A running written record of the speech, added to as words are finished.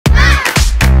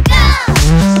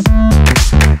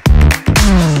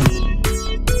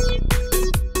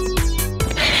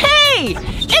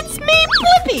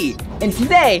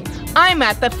Today, I'm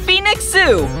at the Phoenix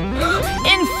Zoo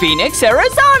in Phoenix,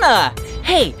 Arizona.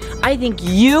 Hey, I think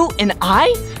you and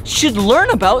I should learn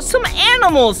about some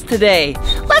animals today.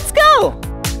 Let's go.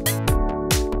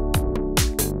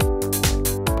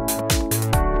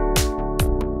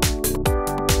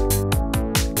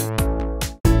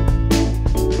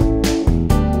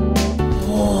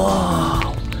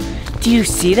 Whoa, do you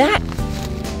see that?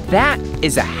 That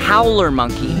is a howler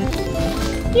monkey.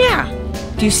 Yeah,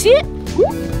 do you see it?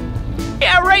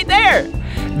 Yeah, right there.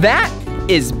 That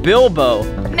is Bilbo,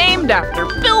 named after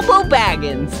Bilbo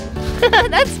Baggins.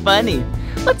 That's funny.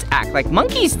 Let's act like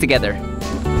monkeys together.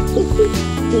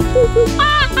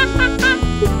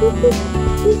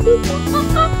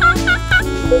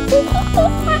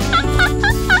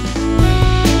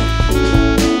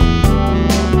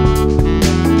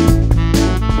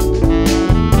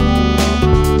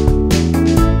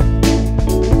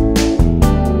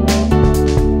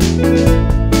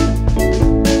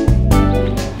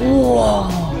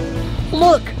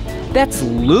 Look, that's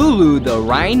Lulu the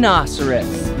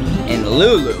rhinoceros. And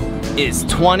Lulu is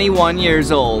 21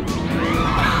 years old.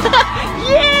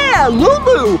 Yeah,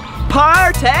 Lulu,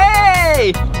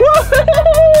 party!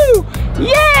 Woohoo!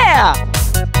 Yeah!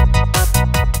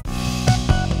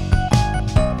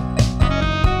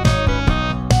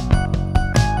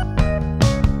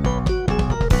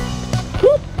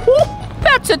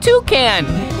 That's a toucan.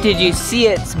 Did you see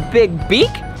its big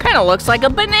beak? Kind of looks like a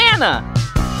banana.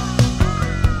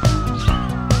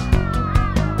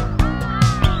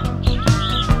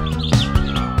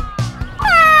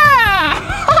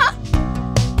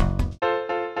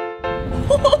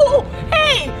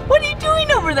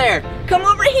 There, come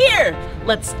over here.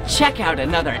 Let's check out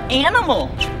another animal.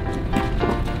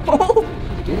 Oh,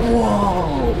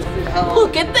 whoa,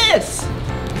 look at this.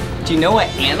 Do you know what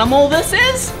animal this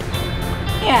is?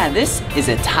 Yeah, this is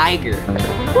a tiger.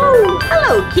 Woo,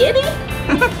 hello, kitty.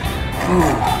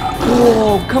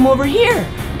 Whoa, come over here.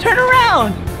 Turn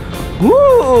around.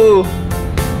 Woo.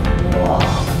 Whoa,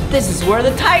 this is where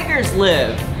the tigers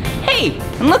live. Hey,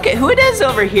 and look at who it is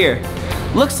over here.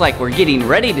 Looks like we're getting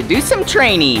ready to do some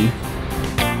training.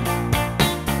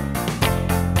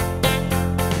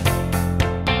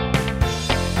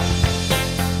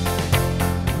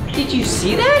 Did you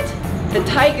see that? The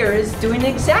tiger is doing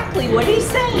exactly what he's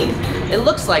saying. It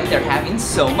looks like they're having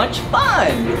so much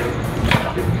fun.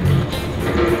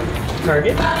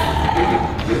 Target.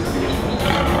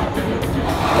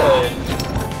 Good.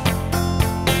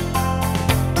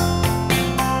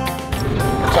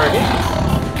 Target.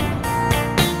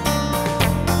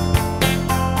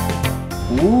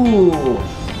 Ooh,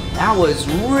 that was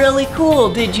really cool.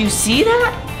 Did you see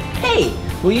that? Hey,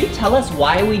 will you tell us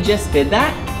why we just did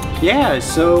that? Yeah,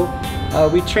 so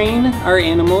we train our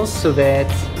animals so that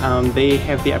they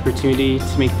have the opportunity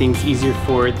to make things easier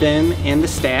for them and the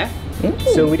staff. Ooh.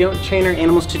 So we don't train our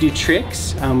animals to do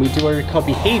tricks, we do what we call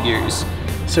behaviors.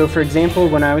 So for example,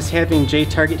 when I was having Jay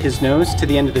target his nose to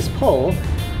the end of this pole,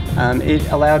 it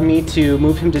allowed me to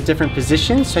move him to different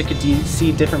positions so I could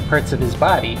see different parts of his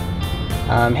body.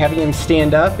 Having him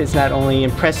stand up is not only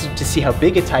impressive to see how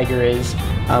big a tiger is,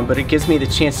 but it gives me the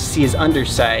chance to see his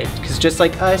underside. Because just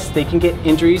like us, they can get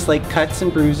injuries like cuts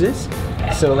and bruises.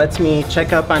 So it lets me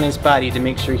check up on his body to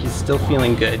make sure he's still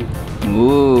feeling good.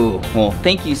 Ooh, well,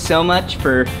 thank you so much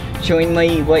for showing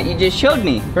me what you just showed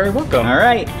me. Very welcome. All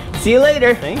right, see you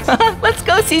later. Thanks. Let's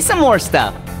go see some more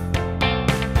stuff.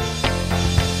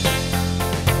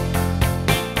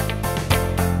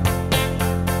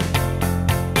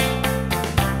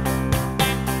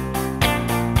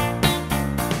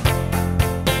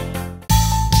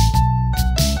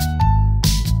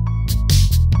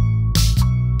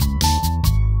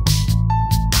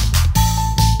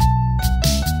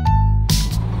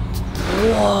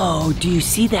 Whoa, do you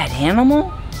see that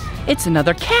animal? It's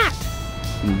another cat.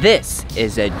 This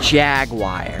is a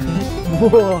jaguar.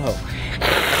 Whoa.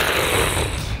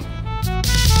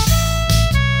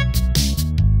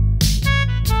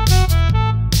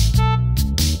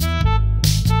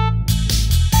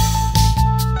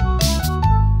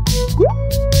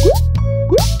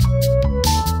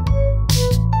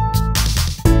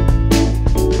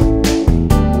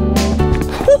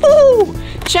 Woo!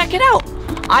 Check it out.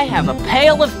 I have a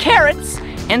pail of carrots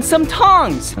and some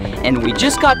tongs, and we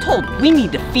just got told we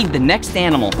need to feed the next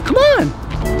animal. Come on.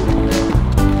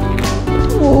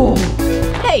 Whoa.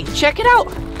 Hey, check it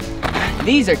out.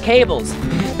 These are cables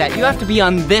that you have to be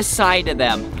on this side of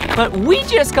them, but we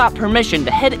just got permission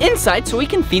to head inside so we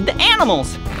can feed the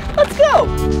animals. Let's go.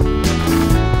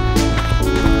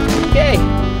 Okay,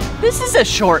 this is a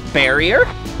short barrier.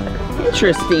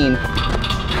 Interesting.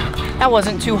 That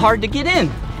wasn't too hard to get in.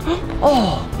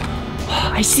 Oh,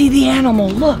 I see the animal,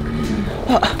 look.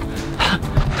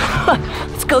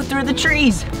 Let's go through the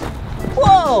trees.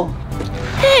 Whoa,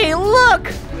 hey,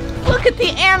 look. Look at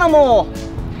the animal.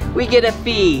 We get a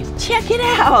feed, check it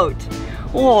out.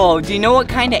 Whoa, do you know what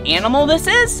kind of animal this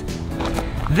is?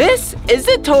 This is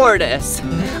a tortoise.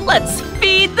 Let's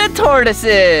feed the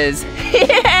tortoises.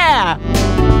 Yeah!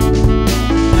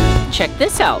 Check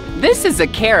this out. This is a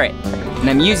carrot, and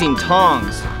I'm using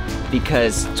tongs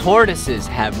because tortoises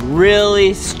have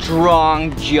really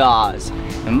strong jaws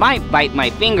and might bite my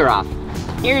finger off.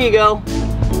 Here you go.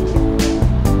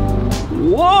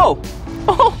 Whoa!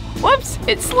 Oh, whoops,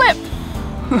 it slipped.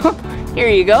 Here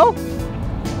you go.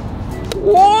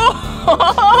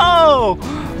 Whoa!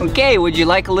 Okay, would you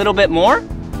like a little bit more?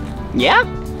 Yeah?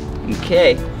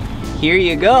 Okay, here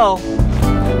you go.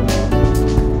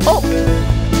 Oh,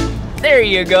 there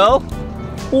you go.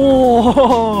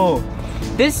 Whoa!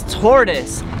 This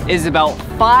tortoise is about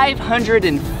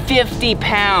 550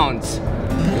 pounds.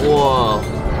 Whoa,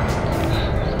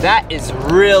 that is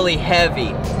really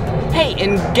heavy. Hey,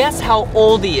 and guess how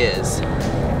old he is?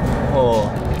 Oh,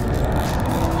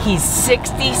 he's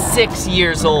 66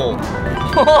 years old.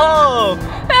 Whoa,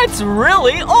 that's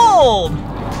really old.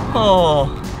 Oh,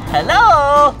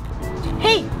 hello.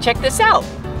 Hey, check this out.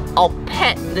 I'll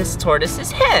pet this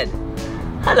tortoise's head.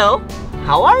 Hello,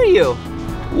 how are you?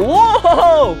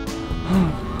 Whoa!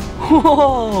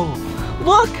 Whoa!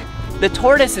 Look, the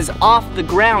tortoise is off the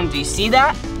ground. Do you see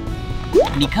that?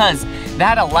 Because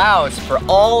that allows for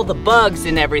all the bugs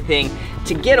and everything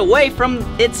to get away from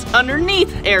its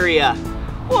underneath area.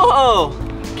 Whoa!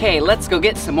 Okay, let's go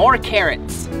get some more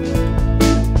carrots.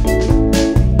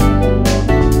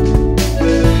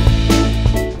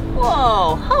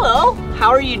 Whoa, hello. How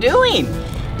are you doing?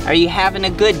 Are you having a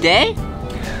good day?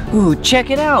 Ooh, check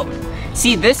it out.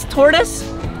 See this tortoise?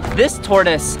 This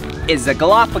tortoise is a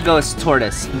Galapagos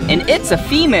tortoise, and it's a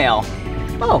female.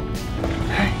 Oh,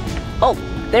 oh,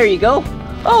 there you go.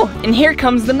 Oh, and here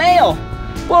comes the male.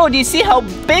 Whoa, do you see how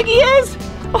big he is?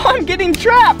 Oh, I'm getting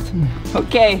trapped.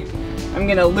 Okay, I'm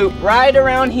gonna loop right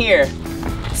around here.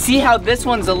 See how this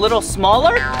one's a little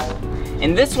smaller?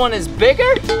 And this one is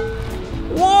bigger?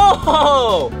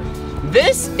 Whoa!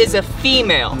 This is a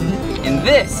female, and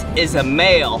this is a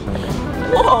male.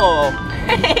 Whoa,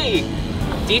 hey,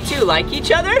 do you two like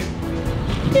each other?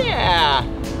 Yeah,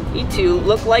 you two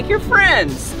look like you're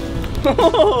friends.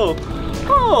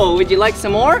 Oh, would you like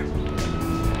some more?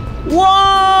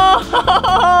 Whoa!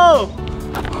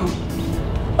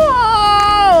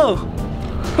 Whoa!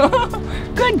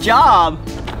 Good job.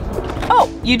 Oh,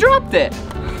 you dropped it.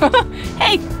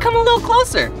 Hey, come a little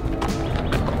closer.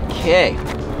 Okay,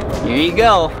 here you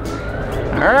go.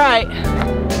 All right.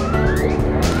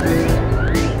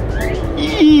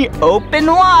 Open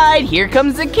wide, here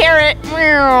comes the carrot.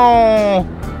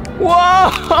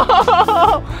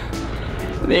 Whoa!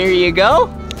 There you go.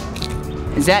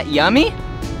 Is that yummy?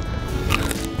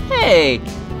 Hey,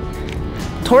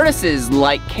 tortoises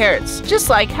like carrots, just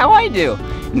like how I do.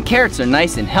 And carrots are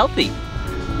nice and healthy.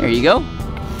 There you go.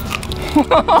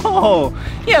 Whoa,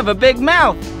 you have a big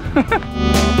mouth.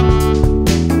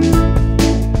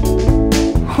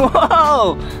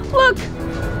 Whoa, look.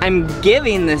 I'm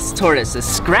giving this tortoise a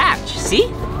scratch,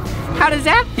 see? How does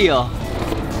that feel?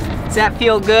 Does that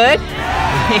feel good?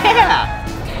 Yeah.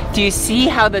 Do you see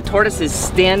how the tortoise is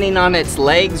standing on its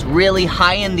legs really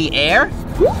high in the air?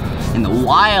 In the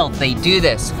wild, they do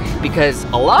this because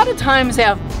a lot of times they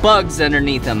have bugs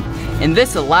underneath them. And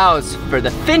this allows for the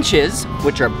finches,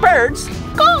 which are birds,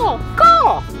 caw,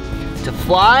 caw, to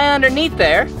fly underneath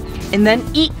there and then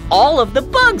eat all of the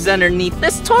bugs underneath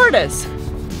this tortoise.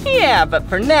 Yeah, but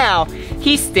for now,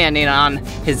 he's standing on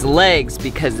his legs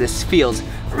because this feels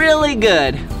really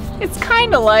good. It's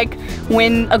kind of like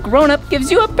when a grown-up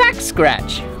gives you a back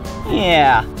scratch.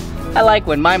 Yeah, I like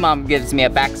when my mom gives me a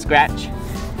back scratch.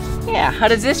 Yeah, how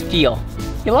does this feel?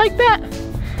 You like that?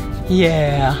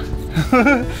 Yeah.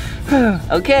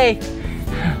 Okay,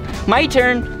 my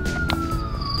turn.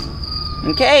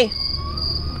 Okay,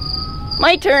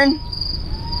 my turn.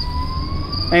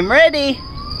 I'm ready.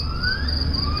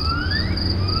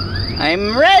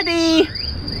 I'm ready!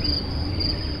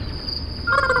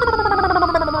 Oh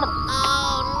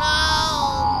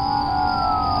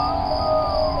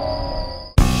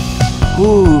no!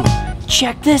 Ooh,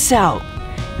 check this out.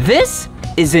 This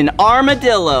is an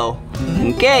armadillo.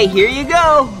 Okay, here you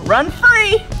go. Run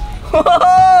free.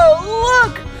 Whoa,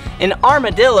 look! An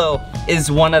armadillo is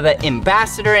one of the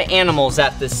ambassador animals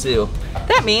at the zoo.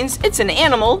 That means it's an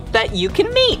animal that you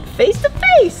can meet face to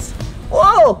face.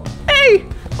 Whoa, hey!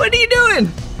 What are you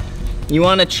doing? You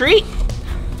want a treat?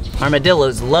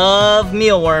 Armadillos love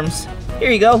mealworms. Here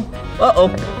you go. Uh-oh.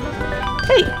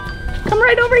 Hey, come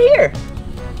right over here.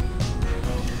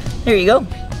 Here you go.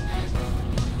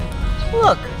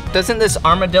 Look, doesn't this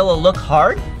armadillo look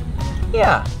hard?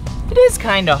 Yeah, it is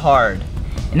kind of hard.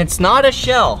 And it's not a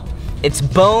shell. It's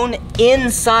bone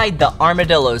inside the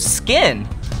armadillo's skin.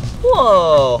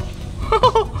 Whoa.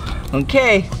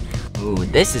 Okay. Ooh,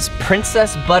 this is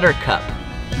Princess Buttercup.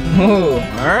 Ooh,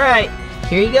 all right.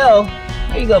 Here you go.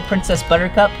 Here you go, Princess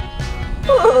Buttercup.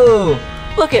 Ooh,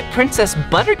 look at Princess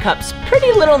Buttercup's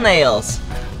pretty little nails.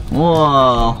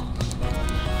 Whoa.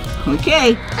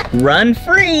 Okay, run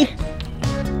free.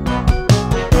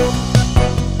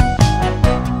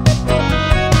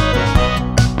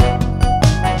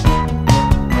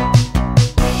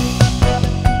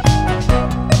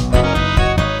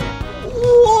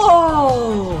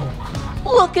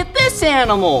 Look at this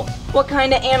animal. What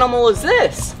kind of animal is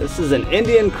this? This is an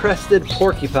Indian crested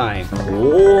porcupine.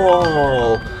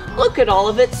 Whoa, look at all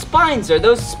of its spines. Are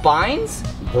those spines?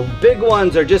 The big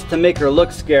ones are just to make her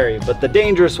look scary, but the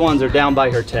dangerous ones are down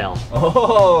by her tail.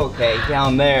 Oh, okay,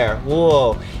 down there.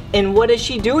 Whoa. And what is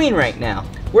she doing right now?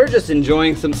 We're just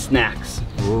enjoying some snacks.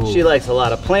 Ooh. She likes a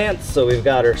lot of plants, so we've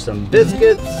got her some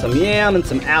biscuits, some yam, and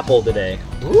some apple today.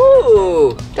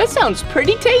 Ooh, that sounds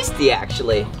pretty tasty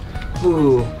actually.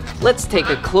 Ooh, let's take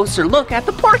a closer look at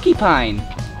the porcupine.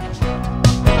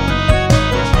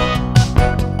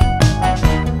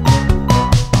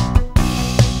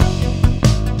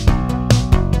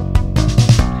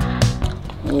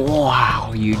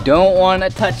 Wow, you don't want to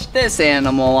touch this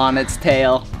animal on its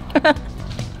tail.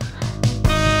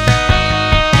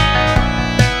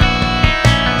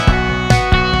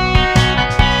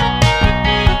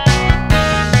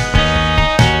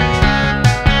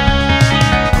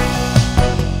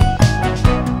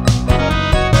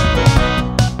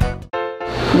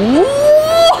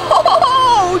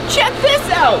 Whoa! Check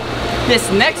this out! This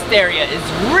next area is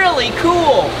really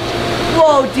cool.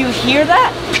 Whoa, do you hear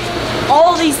that?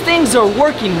 All these things are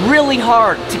working really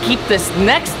hard to keep this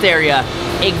next area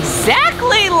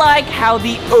exactly like how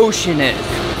the ocean is.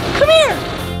 Come here.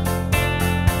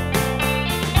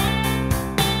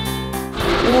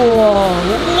 Whoa,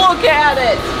 look at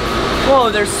it. Whoa,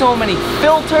 there's so many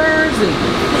filters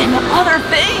and other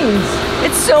things.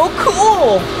 It's so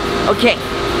cool. Okay,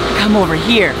 come over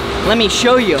here. Let me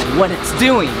show you what it's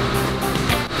doing.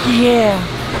 Yeah,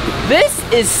 this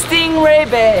is Stingray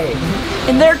Bay.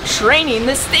 And they're training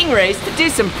the stingrays to do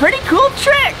some pretty cool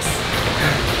tricks.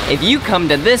 If you come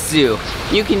to this zoo,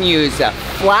 you can use a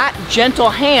flat, gentle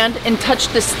hand and touch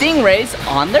the stingrays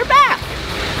on their back.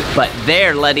 But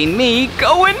they're letting me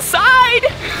go inside.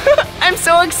 I'm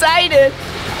so excited.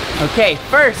 Okay,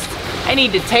 first, I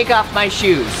need to take off my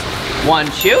shoes. One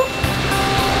shoe.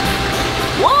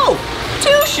 Whoa,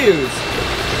 two shoes.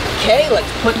 Okay,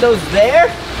 let's put those there.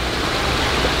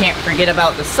 Can't forget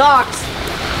about the socks,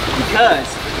 because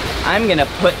I'm gonna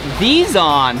put these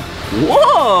on.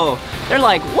 Whoa, they're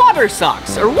like water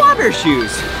socks or water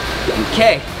shoes.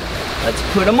 Okay, let's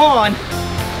put them on.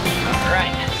 All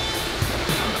right,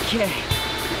 okay.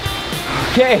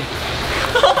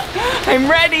 I'm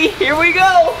ready, here we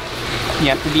go. You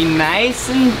have to be nice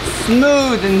and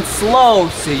smooth and slow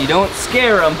so you don't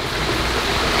scare them.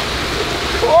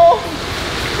 Whoa,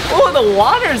 oh, the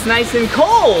water's nice and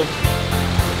cold.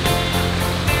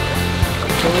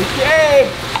 Okay.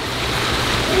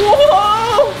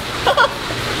 Whoa!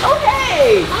 Oh,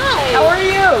 hey! Hi. How are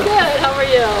you? Good, how are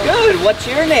you? Good, what's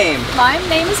your name? My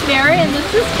name is Mary and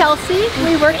this is Kelsey.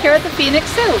 We work here at the Phoenix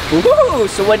Zoo. Ooh,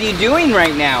 so what are you doing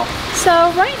right now?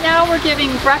 So right now we're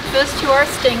giving breakfast to our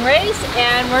stingrays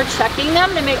and we're checking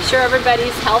them to make sure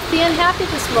everybody's healthy and happy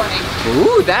this morning.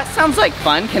 Ooh, that sounds like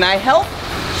fun. Can I help?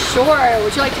 Sure,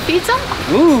 would you like to feed some?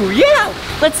 Ooh, yeah!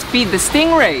 Let's feed the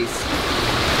stingrays.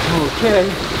 Okay.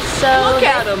 So look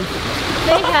at them.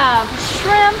 They have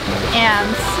shrimp and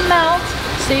smelt.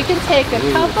 So you can take a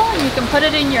couple and you can put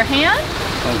it in your hand.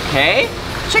 Okay.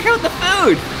 Check out the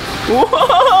food.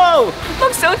 Whoa!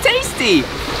 Looks so tasty.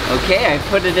 Okay, I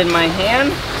put it in my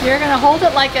hand. You're gonna hold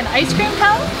it like an ice cream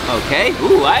cone. Okay.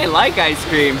 Ooh, I like ice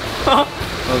cream.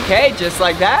 Okay, just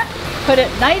like that. Put it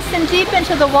nice and deep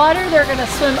into the water. They're gonna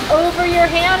swim over your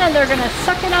hand and they're gonna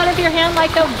suck it out of your hand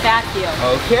like a vacuum.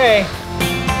 Okay.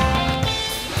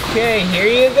 Okay, here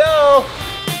you go.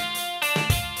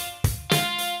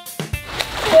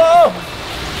 Whoa!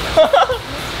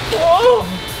 Whoa!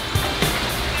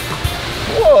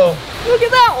 Whoa! Look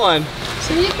at that one.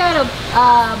 So you got a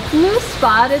blue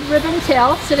spotted ribbon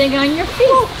tail sitting on your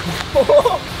feet.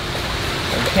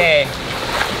 Okay.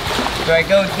 Do I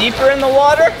go deeper in the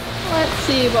water? Let's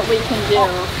see what we can do. Oh,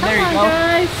 there you Come go. on,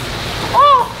 guys.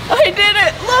 Oh, I did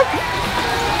it! Look!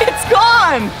 It's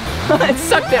gone! It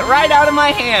sucked it right out of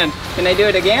my hand. Can I do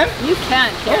it again? You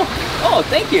can, Kim. Oh,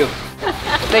 thank you.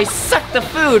 They sucked the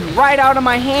food right out of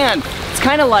my hand. It's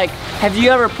kind of like, have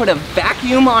you ever put a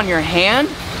vacuum on your hand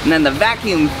and then the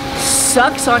vacuum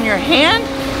sucks on your hand?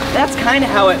 That's kind of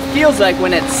how it feels like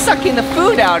when it's sucking the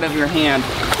food out of your hand.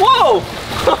 Whoa!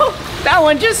 That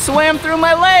one just swam through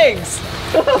my legs.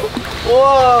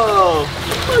 Whoa!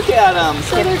 Look at them.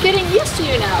 So they're getting used to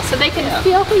you now, so they can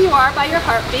feel who you are by your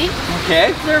heartbeat.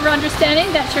 Okay. They're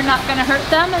understanding that you're not going to hurt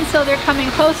them, and so they're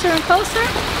coming closer and closer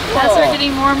as they're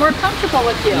getting more and more comfortable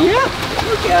with you. Yeah.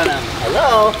 Look at them.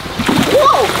 Hello.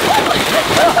 Whoa!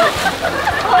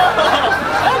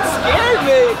 That scared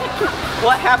me.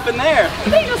 What happened there?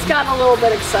 They just got a little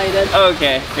bit excited.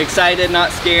 Okay. Excited,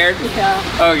 not scared? Yeah.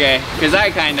 Okay. Because I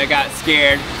kind of got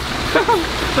scared.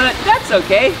 But that's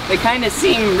okay. They kind of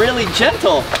seem really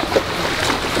gentle.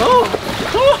 Oh.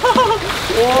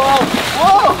 Whoa.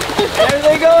 Whoa. There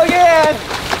they go again.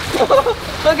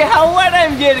 Look at how wet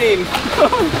I'm getting.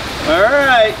 All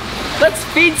right. Let's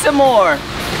feed some more.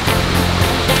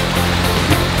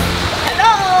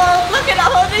 Hello. Look at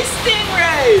all these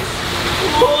stingrays.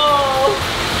 Whoa.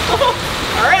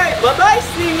 All right. Bye-bye,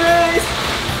 stingrays.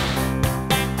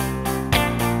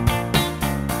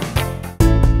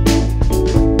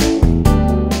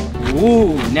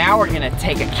 Ooh, now we're gonna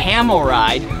take a camel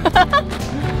ride.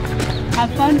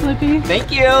 Have fun, Blippi. Thank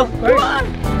you. Come on.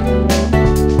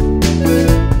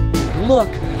 Look,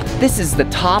 this is the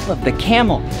top of the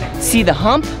camel. See the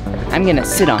hump? I'm gonna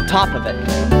sit on top of it.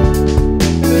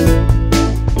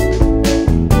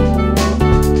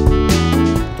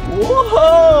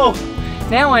 Whoa!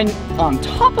 Now I'm on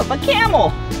top of a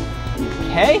camel.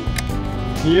 Okay,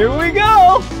 here we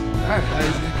go.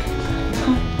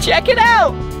 Check it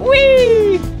out.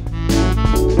 Whee!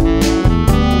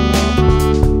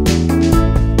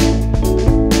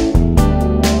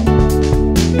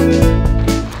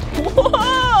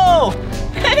 Whoa!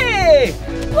 Hey!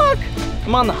 Look!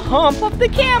 I'm on the hump of the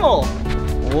camel.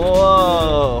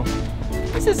 Whoa!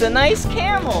 This is a nice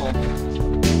camel.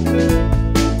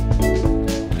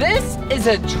 This is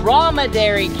a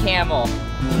dromedary camel.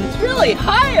 It's really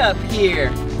high up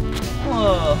here.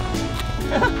 Whoa!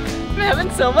 I'm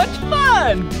having so much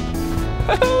fun!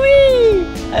 Whee!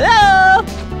 Hello!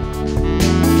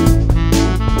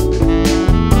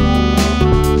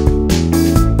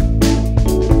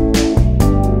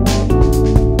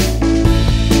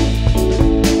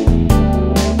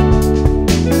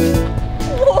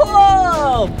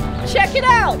 Whoa! Check it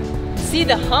out! See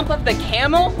the hump of the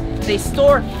camel? They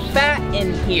store fat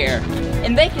in here.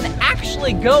 And they can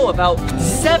actually go about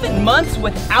 7 months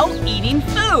without eating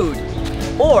food.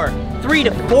 Or 3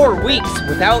 to 4 weeks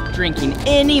without drinking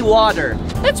any water.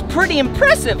 That's pretty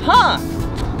impressive, huh?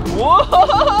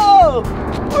 Whoa!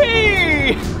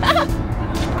 Whee!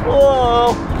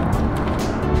 Whoa!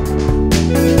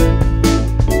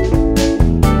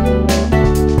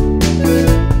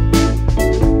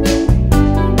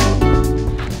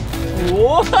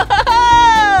 Whoa!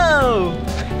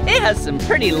 It has some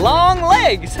pretty long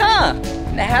legs, huh?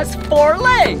 And it has 4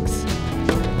 legs.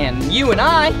 And you and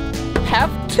I have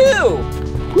 2.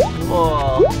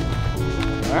 Whoa.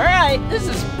 All right, this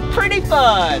is pretty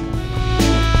fun.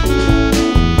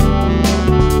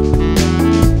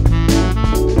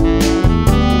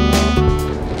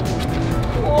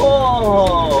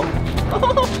 Whoa.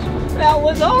 That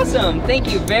was awesome.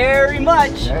 Thank you very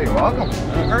much. Yeah, you're welcome.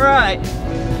 All right.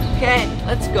 Okay,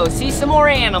 let's go see some more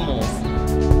animals.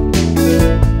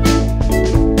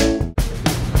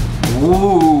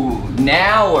 Ooh,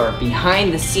 now we're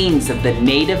behind the scenes of the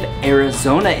Native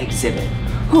Arizona exhibit.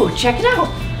 Ooh, check it out.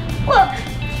 Look,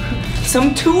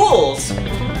 some tools.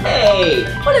 Hey,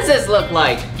 what does this look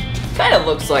like? Kind of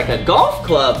looks like a golf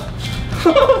club.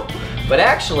 But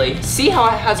actually, see how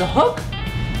it has a hook?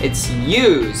 It's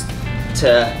used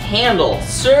to handle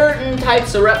certain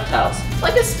types of reptiles,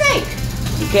 like a snake.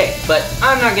 Okay, but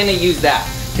I'm not gonna use that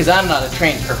because I'm not a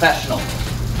trained professional.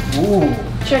 Ooh,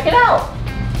 check it out.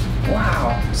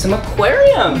 Wow, some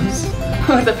aquariums.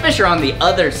 The fish are on the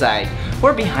other side.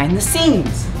 We're behind the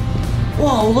scenes.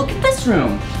 Whoa, look at this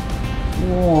room.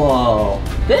 Whoa,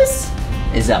 this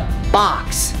is a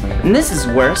box. And this is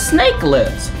where a snake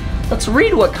lives. Let's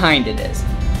read what kind it is.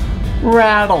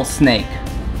 Rattlesnake.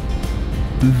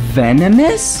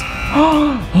 Venomous?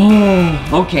 Oh,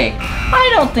 okay. I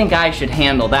don't think I should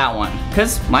handle that one.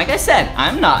 Because, like I said,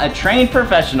 I'm not a trained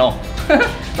professional.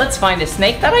 Let's find a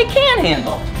snake that I can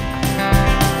handle.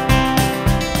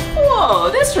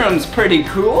 Whoa, this room's pretty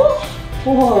cool.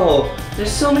 Whoa,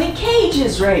 There's so many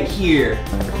cages right here.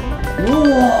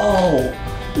 Whoa!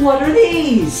 What are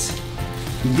these?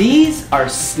 These are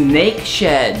snake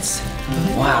sheds.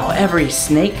 Wow, every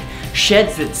snake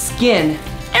sheds its skin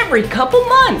every couple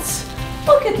months.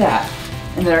 Look at that.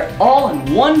 And they're all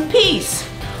in one piece.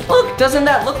 Look, doesn't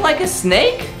that look like a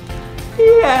snake?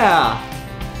 Yeah,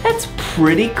 that's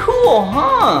pretty cool,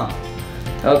 huh?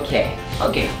 Okay,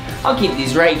 I'll keep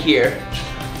these right here.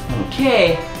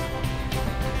 Okay.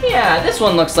 Yeah, this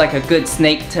one looks like a good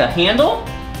snake to handle.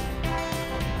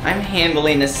 I'm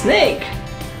handling a snake.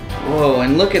 Whoa,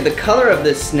 and look at the color of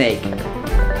this snake.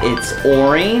 It's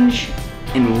orange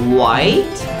and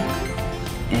white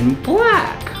and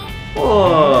black.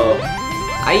 Whoa.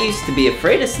 I used to be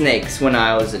afraid of snakes when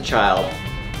I was a child,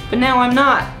 but now I'm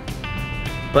not.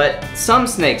 But some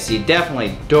snakes you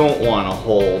definitely don't want to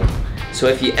hold. So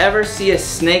if you ever see a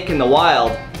snake in the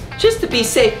wild, just to be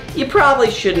safe, you probably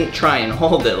shouldn't try and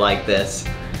hold it like this.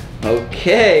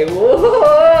 Okay,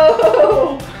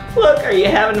 whoa! Look, are you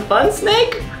having fun,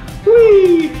 snake?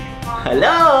 Whee!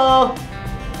 Hello!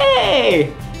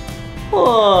 Hey!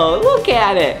 Whoa, look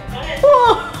at it!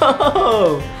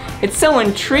 Whoa! It's so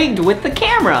intrigued with the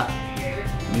camera.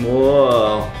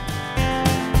 Whoa.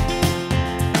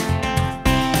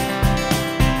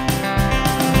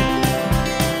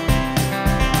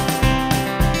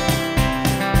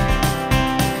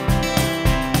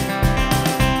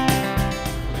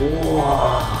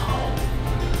 Whoa.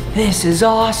 This is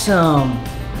awesome.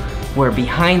 We're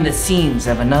behind the scenes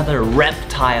of another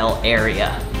reptile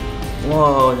area.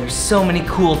 Whoa, there's so many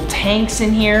cool tanks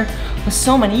in here with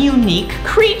so many unique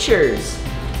creatures.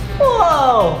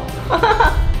 Whoa!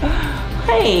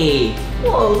 Hey,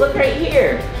 whoa, look right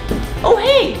here. Oh,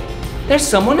 hey, there's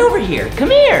someone over here. Come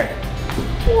here.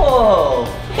 Whoa,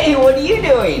 hey, what are you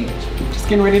doing? Just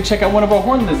getting ready to check out one of our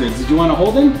horned lizards. Did you want to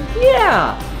hold him?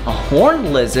 Yeah, a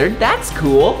horned lizard, that's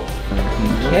cool.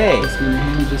 Okay.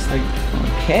 Just like...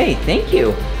 Okay, thank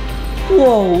you.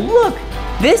 Whoa, look,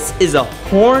 this is a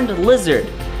horned lizard.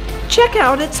 Check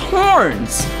out its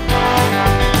horns.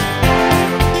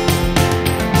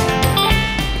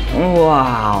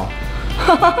 Wow.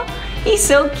 He's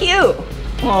so cute.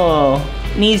 Whoa,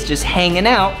 and he's just hanging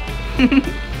out.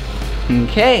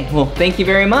 Okay, well, thank you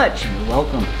very much. You're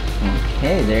welcome.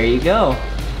 Okay, there you go.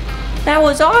 That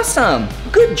was awesome.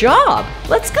 Good job.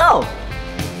 Let's go.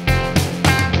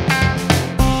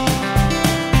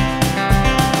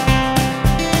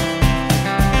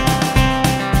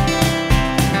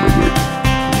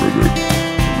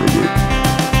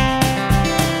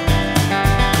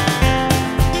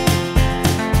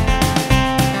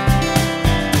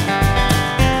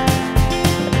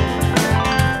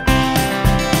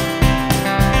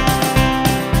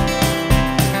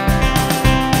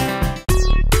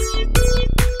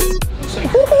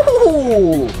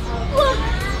 Ooh, look,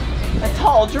 a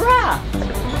tall giraffe.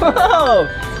 Whoa,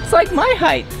 it's like my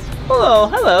height. Hello,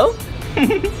 hello.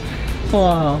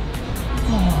 Whoa.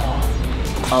 Oh,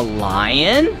 a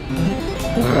lion.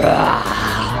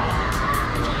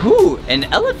 Ooh, an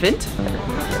elephant.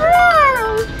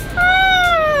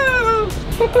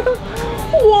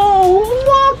 Whoa,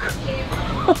 look.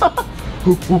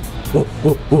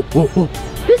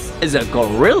 This is a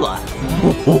gorilla.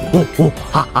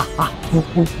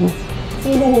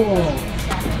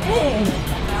 Hey,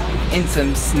 and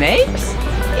some snakes?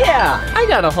 Yeah, I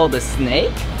gotta hold a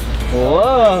snake.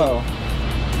 Whoa,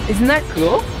 isn't that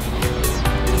cool?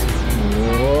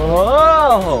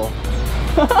 Whoa.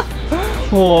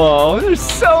 Whoa, there's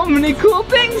so many cool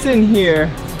things in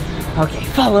here. Okay,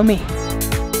 follow me.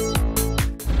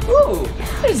 Ooh,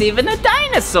 there's even a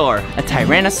dinosaur, a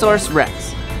Tyrannosaurus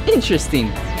Rex.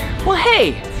 Interesting. Well,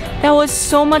 hey, that was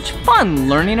so much fun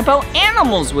learning about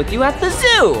animals with you at the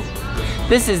zoo.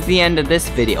 This is the end of this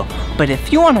video, but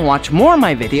if you want to watch more of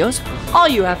my videos, all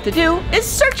you have to do is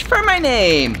search for my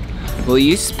name. Will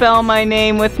you spell my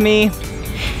name with me?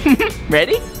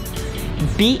 Ready?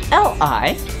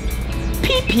 B-L-I-P-P-I.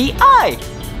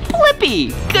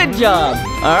 Blippi. Good job.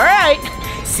 All right,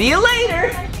 see you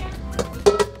later.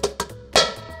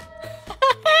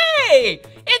 Hey,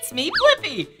 it's me,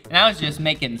 Blippi, and I was just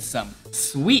making some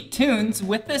sweet tunes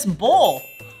with this bowl.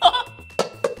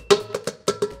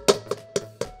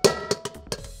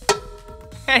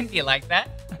 And you like that?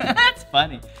 That's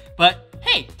funny. But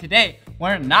hey, today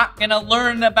we're not gonna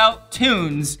learn about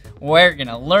tunes. We're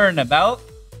gonna learn about,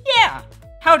 yeah,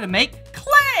 how to make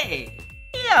clay.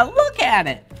 Yeah, look at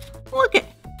it. Look at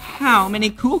how many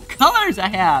cool colors I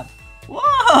have.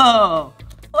 Whoa,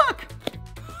 look.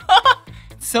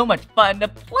 So much fun to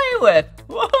play with.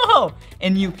 Whoa,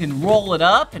 and you can roll it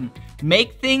up and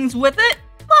make things with it.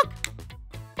 Look,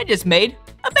 I just made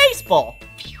a baseball.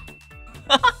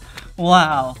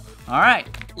 Wow. All right,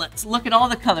 let's look at all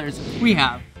the colors. We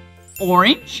have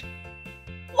orange,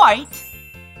 white,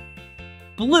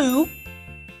 blue,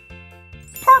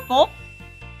 purple,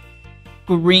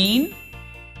 green,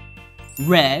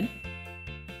 red,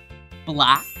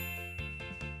 black,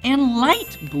 and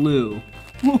light blue.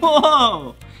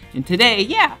 Whoa! And today,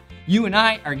 yeah, you and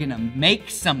I are gonna make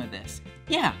some of this.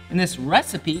 Yeah, and this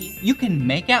recipe you can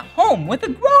make at home with a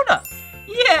grown-up.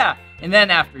 Yeah, and then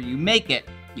after you make it,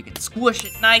 you can squish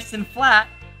it nice and flat,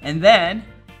 and then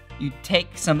you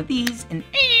take some of these and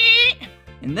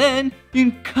then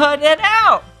you can cut it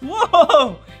out.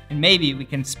 Whoa! And maybe we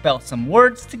can spell some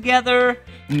words together.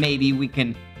 Maybe we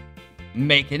can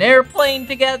make an airplane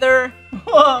together.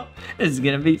 Whoa! This is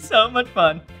gonna be so much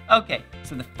fun. Okay,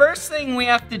 so the first thing we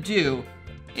have to do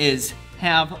is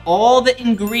have all the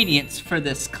ingredients for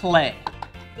this clay.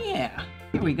 Yeah,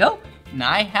 here we go. And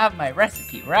I have my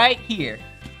recipe right here.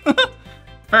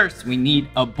 First, we need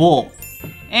a bowl.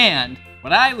 And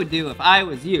what I would do if I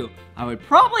was you, I would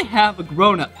probably have a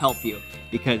grown-up help you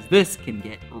because this can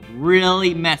get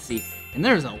really messy and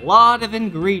there's a lot of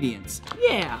ingredients.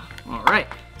 Yeah, all right.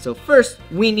 So first,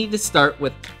 we need to start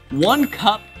with 1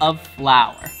 cup of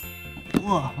flour.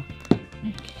 Whoa,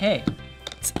 okay,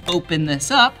 let's open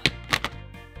this up.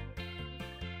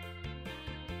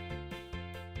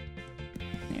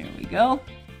 There we go.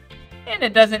 And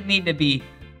it doesn't need to be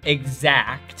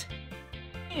exact.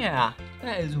 Yeah,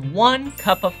 that is 1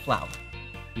 cup of flour.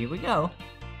 Here we go.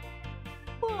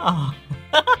 Wow.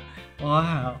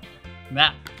 Wow.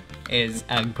 That is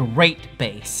a great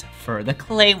base for the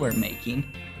clay we're making.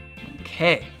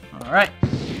 Okay, all right.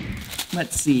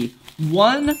 Let's see,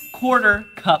 1/4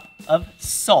 cup of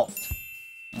salt.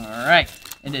 All right,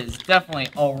 it is definitely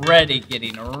already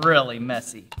getting really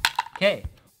messy. Okay,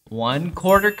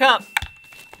 1/4 cup.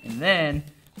 And then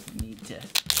we need to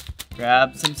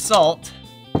grab some salt.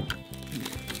 Here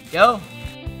we go.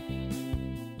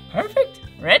 Perfect,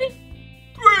 ready?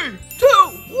 3, 2,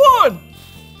 1.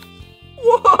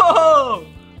 Whoa,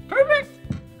 perfect.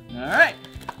 All right.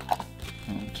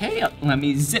 Okay, let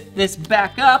me zip this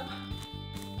back up.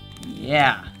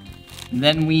 Yeah, and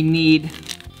then we need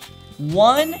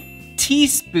 1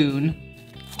 teaspoon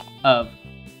of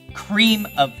cream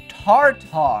of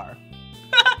tartar.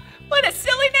 What a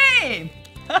silly name!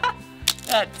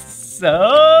 That's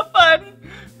so funny.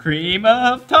 Cream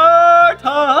of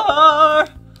tartar.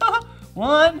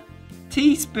 1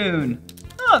 teaspoon.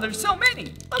 Oh, there's so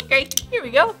many. Okay, here we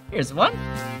go. Here's 1.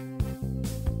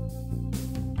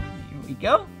 Here we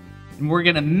go. And we're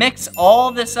gonna mix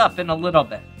all this up in a little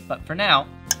bit. But for now,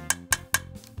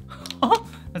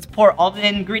 let's pour all the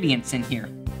ingredients in here.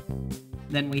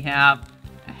 Then we have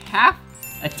 1/2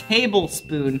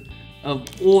 tablespoon of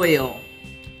oil.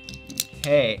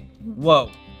 Okay,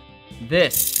 whoa.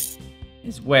 This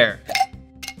is where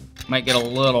it might get a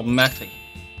little messy.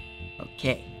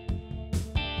 Okay.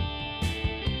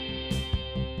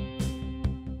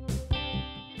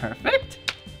 Perfect.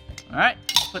 All right,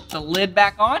 put the lid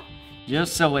back on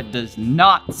just so it does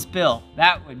not spill.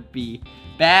 That would be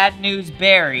bad news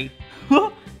berry.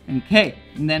 Okay,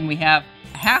 and then we have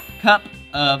 1/2 cup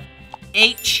of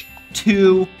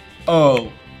H2O.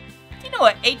 Do you know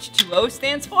what H2O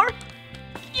stands for?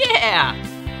 Yeah.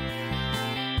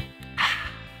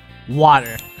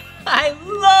 Water. I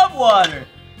love water.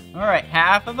 All right,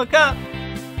 1/2 cup.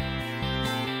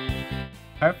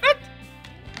 Perfect.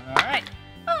 All right.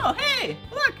 Oh, hey,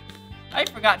 look. I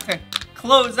forgot to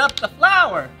close up the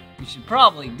flour. We should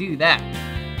probably do that.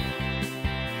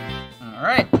 All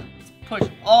right, let's push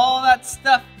all that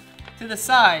stuff to the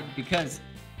side because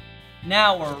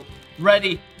now we're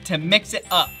ready to mix it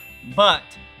up. But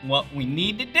what we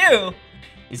need to do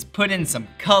is put in some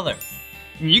color.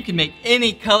 And you can make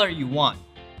any color you want.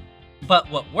 But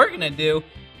what we're gonna do,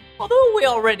 although we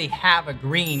already have a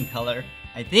green color,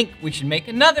 I think we should make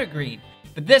another green.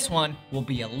 But this one will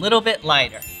be a little bit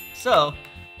lighter. So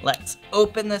let's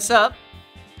open this up,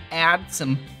 add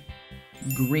some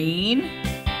green.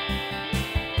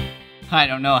 I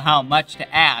don't know how much to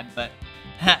add, but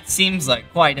that seems like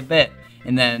quite a bit.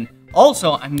 And then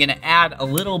also I'm gonna add a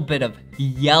little bit of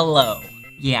yellow.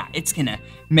 Yeah, it's gonna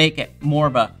make it more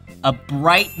of a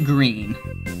bright green.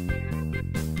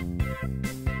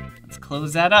 Let's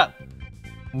close that up.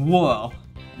 Whoa,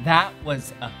 that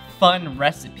was a fun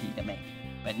recipe to make.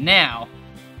 But now,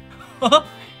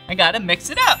 I gotta mix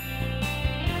it up.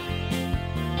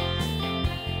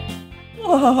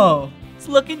 Whoa, it's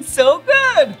looking so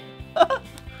good.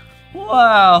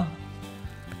 Wow.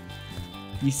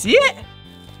 You see it?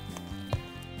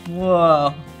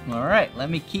 Whoa, All right, let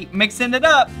me keep mixing it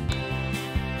up.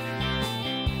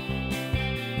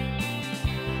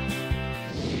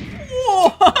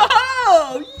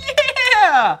 Whoa!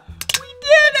 Yeah! We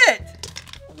did it!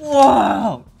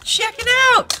 Whoa! Check it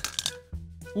out!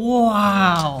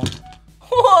 Wow!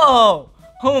 Whoa!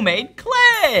 Homemade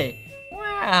clay!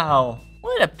 Wow!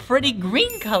 What a pretty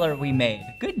green color we made.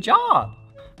 Good job!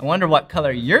 I wonder what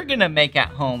color you're gonna make at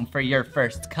home for your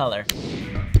first color.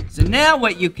 So now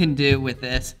what you can do with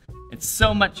this, it's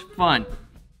so much fun.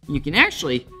 You can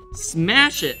actually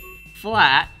smash it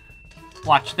flat.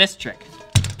 Watch this trick.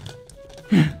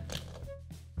 Where'd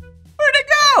it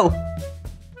go?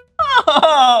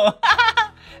 Oh,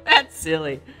 that's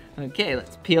silly. Okay,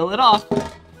 let's peel it off.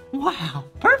 Wow,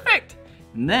 perfect.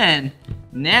 And then,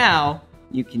 now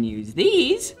you can use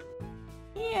these.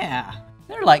 Yeah,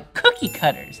 they're like cookie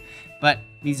cutters, but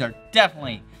these are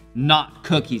definitely not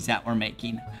cookies that we're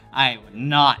making. I would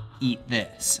not eat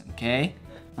this, okay?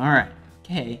 All right,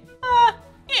 okay.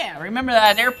 Yeah, remember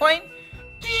that airplane?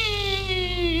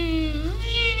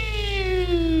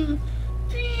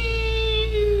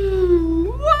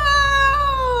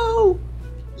 Whoa!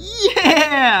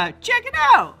 Yeah, check it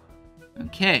out.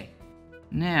 Okay,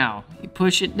 now you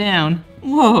push it down.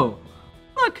 Whoa,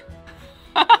 look.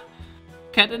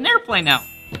 Cut an airplane out.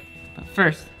 But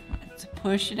first, let's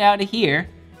push it out of here.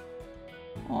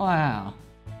 Wow.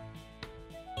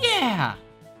 Yeah,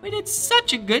 we did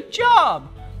such a good job.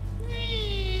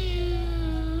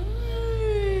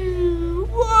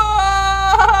 Whoa!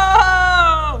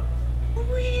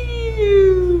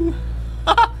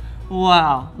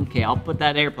 Wow. Okay, I'll put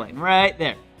that airplane right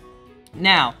there.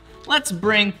 Now, let's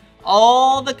bring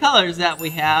all the colors that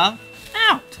we have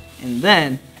out. And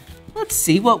then, let's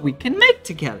see what we can make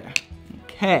together.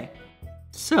 Okay,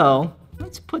 so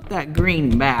let's put that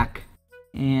green back.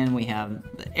 And we have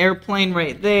the airplane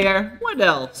right there. What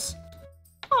else?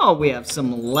 Oh, we have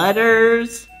some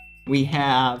letters. We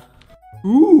have,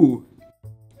 ooh,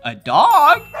 a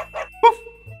dog. Woof,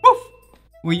 woof.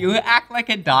 Will you act like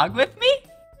a dog with me?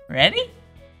 Ready?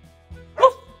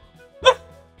 Woof, woof,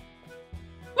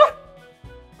 woof,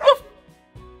 woof.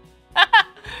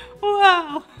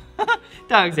 Wow,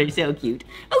 dogs are so cute.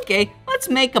 Okay, let's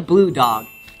make a blue dog.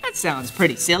 That sounds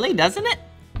pretty silly, doesn't it?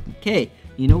 Okay,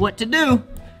 you know what to do.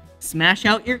 Smash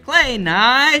out your clay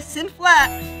nice and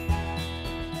flat.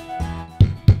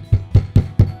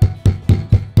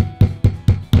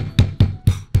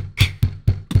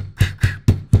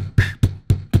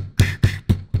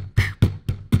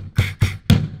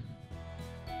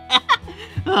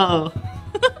 Oh,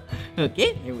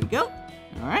 okay, there we go.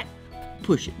 All right,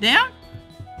 push it down.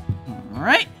 All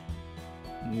right.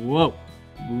 Whoa,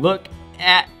 look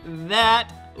at that.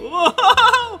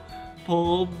 Whoa!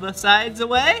 Pull the sides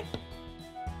away.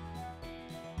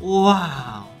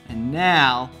 Wow, and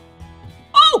now,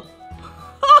 oh,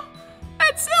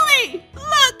 that's silly.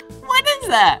 Look, what is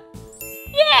that?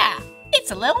 Yeah,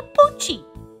 it's a little poochie.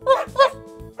 Woof, woof,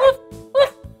 woof,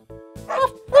 woof,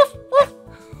 woof, woof,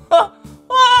 woof.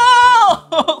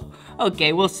 Whoa!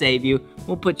 Okay, we'll save you.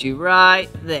 We'll put you right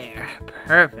there.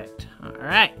 Perfect. All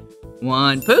right,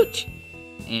 one pooch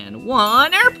and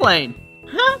one airplane.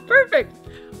 Huh, perfect.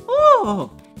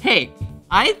 Oh, hey,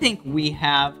 I think we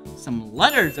have some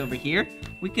letters over here.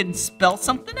 We can spell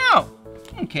something out.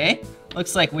 Okay,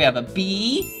 looks like we have a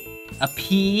B, a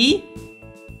P,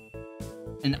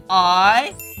 an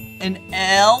I, an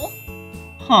L.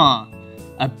 Huh,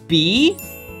 a B,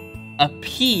 a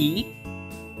P,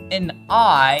 an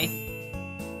I,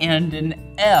 and an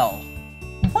L.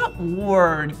 What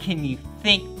word can you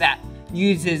think that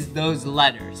uses those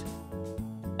letters?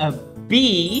 A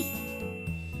B,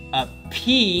 a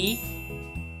P,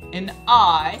 an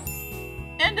I,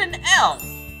 and an L.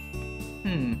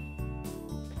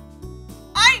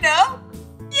 I know!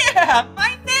 Yeah,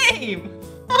 my name!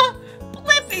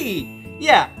 Blippi!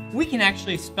 Yeah, we can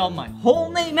actually spell my whole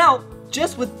name out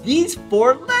just with these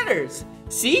 4 letters.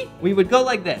 See, we would go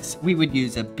like this. We would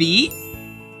use a B,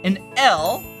 an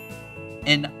L,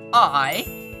 an I.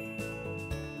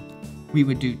 We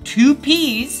would do 2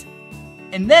 P's,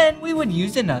 and then we would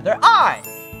use another I.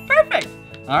 Perfect.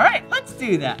 All right, let's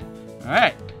do that. All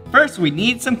right, first we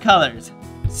need some colors.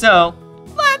 So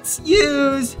let's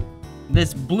use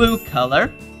this blue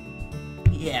color.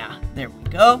 Yeah, there we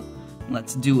go.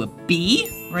 Let's do a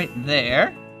B right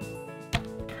there.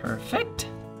 Perfect.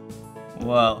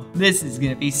 Whoa, this is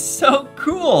gonna be so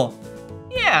cool.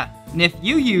 Yeah, and if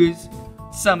you use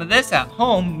some of this at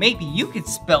home, maybe you could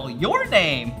spell your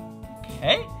name.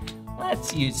 Okay,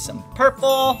 let's use some purple.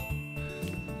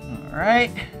 All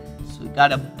right, so we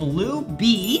got a blue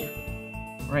B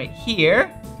right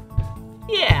here.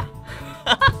 Yeah.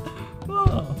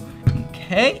 Whoa.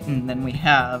 Okay, and then we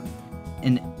have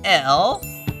an L.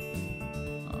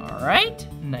 All right,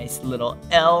 nice little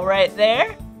L right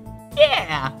there.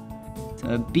 Yeah. So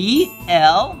a B,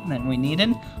 L, then we need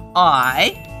an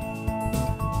I.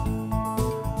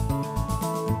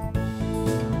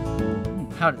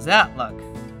 How does that look?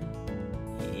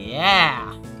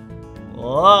 Yeah.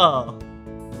 Whoa.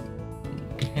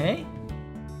 Okay.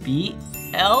 B,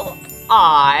 L,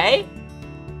 I.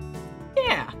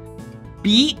 Yeah.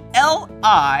 B, L,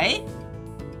 I.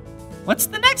 What's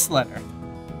the next letter?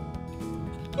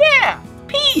 Yeah,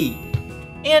 P.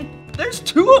 And there's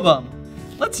two of them.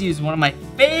 Let's use one of my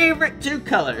favorite two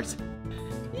colors.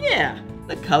 Yeah,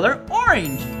 the color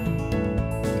orange.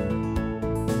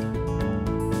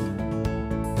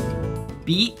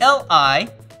 B-L-I-P.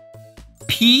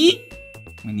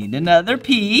 We need another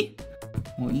P.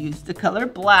 We'll use the color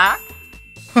black.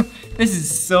 This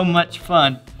is so much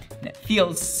fun. And it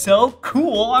feels so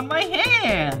cool on my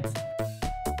hands.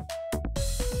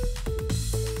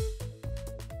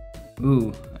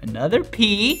 Ooh, another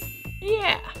P.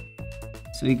 Yeah.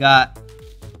 So we got,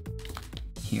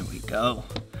 here we go.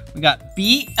 We got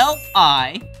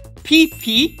B-L-I-P-P.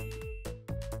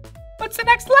 What's the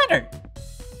next letter?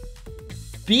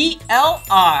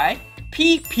 B-L-I-P-P.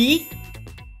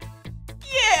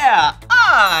 Yeah,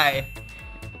 I.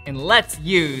 And let's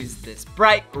use this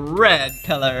bright red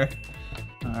color.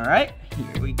 All right,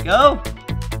 here we go.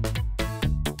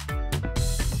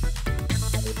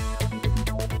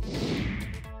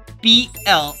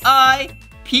 B-L-I-P-P-I.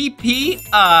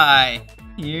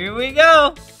 Here we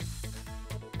go.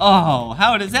 Oh,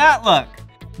 how does that look?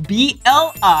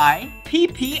 B-L-I-P-P-I.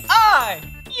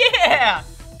 Yeah,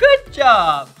 good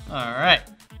job. All right.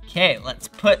 Okay, let's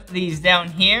put these down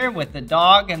here with the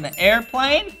dog and the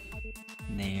airplane.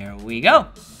 There we go.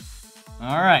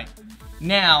 All right.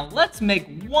 Now, let's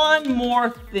make one more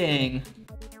thing.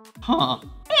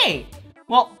 Hey,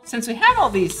 well, since we have all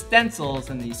these stencils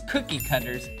and these cookie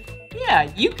cutters,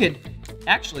 yeah, you could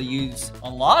actually use a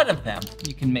lot of them.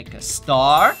 You can make a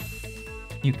star.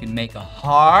 You can make a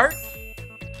heart.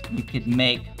 You could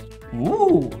make,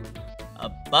 ooh, a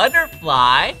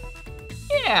butterfly.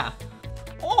 Yeah.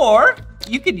 Or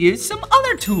you could use some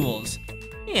other tools.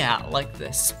 Yeah, like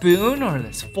this spoon or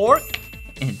this fork.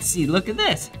 And see, look at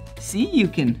this. See, you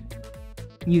can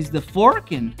use the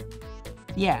fork and,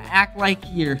 yeah, act like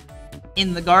you're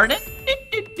in the garden.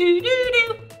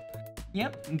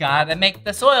 Yep, gotta make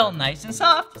the soil nice and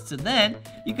soft so then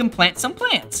you can plant some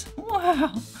plants.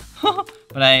 Wow.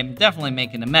 But I'm definitely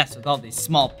making a mess with all these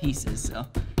small pieces, so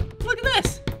look at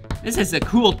this. This is a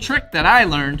cool trick that I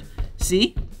learned.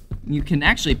 See, you can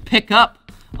actually pick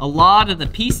up a lot of the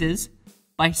pieces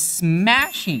by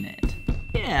smashing it.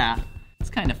 Yeah, it's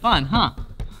kind of fun, huh?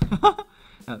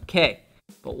 Okay,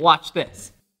 but watch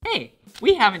this. Hey,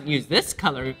 we haven't used this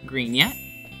color green yet.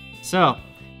 So,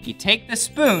 if you take the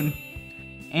spoon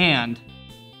and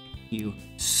you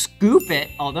scoop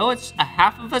it, although it's a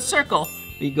half of a circle,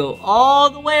 but you go all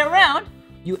the way around,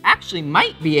 you actually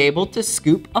might be able to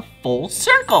scoop a full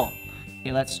circle.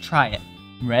 Okay, let's try it.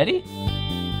 Ready?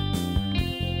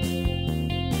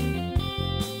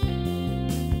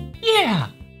 Yeah,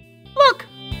 look.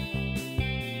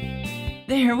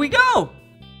 There we go.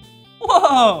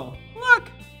 Whoa, look.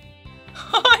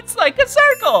 It's like a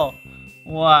circle.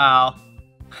 Wow.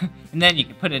 And then you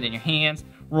can put it in your hands,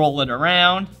 roll it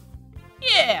around.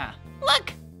 Yeah,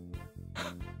 look.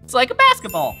 It's like a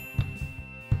basketball.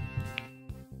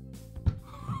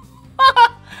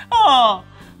 Oh,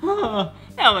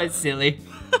 that was silly.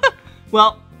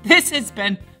 Well, this has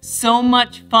been so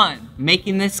much fun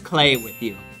making this clay with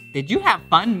you. Did you have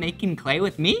fun making clay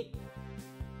with me?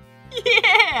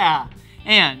 Yeah,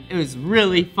 and it was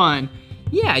really fun.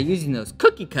 Yeah, using those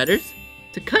cookie cutters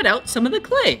to cut out some of the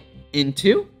clay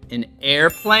into an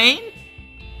airplane.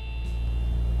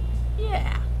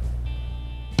 Yeah.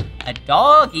 A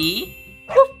doggy.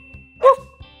 Woof, woof,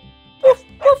 woof,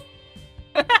 woof.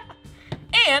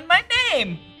 And my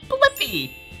name,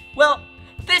 Blippi. Well,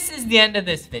 this is the end of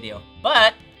this video,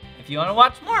 but if you want to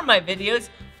watch more of my videos,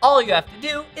 all you have to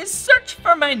do is search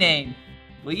for my name.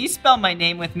 Will you spell my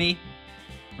name with me?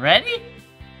 Ready?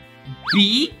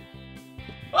 B-L-I-P-P-I.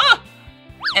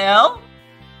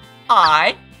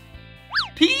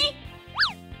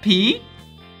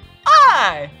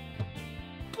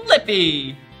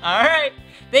 Blippi. All right.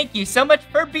 Thank you so much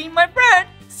for being my friend.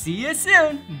 See you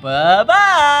soon.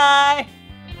 Bye-bye.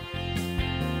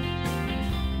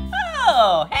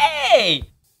 Oh, hey.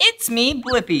 It's me,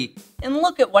 Blippi. And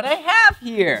look at what I have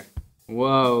here.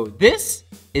 Whoa, this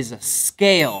is a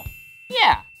scale.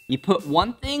 Yeah, You put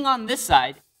one thing on this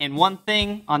side and one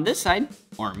thing on this side,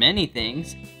 or many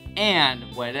things, and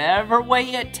whatever way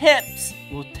it tips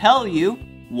will tell you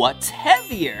what's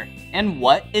heavier and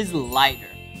what is lighter.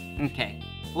 Okay,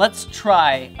 let's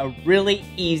try a really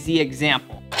easy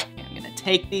example. I'm gonna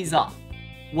take these off.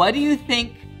 What do you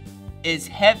think is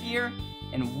heavier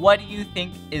and what do you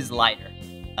think is lighter?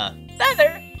 A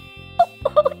feather,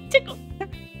 tickle,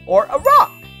 or a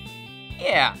rock?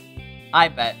 Yeah, I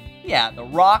bet. Yeah, the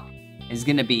rock is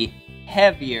gonna be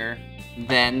heavier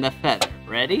than the feather.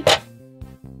 Ready?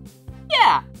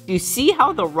 Yeah, do you see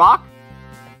how the rock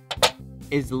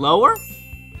is lower?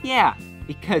 Yeah,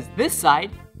 because this side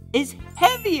is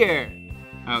heavier.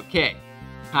 Okay,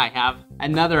 I have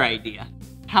another idea.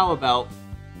 How about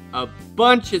a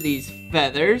bunch of these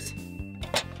feathers?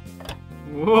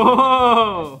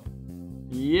 Whoa!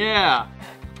 Yeah,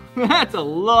 that's a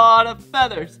lot of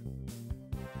feathers.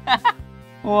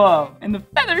 Whoa, and the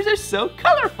feathers are so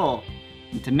colorful.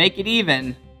 And to make it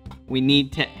even, we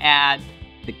need to add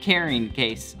the carrying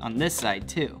case on this side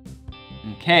too.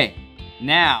 Okay,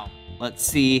 now let's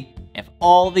see if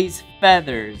all these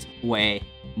feathers weigh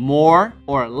more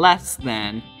or less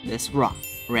than this rock.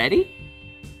 Ready?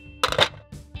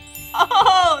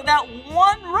 Oh, that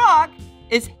one rock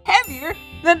is heavier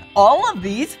than all of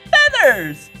these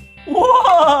feathers.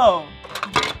 Whoa!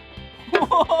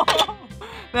 Whoa!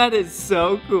 That is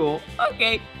so cool.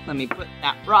 Okay, let me put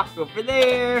that rock over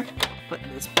there. Put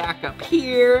this back up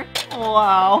here.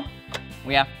 Wow.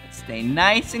 We have to stay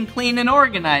nice and clean and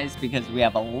organized because we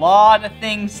have a lot of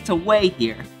things to weigh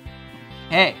here.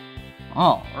 Okay,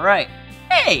 all right.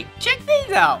 Hey, check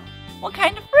these out. What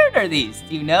kind of fruit are these?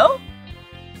 Do you know?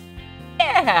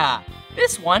 Yeah,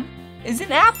 this one is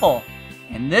an apple,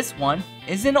 and this one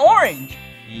is an orange.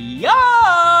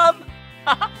 Yum!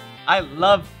 I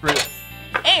love fruit,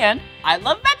 and I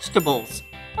love vegetables.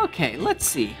 Okay, let's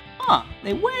see.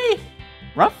 They weigh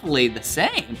roughly the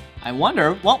same. I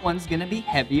wonder what one's gonna be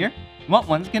heavier, what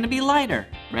one's gonna be lighter.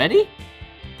 Ready?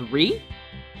 3,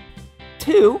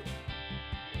 2,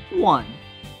 1.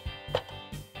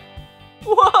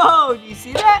 Whoa, do you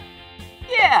see that?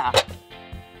 Yeah.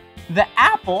 The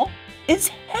apple is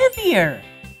heavier.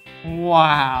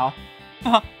 Wow.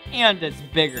 And it's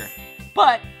bigger.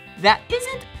 But that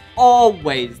isn't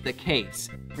always the case.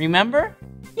 Remember?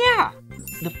 Yeah,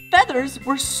 the feathers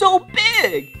were so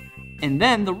big. And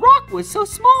then the rock was so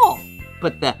small.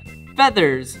 But the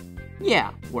feathers,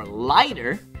 yeah, were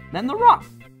lighter than the rock.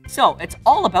 So it's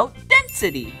all about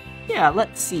density. Yeah,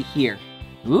 let's see here.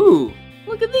 Ooh,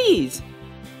 look at these.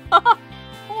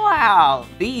 Wow,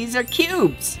 these are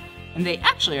cubes. And they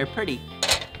actually are pretty,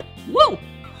 whoa,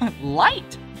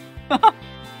 light.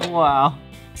 Wow.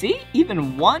 See,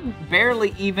 even one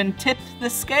barely even tipped the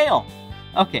scale.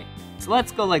 Okay, so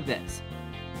let's go like this.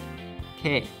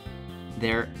 Okay,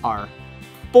 there are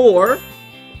 4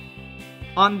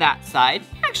 on that side.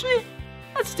 Actually,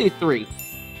 let's do 3.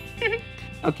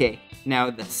 Okay, now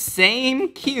the same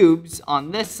cubes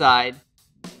on this side.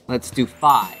 Let's do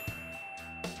 5.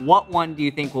 What one do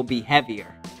you think will be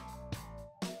heavier?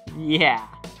 Yeah,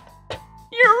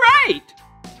 you're right.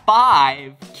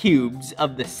 5 cubes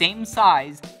of the same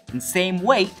size and same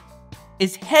weight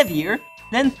is heavier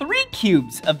than 3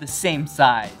 cubes of the same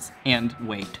size and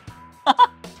weight.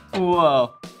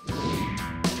 Whoa.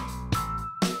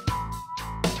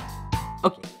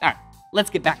 Okay, all right, let's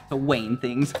get back to weighing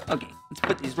things. Okay, let's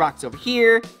put these rocks over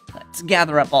here. Let's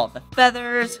gather up all the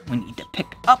feathers. We need to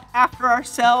pick up after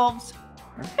ourselves.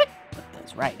 Perfect. Put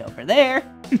those right over there.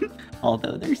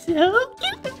 Although they're so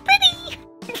cute and pretty.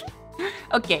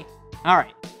 Okay, all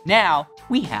right. Now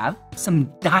we have some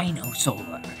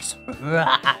dinosaurs.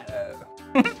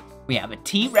 We have a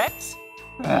T-Rex.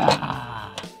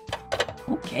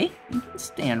 Okay, you can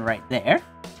stand right there.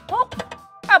 Oh,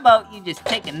 how about you just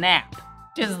take a nap?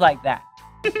 Just like that.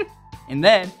 And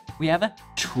then we have a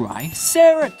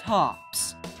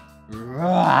Triceratops.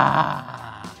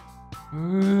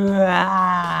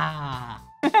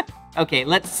 Okay,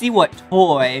 let's see what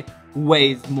toy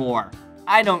weighs more.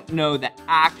 I don't know the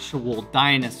actual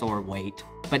dinosaur weight,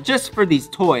 but just for these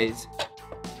toys,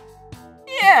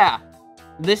 yeah,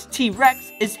 this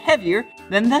T-Rex is heavier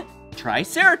than the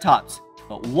Triceratops.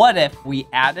 But what if we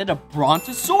added a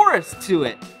Brontosaurus to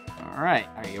it? All right,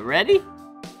 are you ready?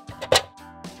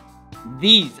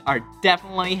 These are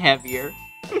definitely heavier.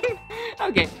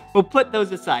 Okay, we'll put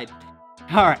those aside.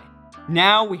 All right,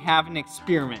 now we have an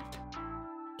experiment.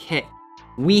 Okay,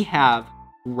 we have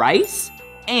rice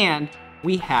and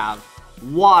we have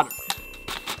water.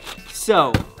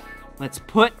 So let's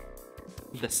put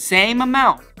the same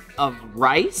amount of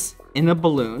rice in a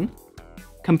balloon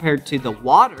compared to the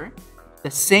water,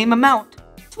 the same amount.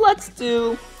 So let's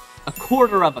do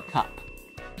 1/4 of a cup.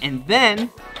 And then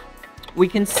we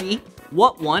can see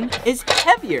what one is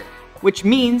heavier, which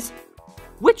means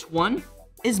which one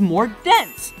is more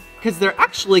dense. Because they're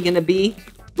actually gonna be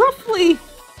roughly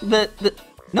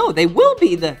no, they will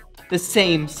be the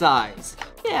same size.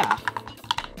 Yeah,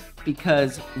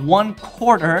 because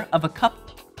 1/4 of a cup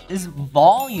is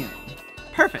volume.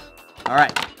 Perfect. All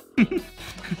right.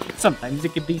 Sometimes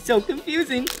it can be so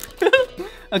confusing.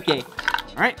 Okay.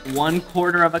 All right,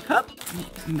 1/4 of a cup.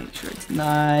 Make sure it's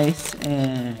nice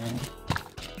and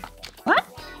what?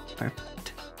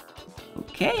 Perfect.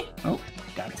 Okay. Oh,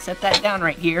 gotta set that down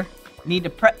right here. Need to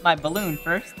prep my balloon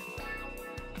first.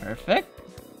 Perfect.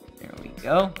 There we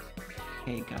go.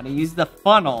 Okay, gotta use the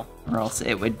funnel or else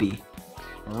it would be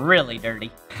really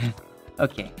dirty.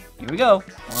 Okay, here we go.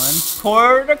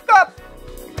 1/4 cup.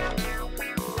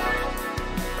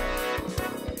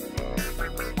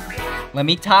 Let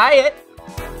me tie it.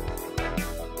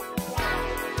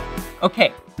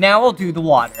 Okay, now we'll do the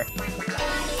water.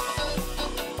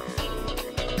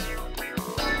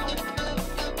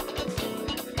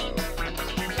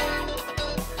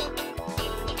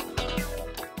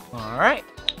 All right.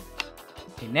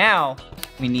 Okay, now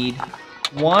we need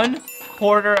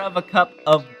 1/4 of a cup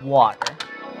of water.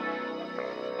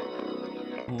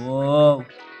 Whoa.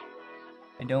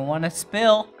 I don't want to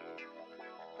spill.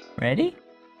 Ready?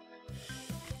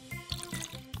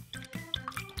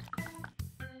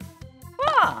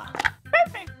 Ah,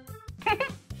 perfect.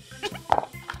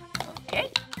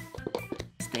 Okay.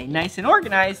 Stay nice and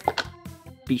organized.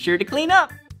 Be sure to clean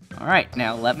up. All right,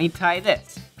 now let me tie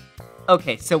this.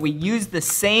 Okay, so we use the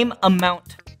same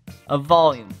amount of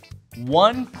volume.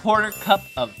 1/4 cup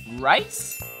of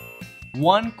rice,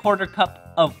 1/4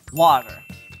 cup of water.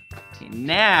 Okay,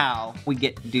 now we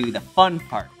get to do the fun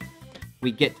part.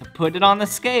 We get to put it on the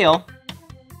scale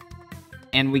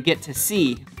and we get to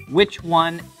see which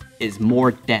one is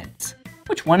more dense.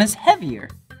 Which one is heavier?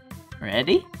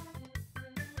 Ready?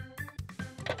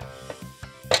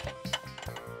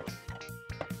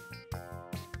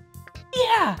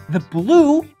 Yeah, the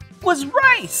blue was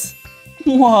rice.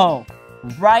 Whoa,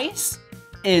 rice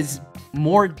is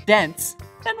more dense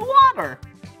than water.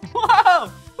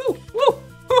 Whoa, woo, woo,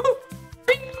 woo.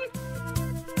 Bing.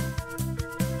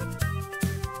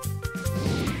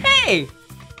 Hey,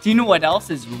 do you know what else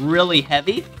is really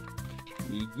heavy?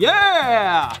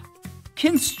 Yeah,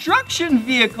 construction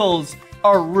vehicles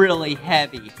are really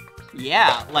heavy.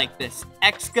 Yeah, like this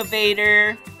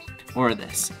excavator or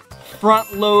this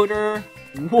front loader.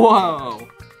 Whoa!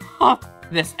 Huh.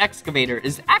 This excavator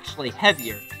is actually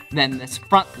heavier than this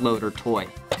front loader toy.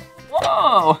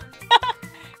 Whoa!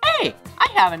 Hey, I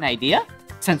have an idea.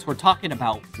 Since we're talking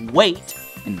about weight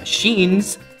and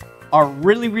machines are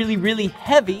really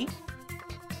heavy,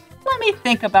 let me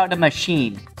think about a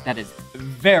machine that is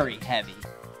very heavy,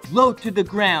 low to the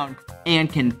ground,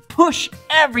 and can push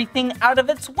everything out of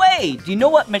its way. Do you know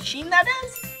what machine that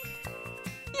is?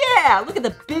 Yeah, look at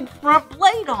the big front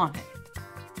blade on it.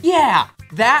 Yeah,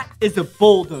 that is a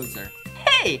bulldozer.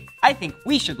 Hey, I think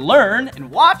we should learn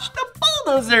and watch the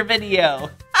bulldozer video.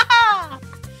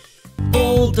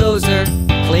 Bulldozer,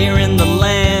 clearing the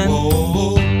land.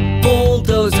 Whoa.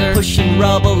 Bulldozer, pushing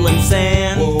rubble and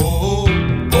sand. Whoa.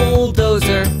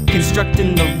 Bulldozer,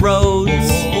 constructing the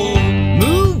roads. Whoa.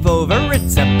 Move over,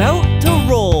 it's about to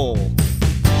roll.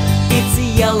 It's a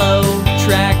yellow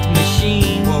tracked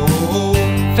machine. Whoa.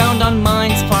 Found on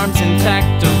mines, farms, and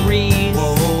factories.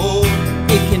 Whoa.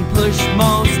 It can push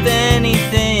most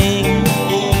anything.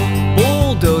 Whoa.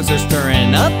 Bulldozer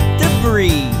stirring up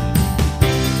debris.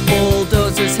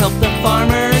 Bulldozers help the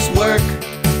farmers work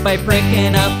by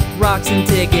breaking up rocks and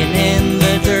digging in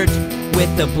the dirt.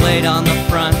 With the blade on the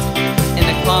front and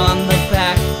a claw on the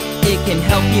back, it can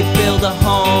help you build a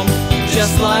home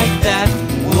just like that.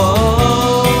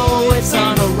 Whoa, it's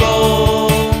on a roll.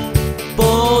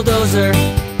 Bulldozer.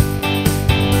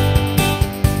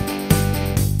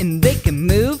 And they can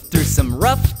move through some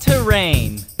rough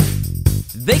terrain.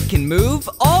 They can move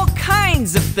all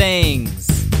kinds of things.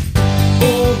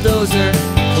 Bulldozer,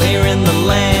 clearing the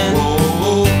land.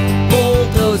 Whoa.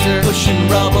 Bulldozer, pushing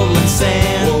rubble and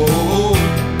sand. Whoa.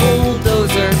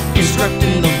 Bulldozer,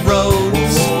 constructing the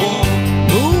roads. Whoa.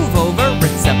 Move over,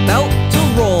 it's about to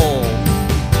roll.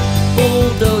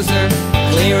 Bulldozer,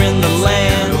 clearing the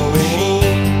land. Whoa.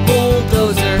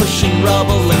 Bulldozer, pushing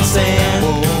rubble and sand.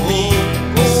 Whoa.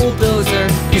 Bulldozer,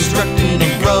 constructing the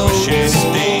roads.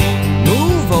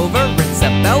 Move over, it's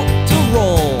about to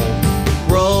roll.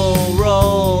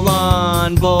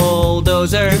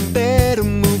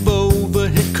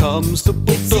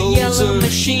 yellow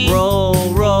machine.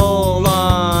 Roll, roll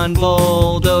on,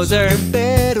 bulldozer.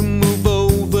 Better move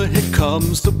over, here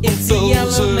comes the bulldozer. It's a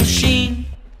yellow machine.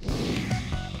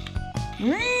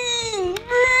 Ring,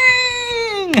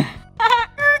 ring.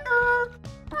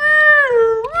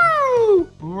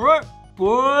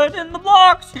 Put in the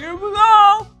blocks, here we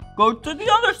go. Go to the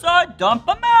other side, dump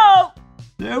them out.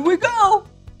 There we go.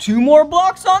 2 more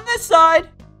blocks on this side.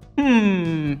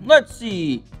 Let's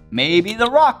see. Maybe the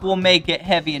rock will make it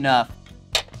heavy enough.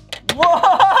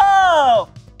 Whoa!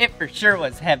 It for sure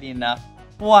was heavy enough.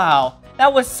 Wow,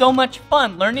 that was so much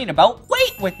fun learning about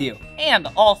weight with you. And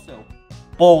also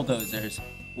bulldozers.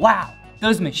 Wow,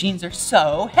 those machines are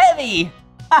so heavy.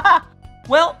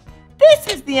 Well, this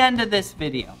is the end of this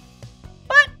video.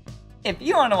 But if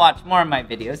you want to watch more of my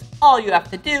videos, all you have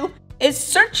to do is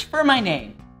search for my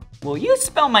name. Will you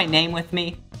spell my name with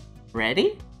me?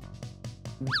 Ready?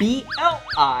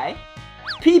 B-L-I-P-P-I.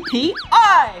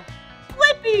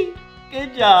 Blippi.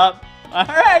 Good job. All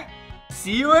right.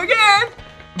 See you again.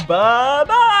 Bye-bye.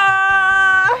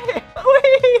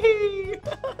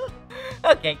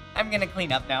 Okay, I'm gonna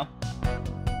clean up now.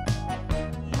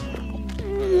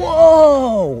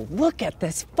 Whoa, look at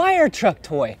this fire truck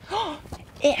toy.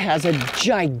 It has a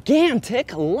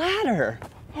gigantic ladder.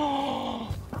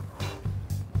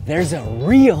 There's a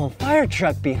real fire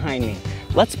truck behind me.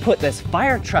 Let's put this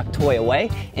fire truck toy away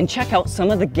and check out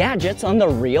some of the gadgets on the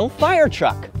real fire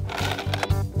truck.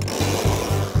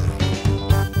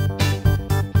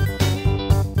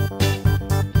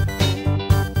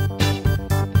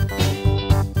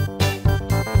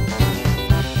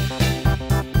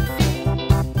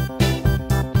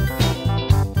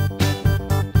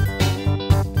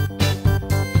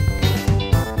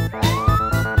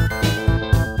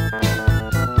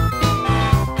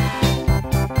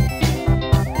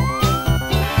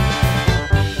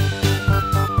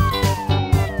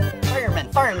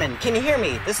 Can you hear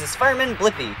me? This is Fireman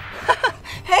Blippi.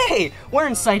 Hey, we're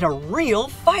inside a real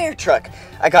fire truck.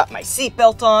 I got my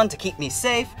seatbelt on to keep me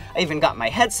safe. I even got my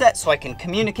headset so I can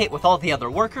communicate with all the other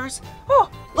workers.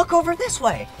 Oh, look over this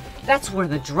way. That's where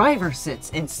the driver sits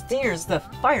and steers the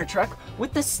fire truck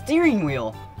with the steering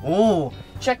wheel. Oh,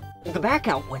 check the back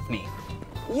out with me.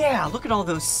 Yeah, look at all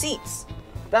those seats.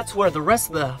 That's where the rest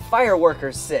of the fire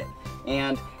workers sit.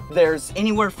 And there's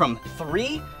anywhere from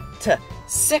 3 to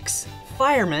 6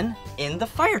 firemen in the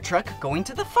fire truck going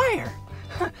to the fire.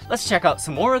 Let's check out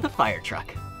some more of the fire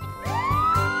truck.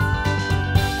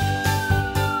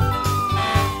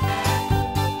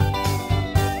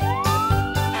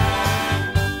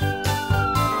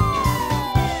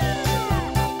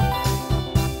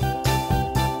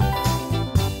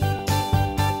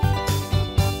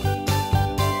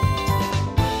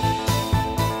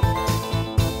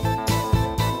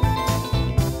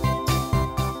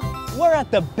 At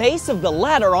the base of the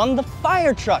ladder on the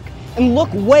fire truck, and look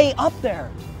way up there.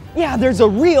 Yeah, there's a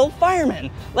real fireman.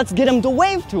 Let's get him to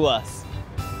wave to us.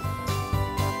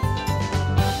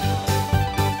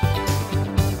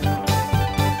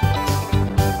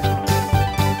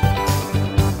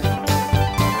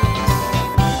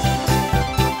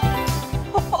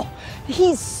 Oh,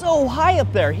 he's so high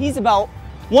up there. He's about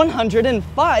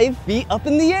 105 feet up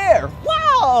in the air.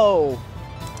 Wow!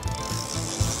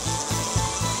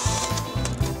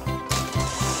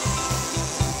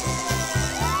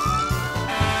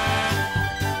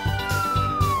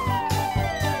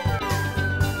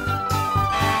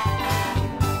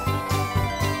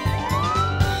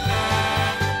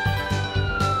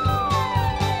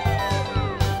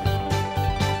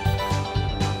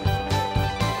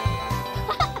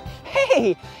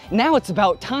 Now it's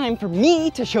about time for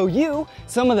me to show you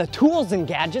some of the tools and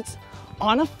gadgets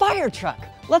on a fire truck.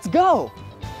 Let's go.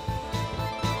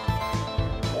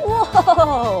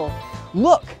 Whoa!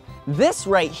 Look, this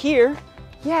right here,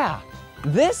 yeah,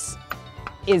 this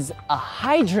is a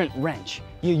hydrant wrench.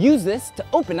 You use this to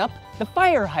open up the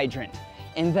fire hydrant.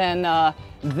 And then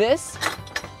this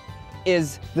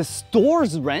is the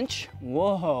stores wrench.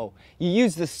 Whoa, you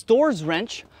use the stores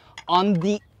wrench on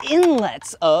the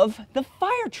inlets of the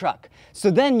fire truck.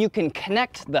 So then you can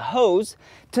connect the hose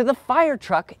to the fire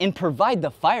truck and provide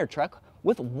the fire truck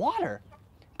with water.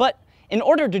 But in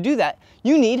order to do that,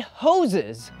 you need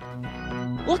hoses.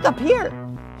 Look up here.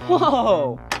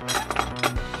 Whoa,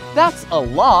 that's a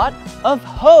lot of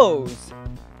hose.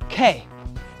 Okay,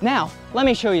 now let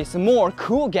me show you some more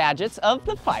cool gadgets of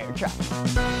the fire truck.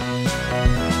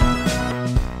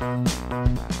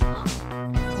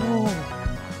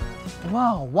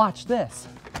 Whoa, watch this.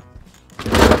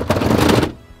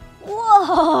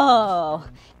 Whoa!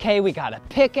 Okay, we got a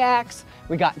pickaxe,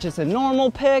 we got just a normal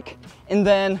pick, and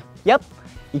then, yep,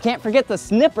 You can't forget the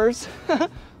snippers.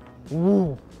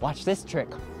 Ooh, watch this trick.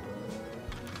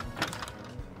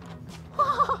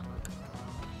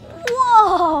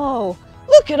 Whoa!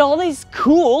 Look at all these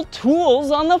cool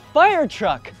tools on the fire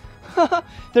truck.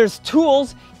 There's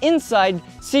tools inside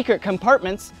secret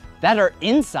compartments that are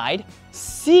inside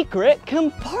secret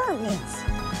compartments.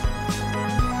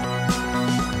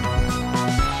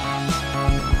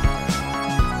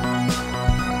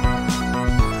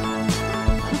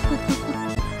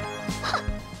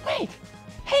 Wait,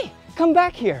 hey, come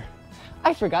back here.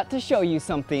 I forgot to show you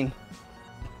something.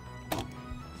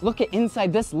 Look at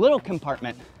inside this little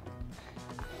compartment.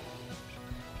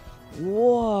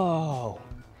 Whoa,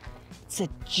 it's a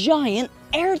giant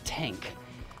air tank.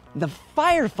 The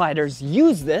firefighters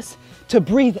use this to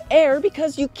breathe air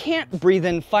because you can't breathe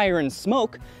in fire and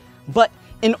smoke. But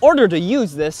in order to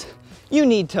use this, you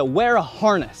need to wear a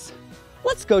harness.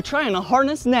 Let's go try on a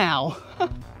harness now.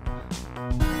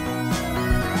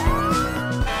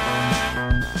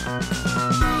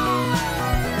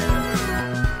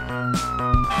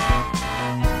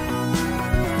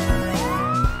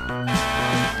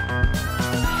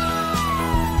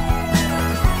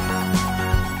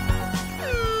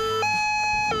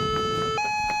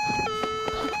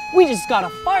 We just got a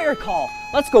fire call.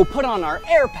 Let's go put on our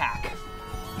air pack.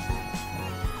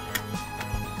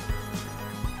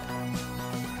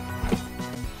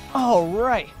 All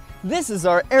right, this is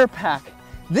our air pack.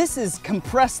 This is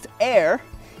compressed air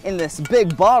in this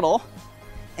big bottle.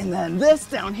 And then this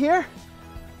down here,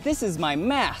 this is my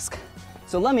mask.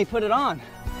 So let me put it on.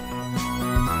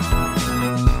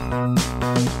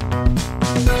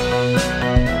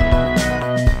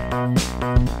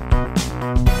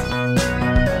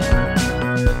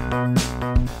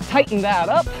 Tighten that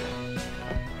up,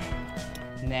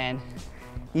 and then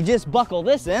you just buckle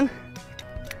this in,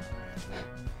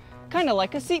 kind of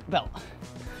like a seat belt.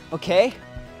 Okay,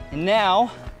 and now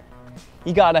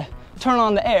you gotta turn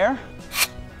on the air,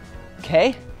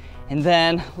 okay, and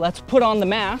then let's put on the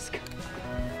mask.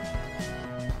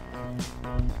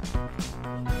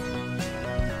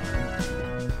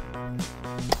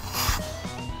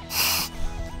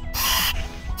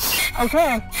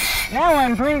 Okay, now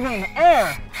I'm breathing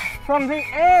air from the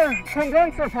air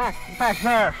condenser pack back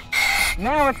there.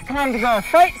 Now it's time to go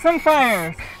fight some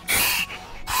fires.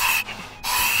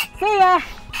 See ya!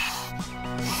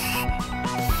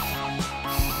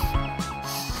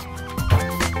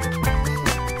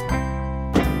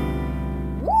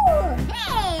 Woo!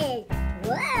 Hey!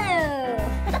 Whoa!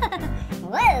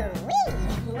 Whoa! Wee!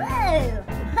 Whoa!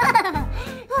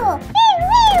 Oh!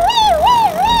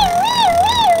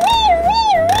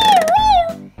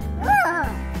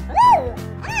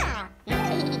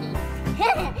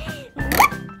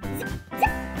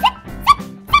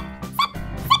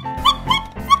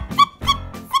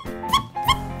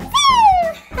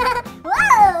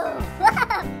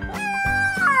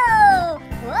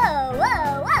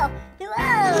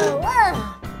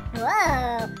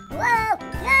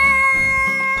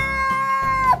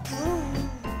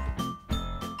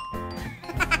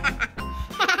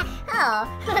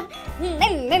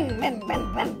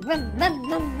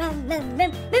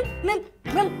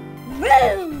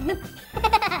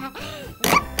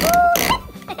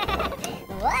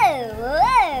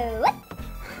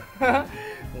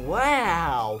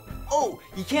 Wow! Oh,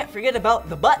 you can't forget about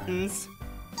the buttons.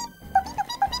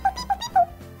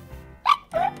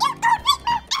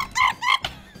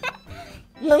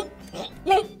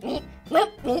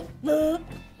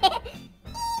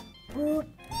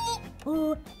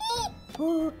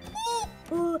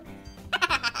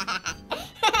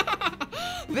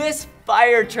 This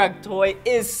fire truck toy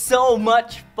is so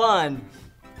much fun.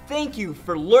 Thank you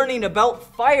for learning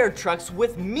about fire trucks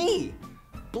with me,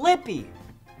 Blippi.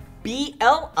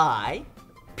 B-L-I-P-P-I.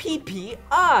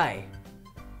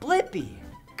 Blippi.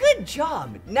 Good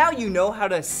job. Now you know how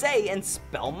to say and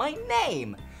spell my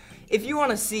name. If you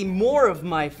want to see more of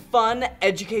my fun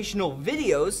educational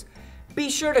videos, be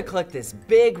sure to click this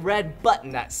big red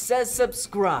button that says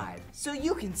subscribe so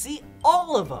you can see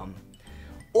all of them.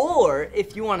 Or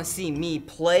if you want to see me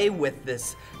play with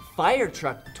this fire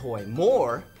truck toy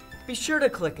more, be sure to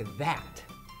click that.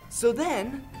 So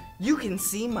then you can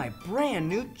see my brand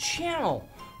new channel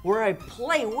where I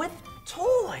play with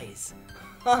toys.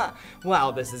 Wow,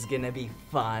 this is gonna be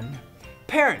fun.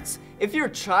 Parents, if your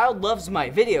child loves my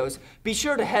videos, be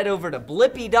sure to head over to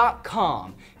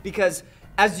blippi.com because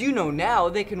as you know now,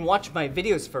 they can watch my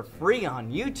videos for free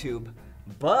on YouTube,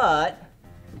 but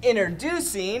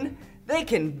introducing, they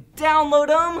can download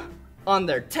them on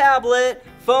their tablet,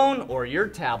 phone, or your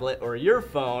tablet or your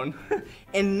phone,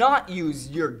 and not use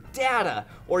your data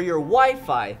or your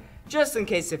Wi-Fi, just in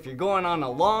case if you're going on a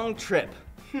long trip.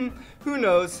 Who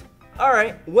knows? All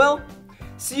right, well,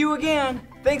 see you again.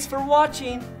 Thanks for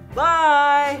watching.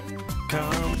 Bye.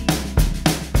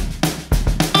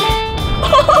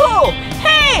 Oh,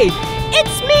 hey,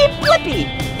 it's me, Blippi,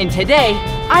 and today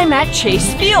I'm at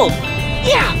Chase Field.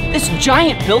 Yeah, this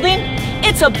giant building,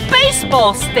 it's a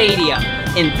baseball stadium,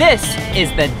 and this is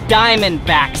the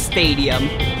Diamondback Stadium.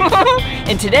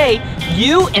 And today,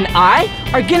 you and I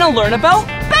are gonna learn about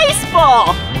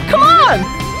baseball. Come on.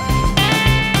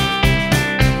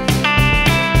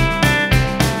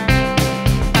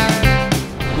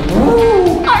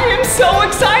 Ooh, I am so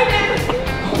excited.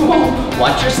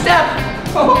 Watch your step.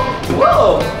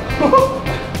 Whoa.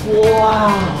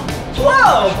 Wow.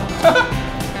 Whoa.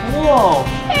 Whoa.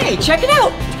 Hey, check it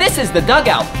out. This is the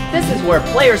dugout. This is where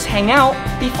players hang out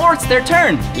before it's their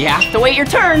turn. You have to wait your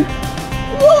turn.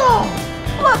 Whoa.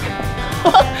 Look.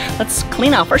 Let's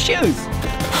clean off our shoes.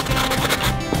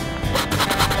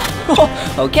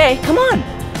 Okay, come on.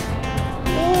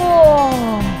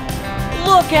 Whoa.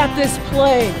 Look at this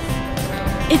place.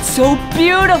 It's so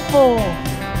beautiful.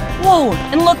 Whoa,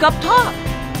 and look up top.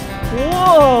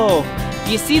 Whoa.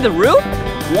 Do you see the roof?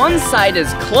 One side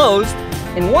is closed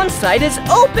and one side is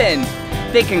open.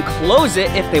 They can close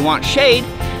it if they want shade,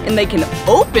 and they can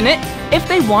open it if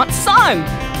they want sun.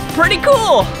 Pretty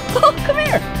cool. Come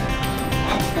here.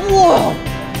 Whoa,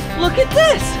 look at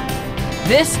this.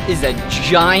 This is a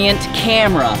giant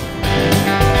camera.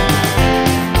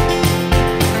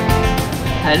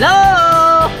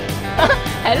 Hello?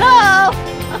 Hello?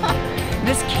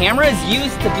 This camera is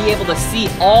used to be able to see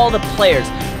all the players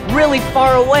really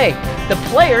far away. The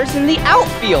players in the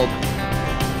outfield.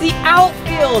 The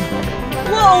outfield.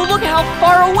 Whoa, look how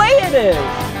far away it is.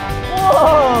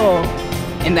 Whoa.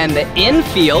 And then the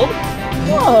infield.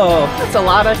 Whoa, that's a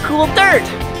lot of cool dirt.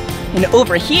 And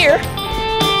over here,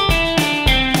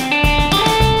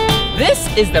 this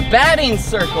is the batting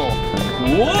circle.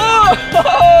 Whoa!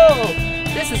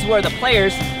 This is where the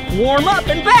players warm up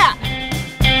and bat.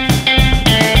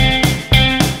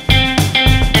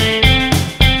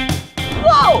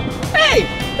 Whoa! Hey,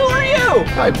 who are you?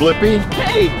 Hi, Blippi.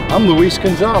 Hey. I'm Luis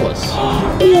Gonzalez.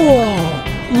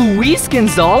 Whoa! Luis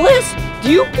Gonzalez?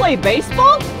 Do you play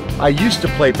baseball? I used to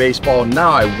play baseball,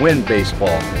 now I win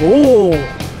baseball. Oh,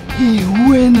 you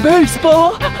win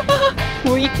baseball?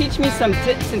 Will you teach me some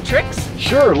tips and tricks?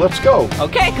 Sure, let's go.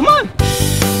 Okay, come on.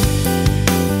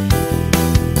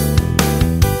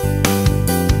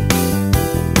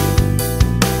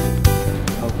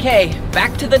 Okay,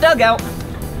 back to the dugout.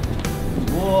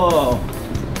 Whoa.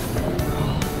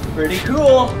 Pretty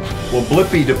cool. Well,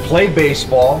 Blippi, to play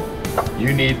baseball,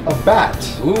 you need a bat.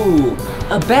 Ooh,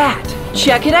 a bat.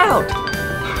 Check it out.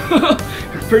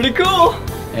 Pretty cool.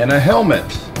 And a helmet.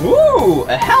 Ooh,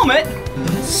 a helmet.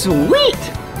 Sweet.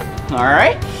 All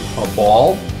right. A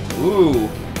ball. Ooh,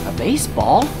 a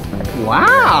baseball.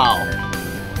 Wow.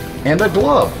 And a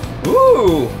glove.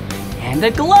 Ooh, and a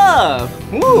glove.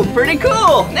 Ooh, pretty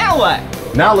cool. Now what?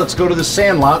 Now let's go to the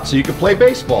sandlot so you can play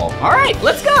baseball. All right,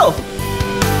 let's go.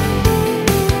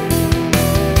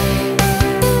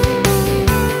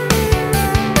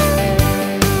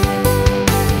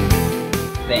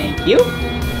 Thank you.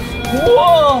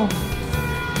 Whoa.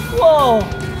 Whoa.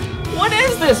 What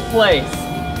is this place?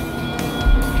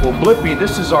 Well, Blippi,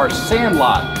 this is our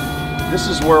sandlot. This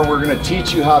is where we're gonna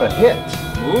teach you how to hit.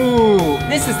 Ooh,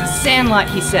 this is the sandlot,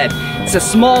 he said. It's a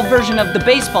small version of the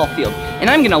baseball field, and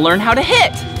I'm gonna learn how to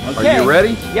hit. Okay. Are you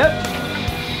ready? Yep.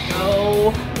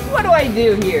 So, what do I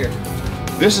do here?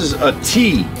 This is a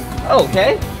tee.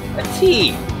 Okay, a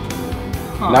tee.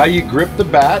 Huh. Now you grip the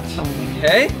bat.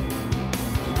 Okay.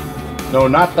 No,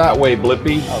 not that way,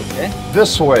 Blippi. Okay.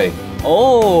 This way.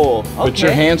 Oh, okay. Put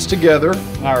your hands together.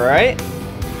 All right.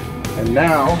 And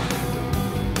now,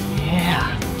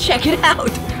 yeah, check it out.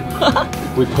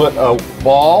 we put a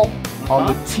ball on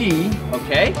the tee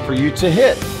Okay. for you to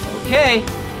hit. Okay,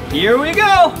 here we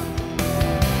go.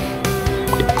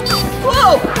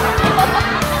 Whoa!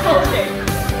 Okay,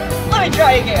 let me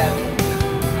try again.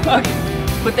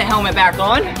 Okay, put the helmet back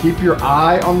on. Keep your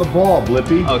eye on the ball,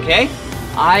 Blippi. Okay,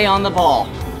 eye on the ball.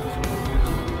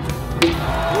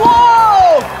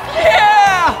 Whoa!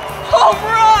 Yeah! Home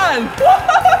run!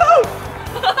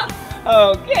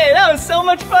 Okay, that was so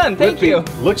much fun. Thank Blippi, you.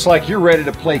 Looks like you're ready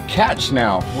to play catch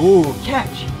now. Ooh,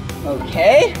 catch.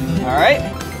 Okay, all right.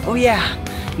 Oh yeah,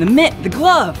 the mitt, the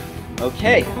glove.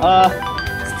 Okay,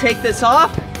 let's take this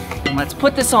off and let's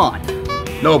put this on.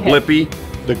 No, Blippi,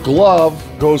 the glove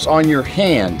goes on your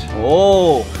hand.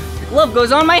 Oh, the glove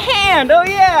goes on my hand. Oh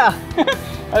yeah.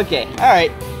 Okay, all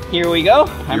right. Here we go.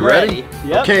 I'm You ready?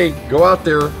 Yep. Okay, go out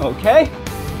there. Okay.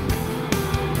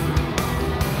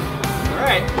 All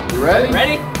right. You ready?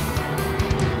 Ready?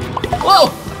 Whoa!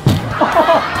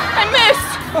 I missed!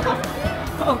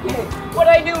 Okay,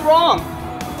 what'd I do wrong?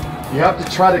 You have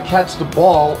to try to catch the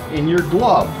ball in your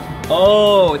glove.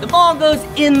 Oh, the ball goes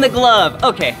in the glove.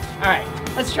 Okay, all right,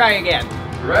 let's try again.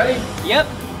 You ready? Yep.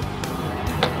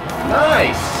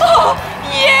 Nice. Oh,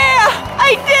 yeah!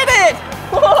 I did it!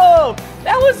 Whoa,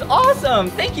 that was awesome.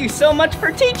 Thank you so much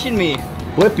for teaching me.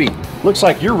 Blippi, looks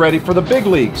like you're ready for the big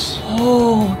leagues.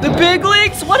 Oh, the big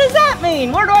leagues? What does that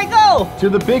mean? Where do I go? To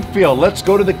the big field. Let's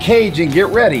go to the cage and get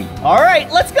ready. All right,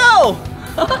 let's go.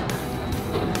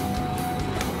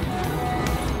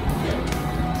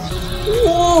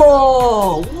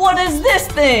 Whoa, what is this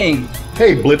thing?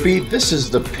 Hey, Blippi, this is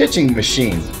the pitching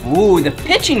machine. Ooh, the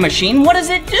pitching machine, what does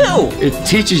it do? It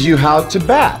teaches you how to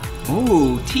bat.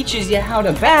 Ooh, teaches you how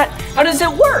to bat. How does it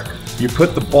work? You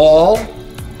put the ball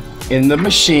in the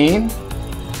machine.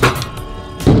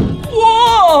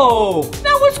 Whoa,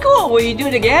 that was cool. Will you do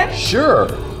it again? Sure.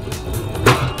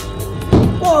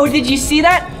 Whoa, did you see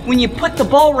that? When you put the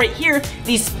ball right here,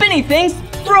 these spinny things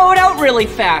throw it out really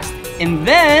fast. And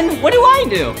then, what do I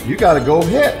do? You gotta go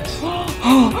hit.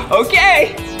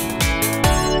 Okay.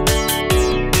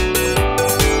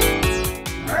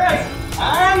 All right,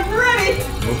 I'm ready.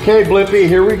 Okay, Blippi,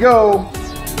 here we go.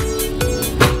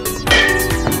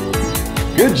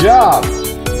 Good job.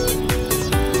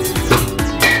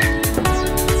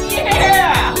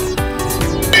 Yeah.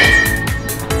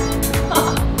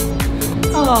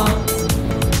 Oh.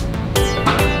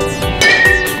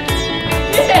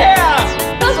 Yeah,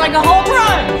 that was like a home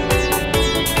run.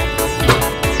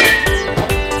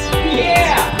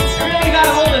 Yeah, I really got a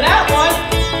hold of that one.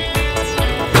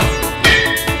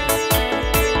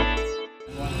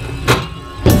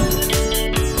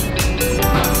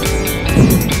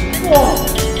 Whoa,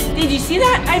 did you see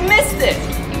that? I missed it.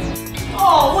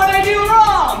 Oh, what did I do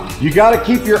wrong? You gotta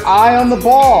keep your eye on the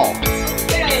ball.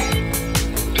 Okay.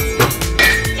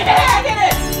 Yeah, I did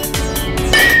it.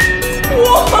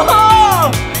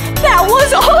 Whoa, that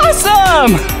was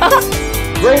awesome.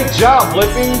 Great job,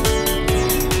 Blippi.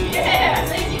 Yeah,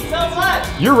 thank you so much.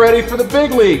 You're ready for the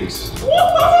big leagues.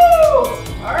 Woohoo!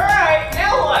 All right,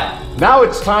 now what? Now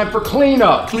it's time for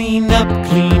cleanup. Clean up,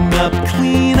 clean up,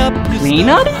 clean up your Clean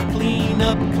stuff. up? Clean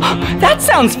up, That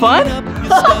sounds fun.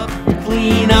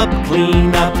 clean up,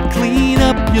 clean up, clean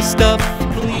up your stuff.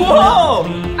 Clean Whoa! up,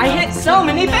 clean I hit so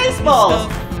many baseballs.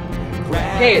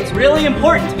 Okay, it's really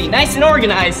important to be nice and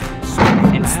organized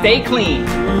and stay clean.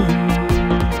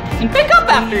 And pick up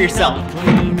after yourself.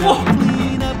 Whoa.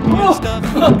 clean up your stuff.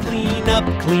 Clean up,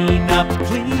 clean up,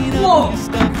 clean up Whoa. your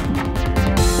stuff.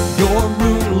 Your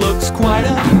room looks quite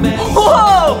a mess.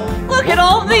 Whoa! Look at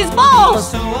all of these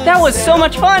balls. That was so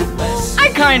much fun. I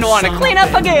kind of want to clean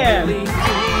up again.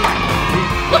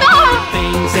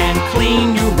 Things and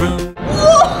clean your room.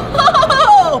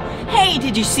 Whoa! Hey,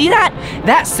 did you see that?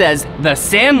 That says The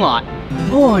Sandlot.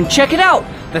 Oh, and check it out.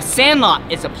 The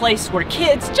Sandlot is a place where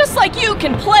kids just like you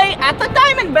can play at the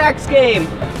Diamondbacks game.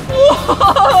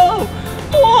 Whoa!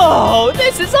 Whoa,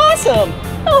 this is awesome.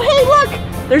 Oh, hey, look.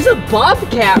 There's a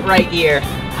bobcat right here.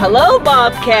 Hello,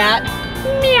 bobcat.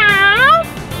 Meow,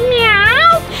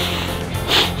 meow.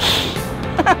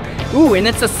 Ooh, and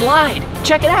it's a slide.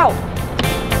 Check it out.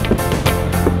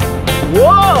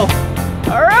 Whoa!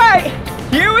 All right,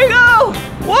 here we go.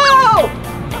 Whoa!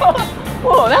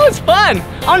 Whoa, that was fun.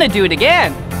 I want to do it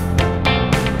again.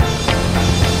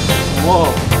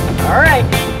 Whoa! All right,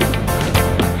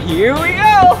 here we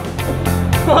go.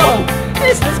 Whoa,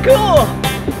 this is cool.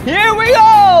 Here we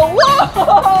go.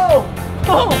 Whoa!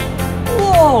 Whoa!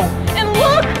 Whoa! And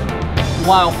look,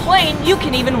 while playing, you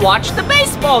can even watch the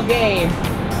baseball game.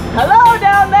 Hello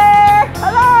down there.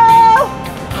 Hello!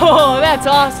 Oh, that's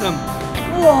awesome.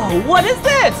 Whoa, what is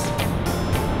this?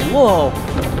 Whoa.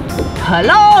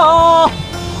 Hello?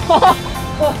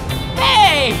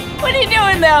 Hey, what are you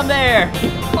doing down there?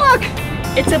 Look,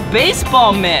 it's a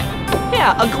baseball mitt.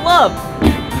 Yeah, a glove.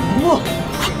 Whoa.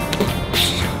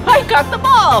 I got the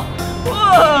ball.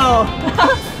 Whoa.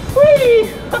 Whee.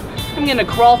 I'm gonna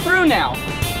crawl through now.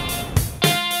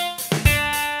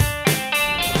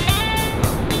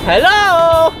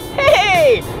 Hello!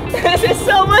 Hey! This is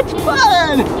so much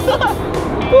fun!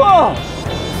 Whoa!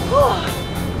 Oh,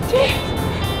 geez.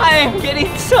 I am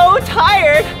getting so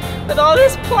tired with all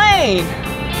this playing.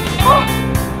 Oh.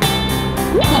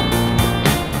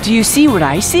 Do you see what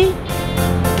I see?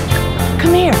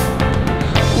 Come here.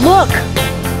 Look!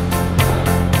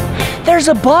 There's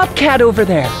a bobcat over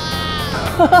there.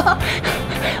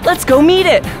 Let's go meet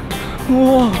it.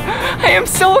 Whoa, I am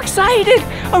so excited.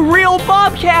 A real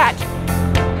bobcat.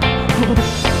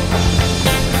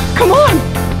 Come on.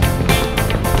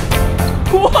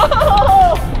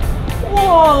 Whoa,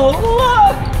 whoa,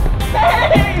 look.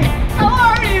 Hey, how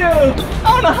are you? I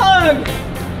want a hug.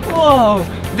 Whoa,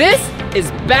 this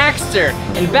is Baxter,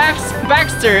 and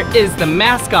Baxter is the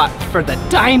mascot for the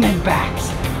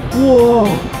Diamondbacks. Whoa,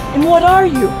 and what are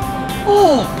you?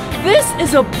 Oh, this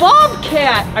is a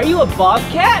bobcat. Are you a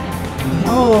bobcat?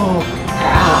 Oh.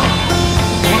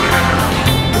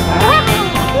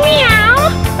 Meow.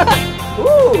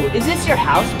 Ooh, is this your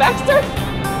house, Baxter?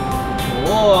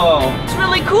 Whoa, it's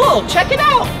really cool. Check it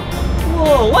out.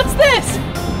 Whoa, what's this?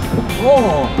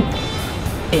 Whoa,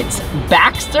 it's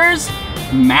Baxter's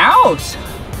mouse.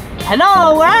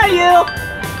 Hello, where are you?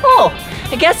 Oh,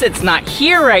 I guess it's not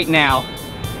here right now.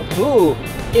 Ooh,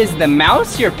 is the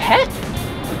mouse your pet?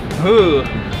 Ooh,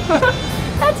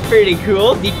 that's pretty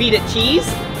cool. Do you feed it cheese?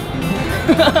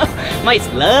 Mice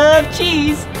love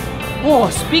cheese. Oh,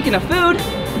 speaking of food,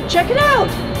 check it out.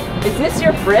 Is this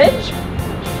your fridge?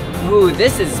 Ooh,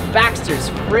 this is Baxter's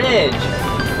fridge.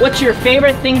 What's your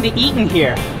favorite thing to eat in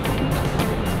here?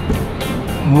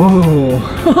 Whoa,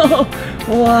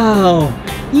 wow,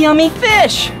 yummy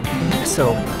fish.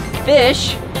 So,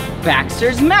 fish,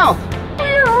 Baxter's mouth.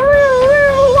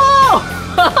 Whoa,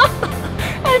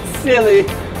 that's silly.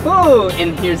 Ooh,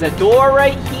 and here's a door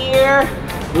right here.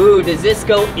 Ooh, does this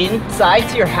go inside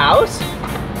to your house?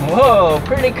 Whoa,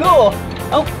 pretty cool.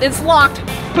 Oh, it's locked.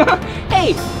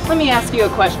 Hey, let me ask you a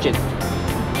question.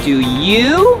 Do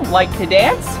you like to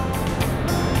dance?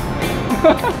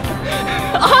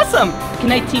 Awesome.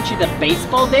 Can I teach you the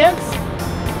baseball dance?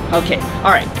 Okay,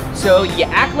 all right. So you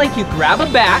act like you grab a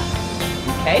bat,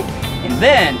 okay? And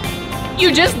then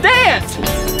you just dance.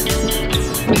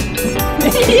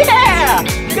 Yeah!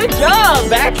 Good job,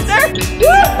 Baxter!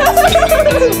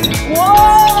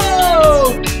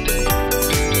 Whoa!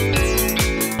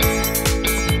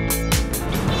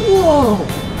 Whoa!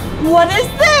 What is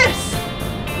this?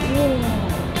 Whoa.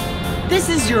 This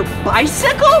is your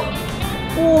bicycle?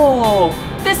 Whoa!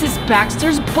 This is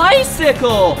Baxter's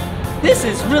bicycle! This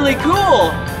is really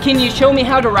cool! Can you show me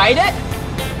how to ride it?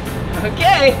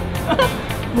 Okay!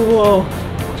 Whoa!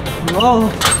 Whoa!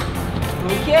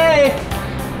 Okay!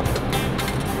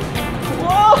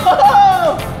 Whoa!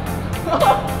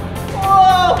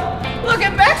 Whoa! Look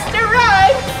at Baxter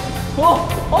ride! Whoa!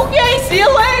 Okay, see you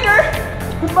later!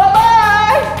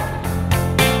 Bye-bye!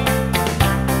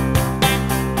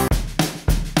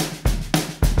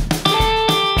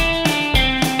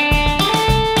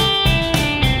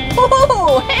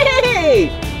 Oh, hey!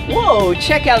 Whoa,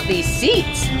 check out these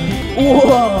seats.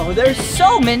 Whoa, there's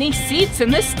so many seats in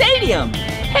this stadium.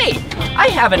 Hey, I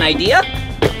have an idea.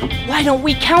 Why don't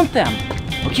we count them?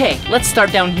 Okay, let's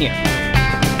start down here.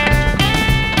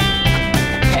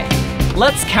 Okay,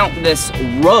 let's count this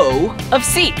row of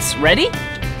seats. Ready?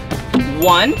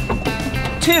 1,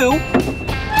 2,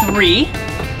 3,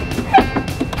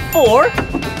 4,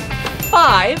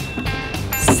 5,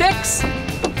 6,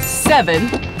 7,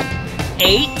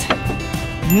 8,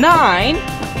 9,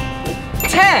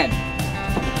 10,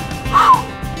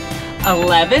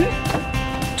 11,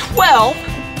 12,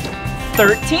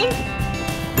 13,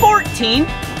 14,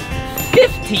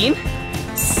 15,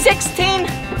 16,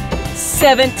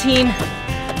 17,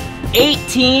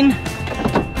 18,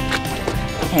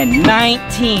 and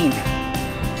 19.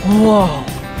 Whoa,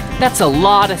 that's a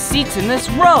lot of seats in this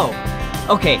row.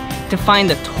 Okay, to find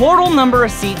the total number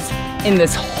of seats in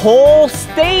this whole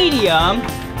stadium,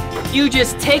 you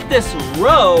just take this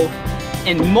row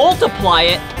and multiply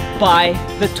it by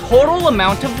the total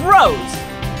amount of rows.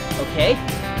 Okay,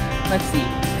 let's see.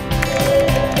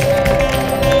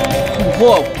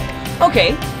 Whoa,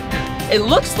 okay, it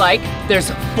looks like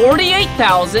there's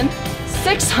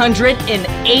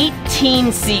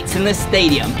 48,618 seats in this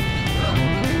stadium.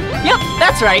 Yep,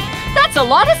 that's right, that's a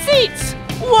lot of seats.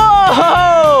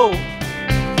 Whoa!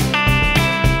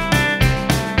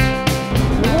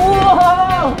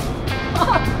 Whoa!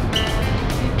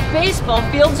 Baseball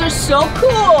fields are so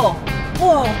cool.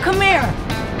 Whoa, come here.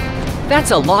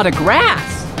 That's a lot of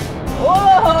grass.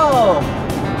 Whoa!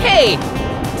 Hey,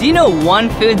 do you know one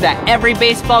food that every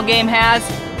baseball game has?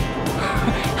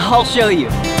 I'll show you.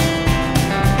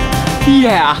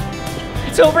 Yeah,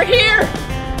 it's over here.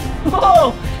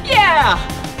 Whoa, yeah,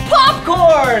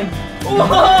 popcorn.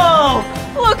 Whoa,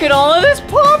 look at all of this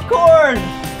popcorn.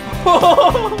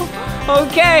 Whoa,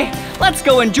 okay, let's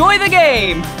go enjoy the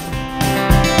game.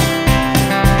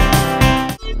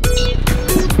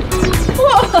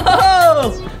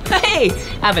 Whoa, hey,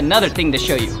 I have another thing to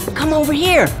show you. Come over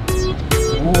here.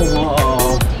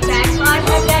 Whoa.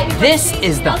 This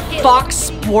is the Fox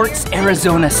Sports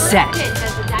Arizona set.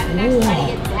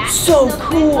 Whoa, so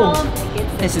cool.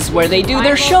 This is where they do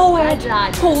their show at.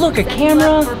 Oh, look, a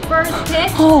camera.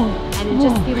 Oh,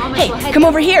 hey, come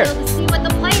over here. To see what the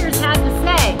players had to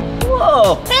say.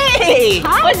 Whoa, hey,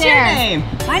 Hi what's there. your name?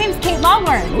 My name's Kate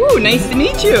Longworth. Ooh, nice to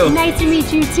meet you. Nice to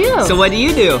meet you too. So what do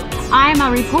you do? I'm a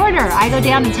reporter. I go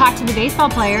down and talk to the baseball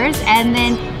players and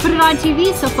then put it on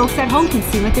TV so folks at home can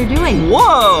see what they're doing.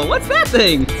 Whoa, what's that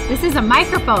thing? This is a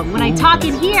microphone. When I talk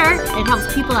in here, it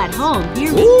helps people at home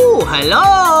hear me. Ooh,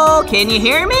 hello, can you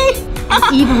hear me? And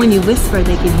even when you whisper,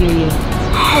 they can hear you.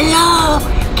 Hello,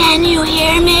 can you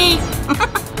hear me?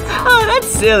 Oh, that's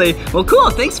silly. Well,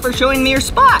 cool, thanks for showing me your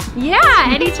spot. Yeah,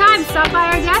 anytime. Stop by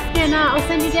our desk and I'll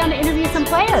send you down to interview some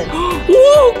players.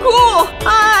 Whoa, cool.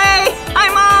 Hi,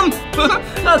 Mom.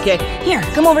 Okay, here,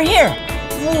 come over here.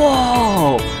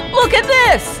 Whoa, look at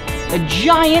this. A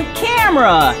giant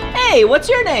camera. Hey, what's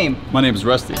your name? My name is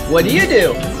Rusty. What do you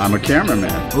do? I'm a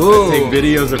cameraman. Ooh. I take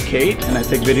videos of Kate and I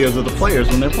take videos of the players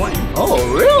when they're playing. Oh,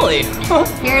 really?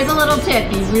 Here's a little tip.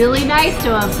 Be really nice to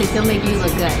them so he'll make you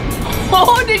look good.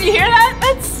 Oh, did you hear that?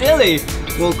 That's silly.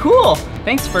 Well, cool.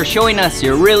 Thanks for showing us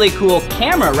your really cool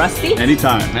camera, Rusty.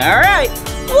 Anytime. All right.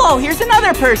 Whoa, here's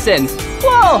another person.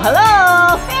 Whoa,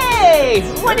 hello. Hey,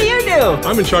 what do you do?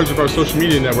 I'm in charge of our social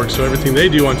media network, so everything they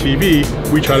do on TV,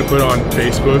 we try to put on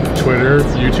Facebook, Twitter,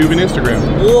 YouTube, and Instagram.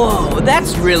 Whoa,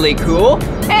 that's really cool.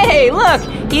 Hey, look,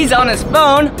 he's on his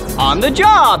phone on the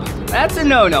job. That's a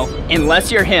no-no, unless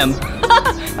you're him.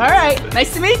 All right,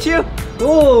 nice to meet you.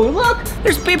 Whoa, look,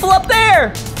 there's people up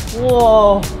there.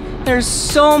 Whoa, there's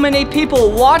so many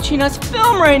people watching us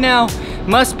film right now.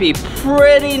 Must be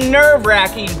pretty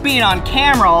nerve-wracking being on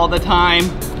camera all the time.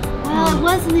 Well, it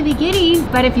was in the beginning,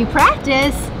 but if you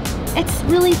practice, it's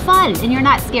really fun and you're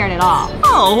not scared at all.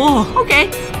 Oh,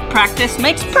 okay. Practice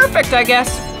makes perfect, I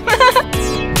guess.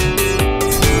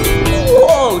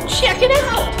 Whoa, check it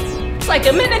out. It's like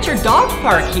a miniature dog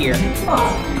park here.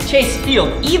 Oh, Chase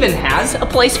Field even has a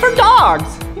place for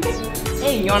dogs.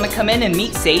 Hey, you wanna come in and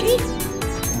meet Sadie?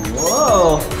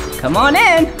 Whoa, come on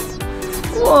in.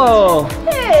 Whoa,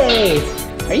 hey,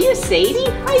 are you Sadie?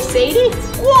 Hi, Sadie.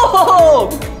 Whoa,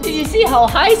 did you see how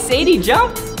high Sadie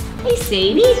jumped? Hey,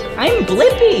 Sadie, I'm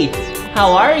Blippi.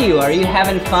 How are you? Are you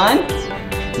having fun?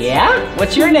 Yeah?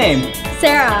 What's your name?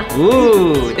 Sarah.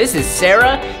 Ooh, this is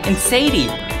Sarah and Sadie.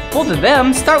 Both of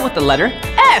them start with the letter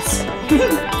S.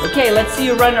 Okay, let's see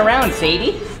you run around,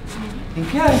 Sadie.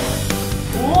 Okay.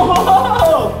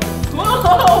 Whoa!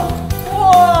 Whoa!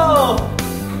 Whoa!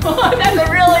 That's a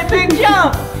really big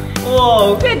jump.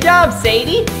 Whoa, good job,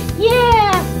 Sadie.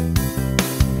 Yeah.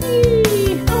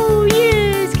 Oh,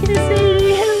 yes, can I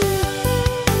say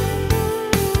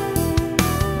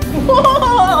hello?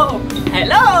 Whoa!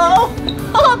 Hello!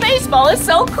 Oh, baseball is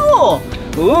so cool.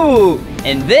 Ooh,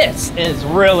 and this is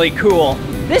really cool.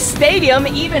 This stadium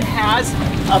even has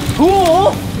a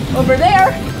pool over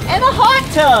there and a hot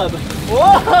tub.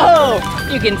 Whoa!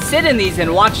 You can sit in these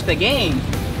and watch the game.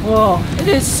 Whoa, it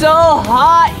is so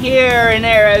hot here in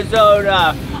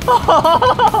Arizona.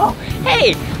 Oh,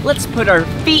 hey, let's put our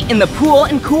feet in the pool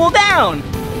and cool down.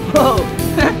 Whoa,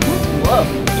 whoa,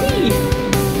 whee.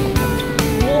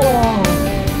 Whoa,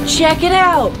 check it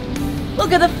out.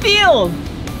 Look at the field.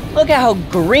 Look at how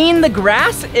green the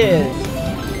grass is.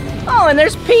 Oh, and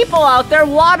there's people out there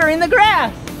watering the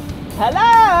grass.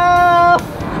 Hello.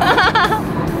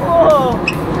 Whoa,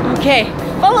 okay,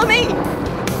 follow me.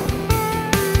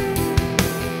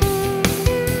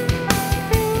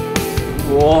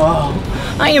 Whoa,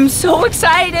 I am so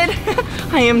excited.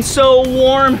 I am so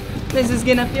warm. This is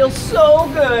gonna feel so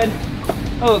good.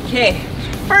 Okay,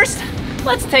 first,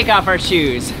 let's take off our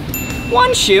shoes.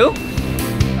 One shoe.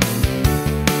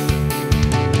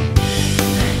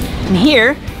 And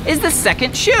here is the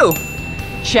second shoe.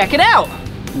 Check it out.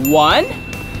 1,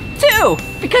 2,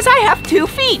 because I have 2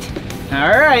 feet.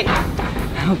 All right,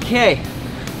 okay.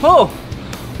 Oh,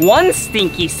 1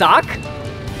 stinky sock.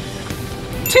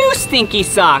 2 stinky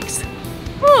socks.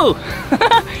 Ooh,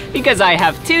 because I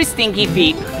have 2 stinky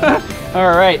feet.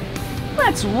 All right,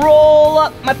 let's roll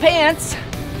up my pants.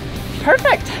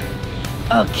 Perfect.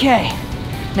 Okay,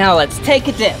 now let's take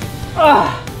a dip.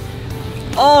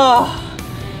 Oh,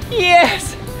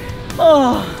 yes.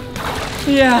 Oh,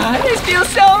 yeah, this feels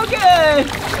so good.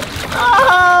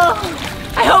 Oh,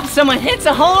 I hope someone hits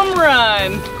a home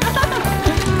run.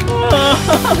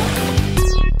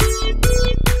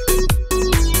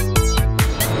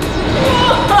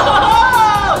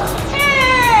 Whoa!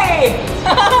 Hey!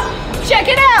 Check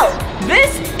it out! This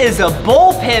This is a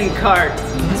bullpen cart.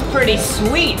 It's pretty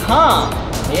sweet, huh?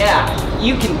 Yeah,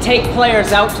 you can take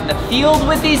players out to the field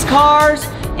with these cars,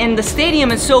 and the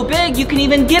stadium is so big you can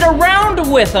even get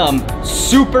around with them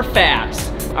super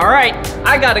fast. All right,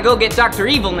 I gotta go get Dr.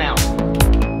 Evil now.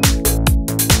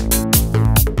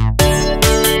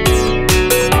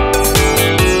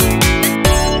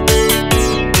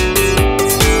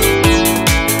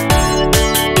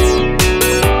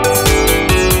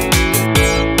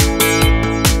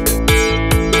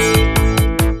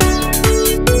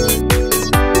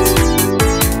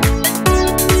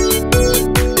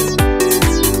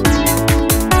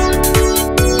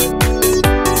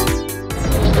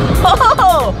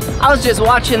 I was just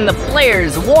watching the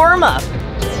players warm up.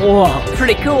 Whoa,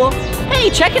 pretty cool. Hey,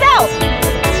 check it out.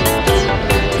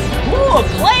 Ooh, a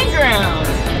playground.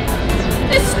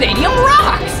 This stadium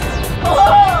rocks.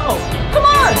 Whoa, come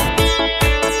on.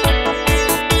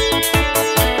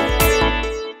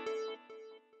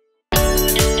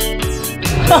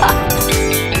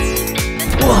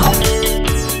 Whoa.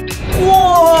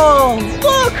 Whoa,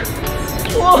 look.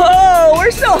 Whoa,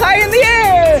 we're so high in the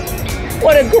air.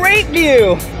 What a great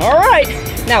view! All right,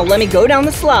 now let me go down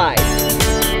the slide.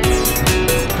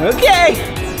 Okay,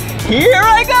 here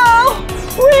I go!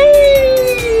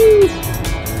 Whee!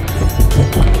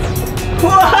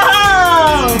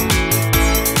 Wow!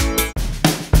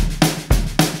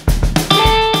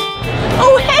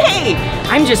 Oh, hey!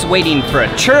 I'm just waiting for a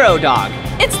churro dog.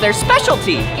 It's their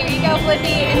specialty. Here you go,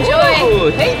 Blippi. Enjoy. Oh,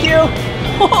 thank you.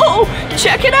 Oh,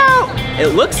 check it out.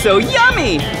 It looks so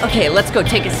yummy. Okay, let's go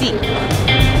take a seat.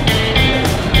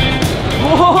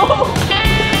 Whoa!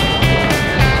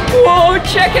 Whoa,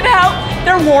 check it out!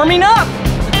 They're warming up!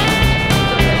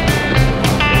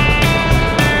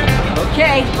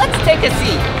 Okay, let's take a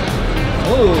seat.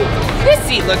 Ooh, this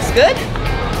seat looks good.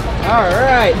 All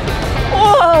right.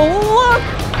 Whoa, look!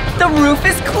 The roof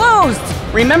is closed.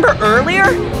 Remember earlier?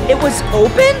 It was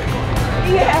open?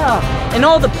 Yeah, and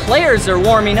all the players are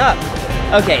warming up.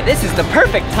 Okay, this is the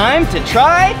perfect time to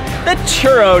try the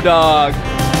churro dog.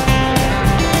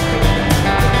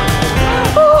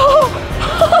 Oh,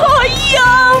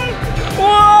 yum!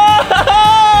 Whoa!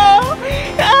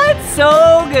 That's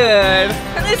so good.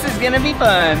 This is gonna be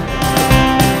fun.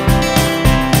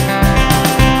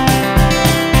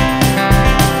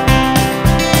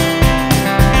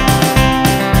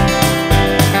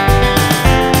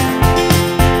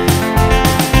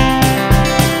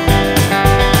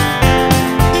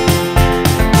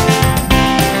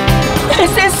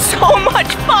 This is so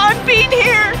much fun being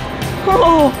here.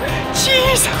 Oh,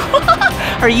 jeez.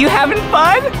 Are you having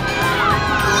fun?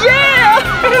 Yeah!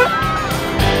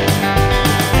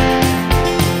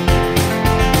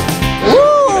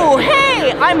 Ooh,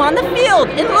 hey, I'm on the field,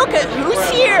 and look at who's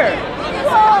here.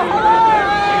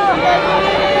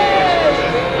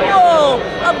 Whoa,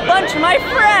 a bunch of my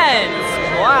friends.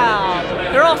 Wow,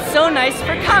 they're all so nice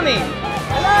for coming.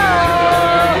 Hello!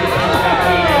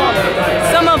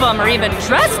 Some of them are even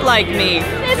dressed like me.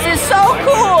 This is so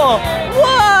cool.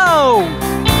 Whoa!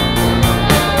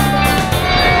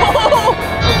 Oh,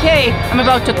 okay, I'm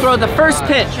about to throw the first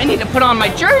pitch. I need to put on my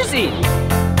jersey.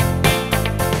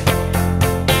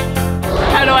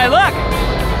 How do I look?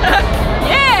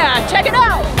 Yeah, check it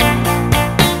out.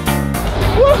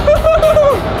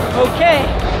 Woo-hoo-hoo. Okay,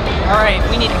 all right,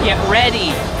 we need to get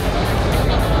ready.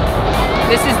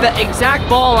 This is the exact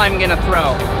ball I'm gonna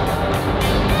throw.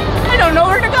 I don't know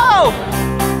where to go.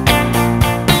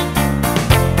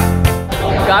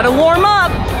 Gotta warm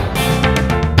up.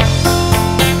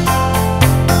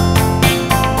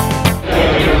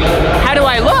 How do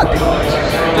I look?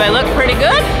 Do I look pretty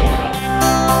good?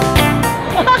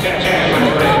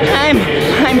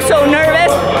 I'm so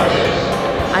nervous.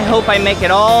 I hope I make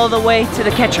it all the way to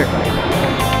the catcher.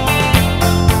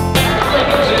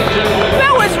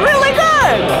 That was really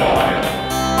good.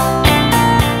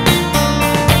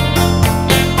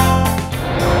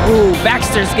 Ooh,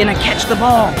 Baxter's gonna catch the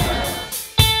ball.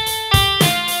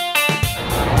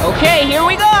 Okay, here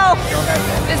we go.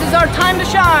 This is our time to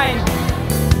shine.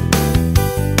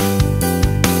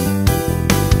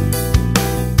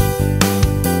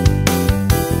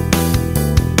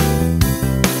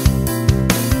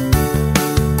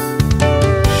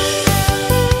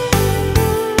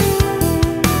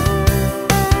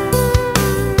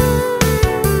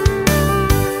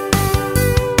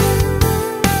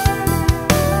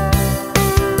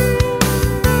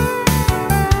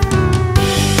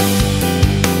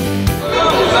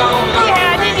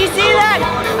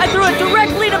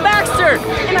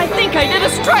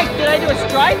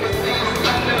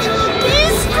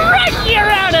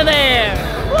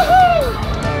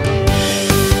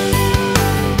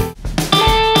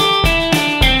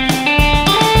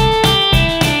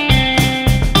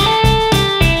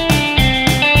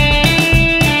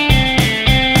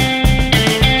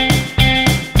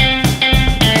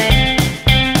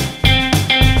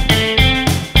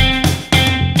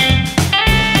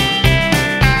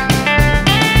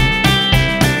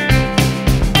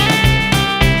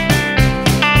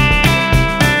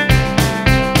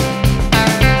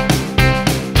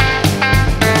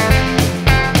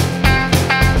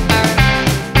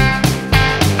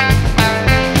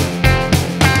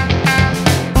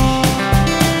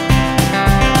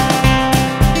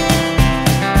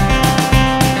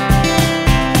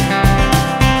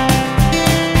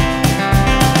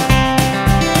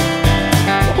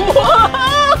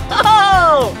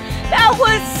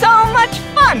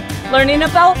 learning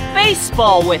about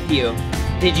baseball with you.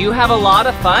 Did you have a lot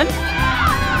of fun?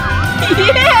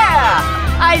 Yeah,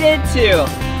 I did too.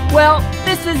 Well,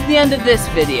 this is the end of this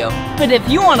video, but if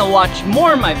you want to watch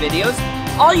more of my videos,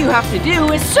 all you have to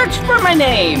do is search for my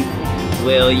name.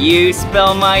 Will you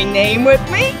spell my name with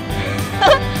me?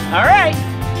 All right,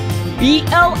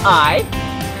 B-L-I-P-P-I,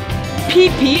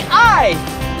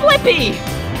 Blippi.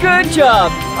 Good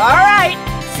job. All right,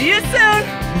 see you soon.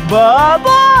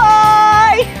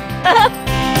 Bye-bye.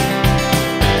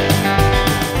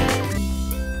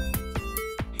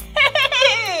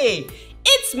 Hey!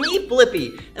 It's me,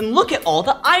 Blippi, and look at all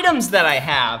the items that I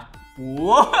have.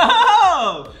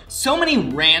 Whoa! So many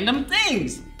random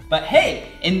things. But hey,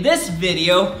 in this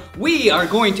video, we are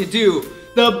going to do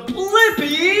the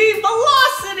Blippi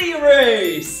Velocity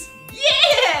Race.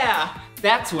 Yeah!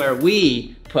 That's where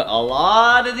we put a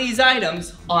lot of these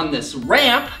items on this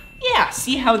ramp. Yeah,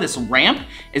 see how this ramp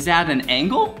is at an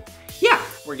angle? Yeah,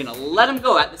 we're gonna let them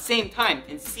go at the same time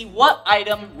and see what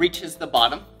item reaches the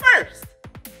bottom first.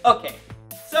 Okay,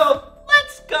 so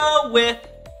let's go with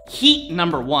heat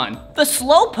number 1, the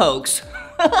Slowpokes.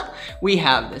 We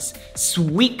have this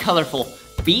sweet, colorful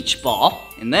beach ball,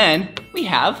 and then we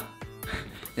have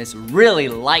this really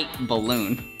light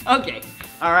balloon. Okay,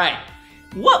 all right.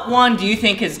 What one do you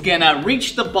think is gonna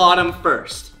reach the bottom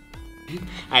first?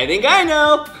 I think I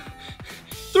know.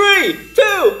 3,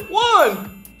 2, 1.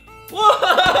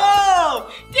 Whoa!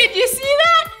 Did you see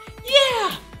that?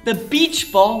 Yeah, the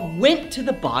beach ball went to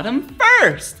the bottom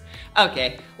first.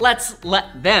 Okay, let's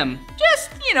let them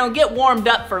just, get warmed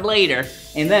up for later.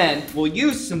 And then we'll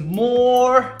use some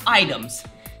more items.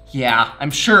 Yeah, I'm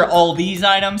sure all these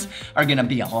items are gonna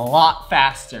be a lot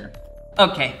faster.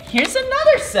 Okay, here's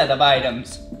another set of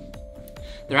items.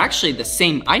 They're actually the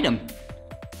same item.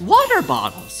 Water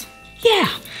bottles. Yeah,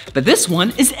 but this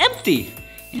one is empty.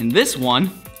 And this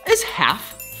one is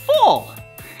half full.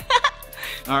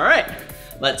 All right,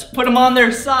 let's put them on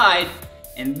their side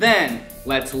and then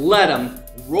let's let them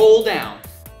roll down.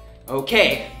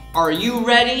 Okay, are you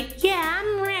ready? Yeah,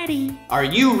 I'm ready. Are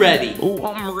you ready? Oh,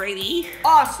 I'm ready.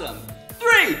 Awesome.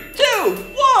 3, 2,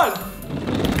 1.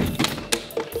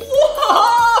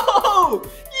 Whoa!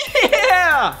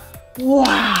 Yeah!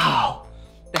 Wow!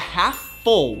 The half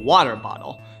full water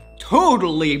bottle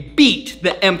totally beat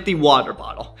the empty water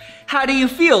bottle. How do you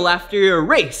feel after your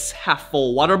race, half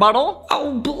full water bottle?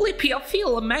 Oh, Blippi, I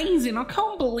feel amazing. I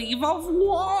can't believe I've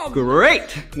won.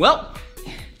 Great. Well,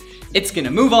 it's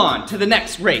gonna move on to the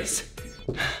next race.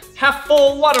 Half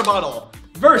full water bottle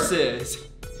versus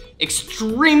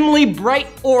extremely bright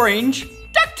orange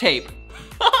duct tape.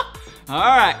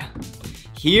 All right,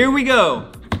 here we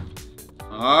go.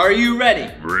 Are you ready?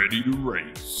 Ready to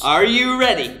race. Are you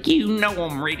ready? You know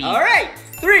I'm ready. All right,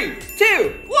 3,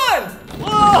 2, 1.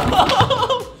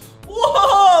 Whoa!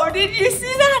 Whoa, did you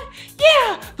see that?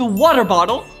 Yeah, the water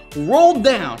bottle rolled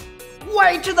down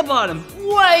way to the bottom,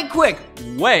 way quick,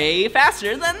 way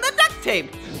faster than the duct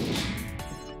tape.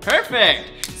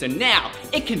 Perfect. So now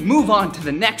it can move on to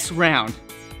the next round.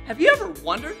 Have you ever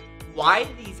wondered why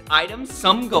these items,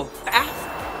 some go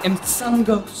fast and some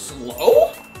go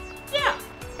slow? Yeah,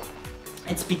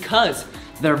 it's because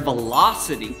their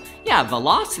velocity. Yeah,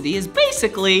 velocity is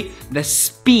basically the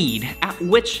speed at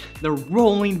which they're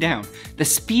rolling down, the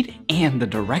speed and the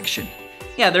direction.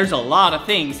 Yeah, there's a lot of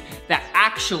things that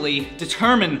actually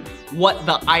determine what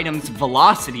the item's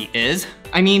velocity is.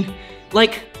 I mean,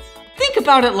 think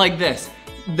about it like this.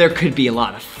 There could be a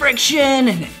lot of friction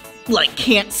and it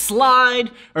can't slide,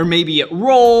 or maybe it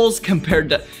rolls compared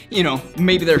to,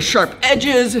 maybe there's sharp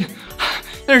edges.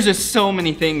 There's just so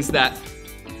many things that,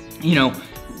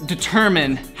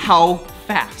 determine how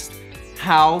fast,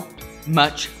 how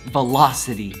much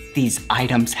velocity these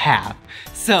items have.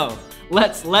 So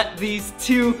let's let these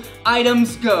two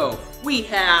items go. We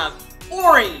have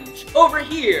orange over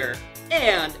here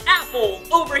and apple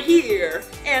over here.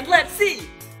 And let's see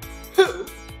who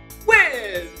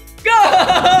wins.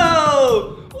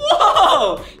 Go!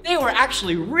 Whoa! They were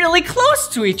actually really close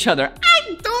to each other.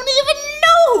 I don't even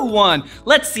know who won.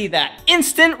 Let's see that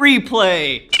instant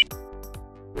replay.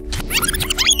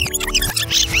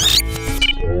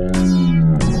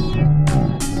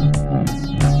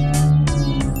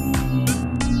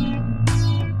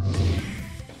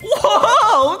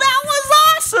 Whoa, that was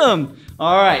awesome!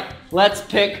 All right, let's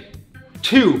pick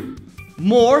 2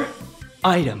 more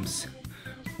items.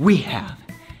 We have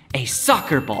a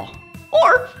soccer ball,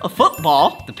 or a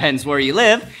football, depends where you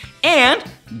live, and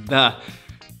the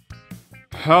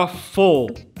half full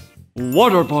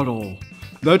water bottle,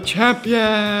 the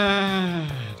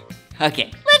champion.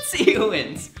 Okay, let's see who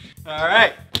wins. All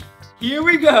right, here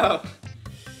we go.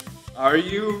 Are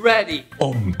you ready?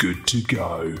 I'm good to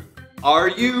go. Are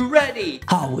you ready?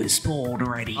 I was born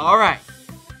ready. All right.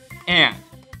 And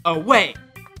away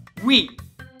we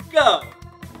go.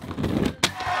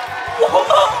 Whoa!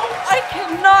 I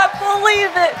cannot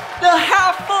believe it! The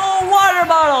half-full water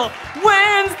bottle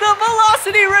wins the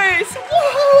velocity race!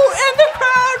 Woohoo! And the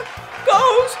crowd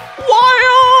goes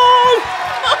wild!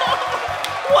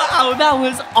 Wow, that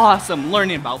was awesome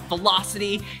learning about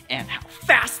velocity and how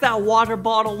fast that water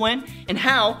bottle went and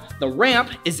how the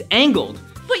ramp is angled.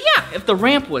 But yeah, if the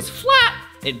ramp was flat,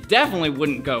 it definitely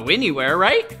wouldn't go anywhere,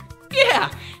 right?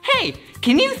 Yeah. Hey,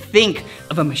 can you think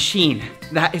of a machine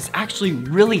that is actually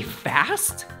really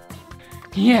fast?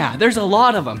 Yeah, there's a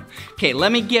lot of them. Okay,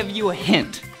 let me give you a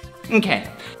hint. Okay,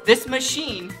 this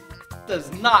machine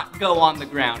does not go on the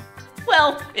ground.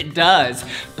 Well, it does,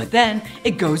 but then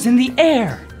it goes in the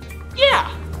air. Yeah.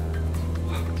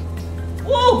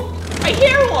 Whoa, I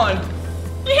hear one.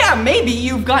 Yeah, maybe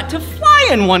you've got to fly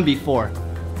in one before.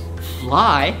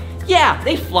 Fly? Yeah,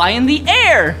 they fly in the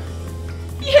air.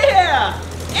 Yeah,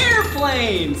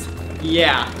 airplanes.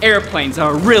 Yeah, airplanes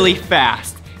are really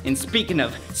fast. And speaking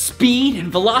of speed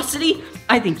and velocity,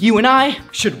 I think you and I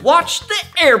should watch the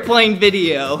airplane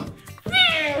video.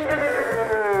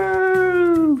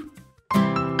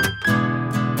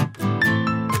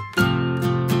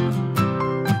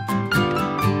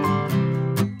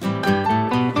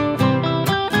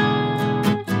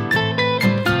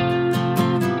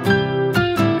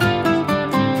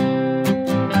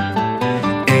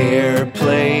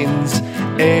 Airplanes,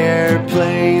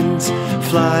 airplanes,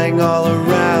 flying all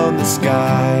around the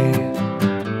sky.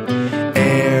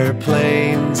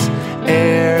 Airplanes,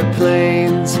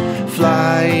 airplanes,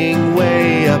 flying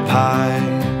way up high.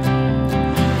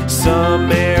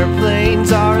 Some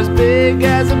airplanes are as big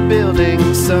as a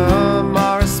building, some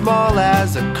are as small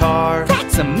as a car.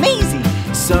 That's amazing!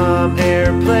 Some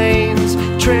airplanes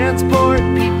transport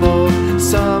people,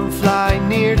 some fly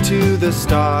near to the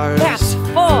stars. That's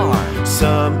far!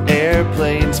 Some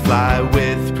airplanes fly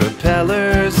with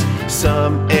propellers,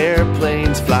 some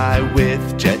airplanes fly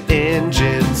with jet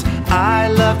engines. I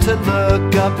love to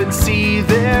look up and see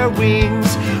their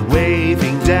wings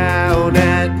waving down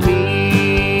at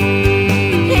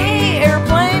me. Hey,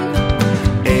 airplane!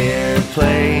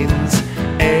 Airplanes,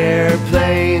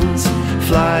 airplanes,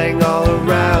 flying all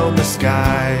around the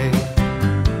sky.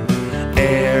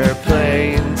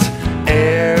 Airplanes,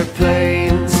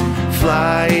 airplanes,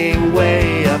 flying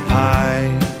way up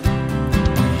high.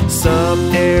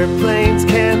 Some airplanes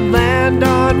can land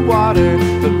on water,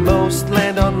 but most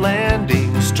land on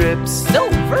landing strips. So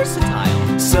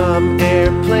versatile. Some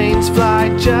airplanes fly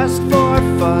just for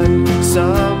fun,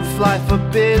 some fly for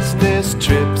business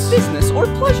trips. Business or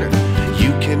pleasure.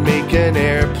 You can make an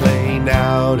airplane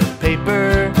out of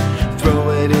paper, throw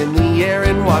it in the air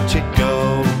and watch it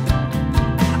go.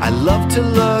 I love to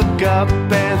look up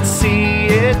and see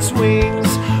its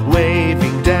wings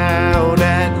waving down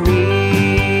at me.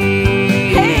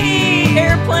 Hey,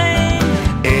 airplane!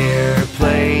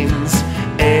 Airplanes,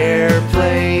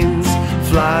 airplanes,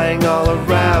 flying all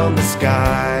around the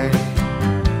sky.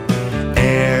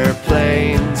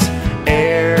 Airplanes,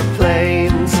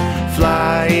 airplanes,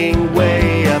 flying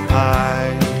way up high.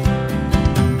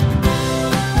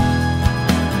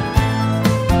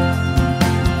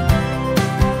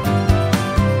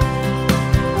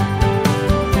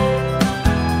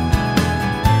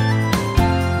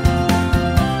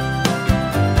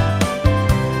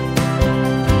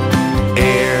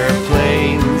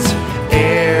 Airplanes,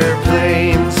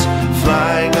 airplanes,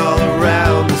 flying all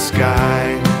around the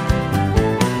sky.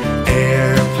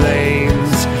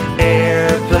 Airplanes,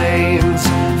 airplanes,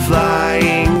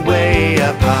 flying way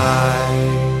up high.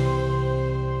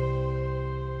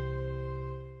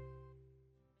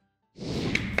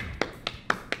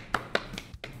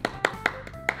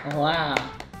 Wow.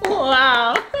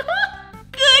 Wow.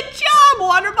 Good job,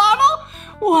 water bottle.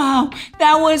 Wow,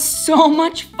 that was so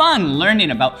much fun learning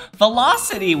about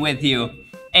velocity with you.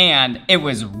 And it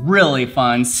was really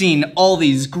fun seeing all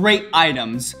these great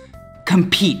items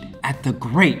compete at the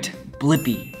great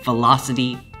Blippi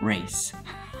Velocity Race.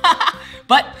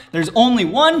 But there's only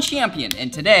one champion,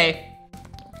 and today,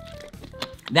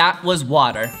 that was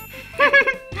water.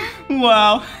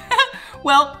 Wow.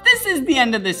 Well, this is the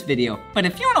end of this video, but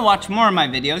if you want to watch more of my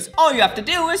videos, all you have to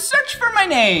do is search for my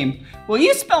name. Will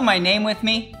you spell my name with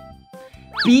me?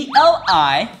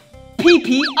 B-L-I-P-P-I,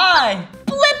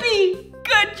 Blippi.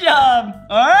 Good job.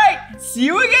 All right, see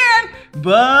you again.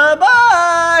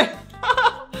 Bye-bye.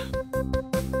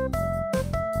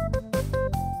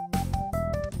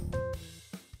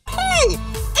 Hey,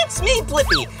 it's me, me,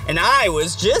 Blippi, and I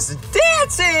was just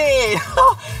dancing.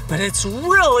 But it's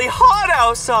really hot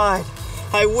outside.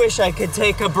 I wish I could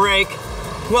take a break.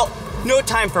 Well, no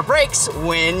time for breaks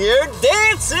when you're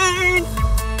dancing.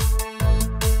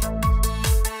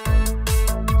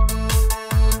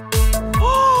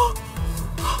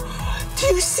 Do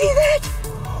you see that?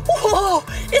 Whoa,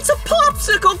 it's a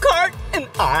popsicle cart, and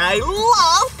I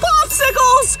love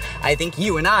popsicles. I think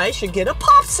you and I should get a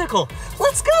popsicle.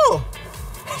 Let's go.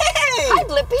 Hey! Hi,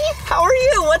 Blippi. How are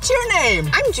you? What's your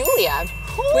name? I'm Julia.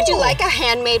 Oh. Would you like a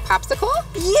handmade popsicle?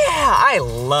 Yeah, I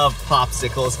love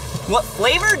popsicles. What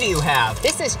flavor do you have?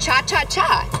 This is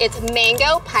cha-cha-cha. It's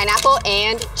mango, pineapple,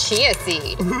 and chia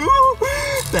seed. Ooh,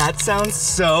 that sounds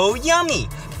so yummy.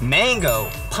 Mango,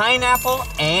 pineapple,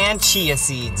 and chia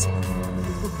seeds.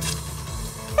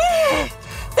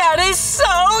 That is so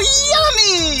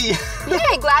yummy!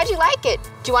 Yay, glad you like it.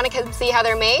 Do you want to come see how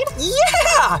they're made?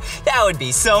 Yeah, that would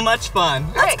be so much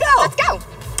fun. Let's go. Let's go.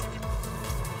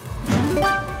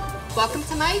 Welcome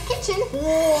to my kitchen.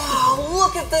 Wow,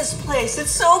 look at this place.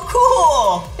 It's so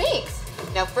cool. Thanks.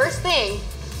 Now, first thing,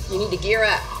 you need to gear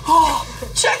up. Oh,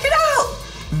 check it out.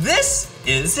 This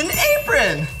is an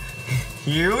apron.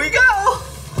 Here we go.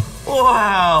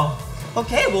 Wow.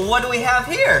 Okay, well, what do we have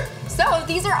here? So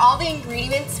these are all the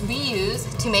ingredients we use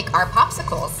to make our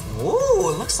popsicles.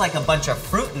 Ooh, it looks like a bunch of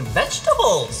fruit and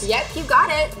vegetables. Yep, you got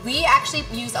it. We actually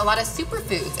use a lot of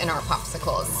superfoods in our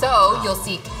popsicles. So you'll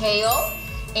see kale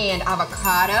and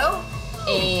avocado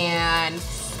and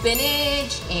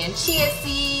spinach and chia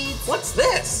seeds. What's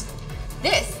this?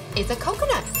 This is a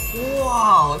coconut.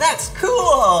 Wow, that's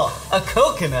cool. A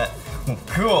coconut.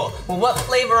 Cool. Well, what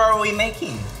flavor are we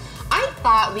making? I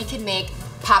thought we could make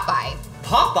Popeye.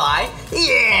 Popeye?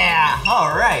 Yeah,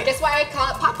 all right. Guess why I call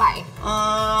it Popeye?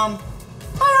 I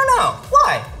don't know.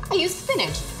 Why? I use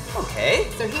spinach. Okay.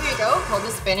 So here you go, hold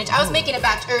the spinach. I was making a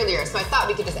batch earlier, so I thought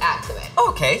we could just add to it.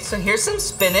 Okay, so here's some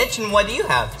spinach, and what do you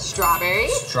have?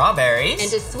 Strawberries. Strawberries. And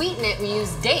to sweeten it, we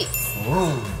use dates.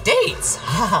 Ooh, dates.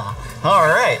 All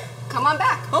right. Come on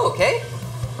back. Okay.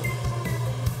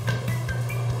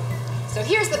 So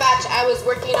here's the batch I was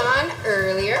working on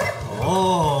earlier.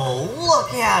 Oh,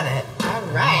 look at it. All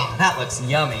right. Oh, that looks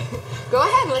yummy. Go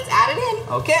ahead, let's add it in.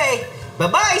 Okay.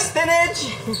 Bye-bye, spinach.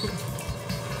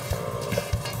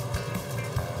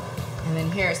 And then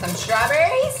here are some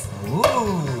strawberries.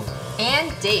 Ooh.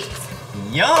 And dates.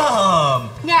 Yum.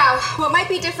 Now, what might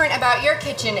be different about your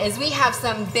kitchen is we have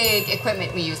some big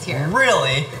equipment we use here.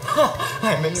 Really?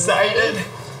 I'm excited.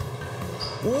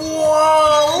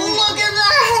 Whoa, look at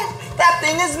that. That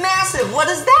thing is massive. What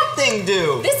does that thing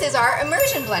do? This is our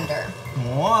immersion blender.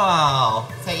 Wow.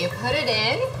 So you put it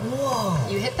in. Whoa.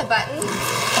 You hit the button. Whoa.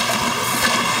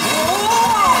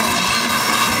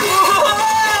 Whoa.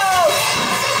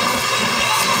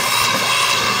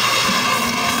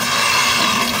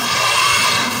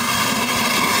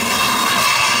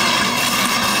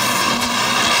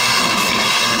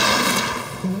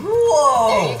 Whoa.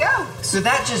 There you go. So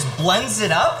that just blends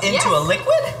it up into a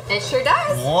liquid? It sure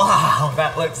does. Wow,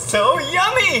 that looks so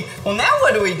yummy. Well, now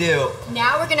what do we do?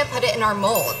 Now we're gonna put it in our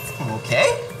molds.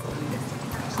 Okay.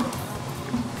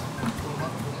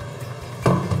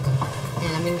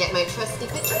 And I'm gonna get my trusty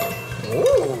pitcher.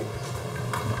 Ooh.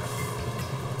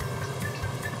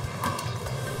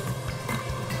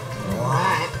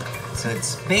 Alright. So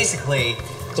it's basically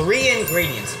 3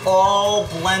 ingredients all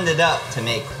blended up to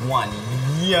make one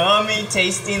yummy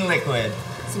tasting liquid.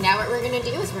 So now what we're gonna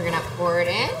do is we're gonna pour it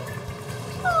in.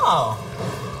 Oh.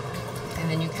 And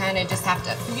then you kind of just have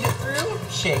to feed it through.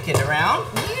 Shake it around.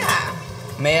 Yeah.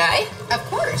 May I? Of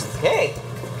course. Okay.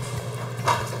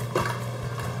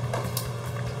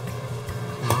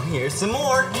 Oh, here's some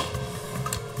more.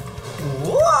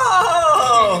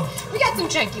 Whoa! We got some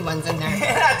chunky ones in there.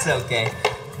 That's okay.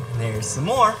 There's some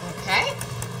more. Okay.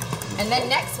 And then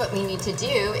next what we need to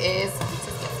do is,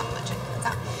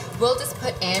 we'll just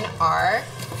put in our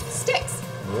sticks.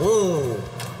 Ooh.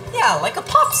 Yeah, like a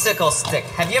popsicle stick.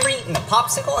 Have you ever eaten a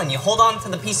popsicle and you hold on to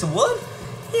the piece of wood?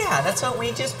 Yeah, that's what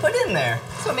we just put in there.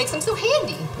 So it makes them so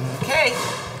handy. Okay.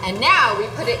 And now we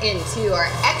put it into our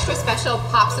extra special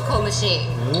popsicle machine.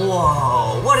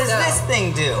 Whoa, what does this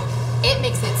thing do? It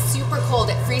makes it super cold.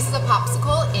 It freezes a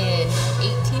popsicle in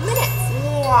 18 minutes.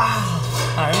 Wow,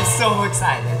 I'm so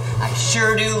excited. I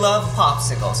sure do love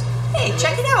popsicles. Hey,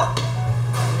 check it out.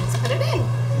 Let's put it in.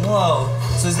 Whoa,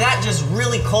 so is that just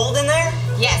really cold in there?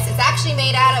 Yes, it's actually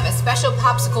made out of a special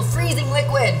popsicle freezing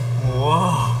liquid.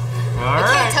 Whoa, I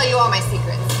can't tell you all my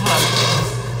secrets.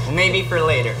 Well, maybe for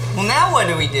later. Well, now what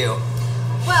do we do?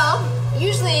 Well,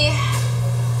 usually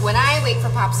when I wait for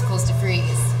popsicles to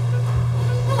freeze,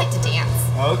 I like to dance.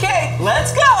 Okay,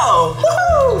 let's go!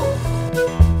 Woohoo!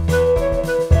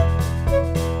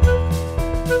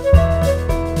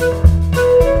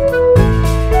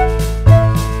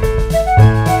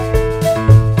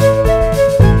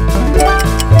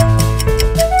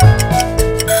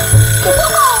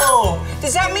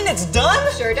 Does that mean it's done?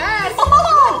 Sure does.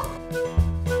 Oh.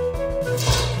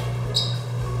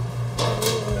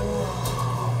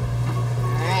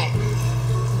 Alright.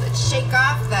 Let's shake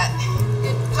off that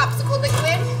good popsicle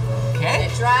liquid. Okay. Let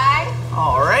it dry.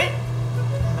 Alright.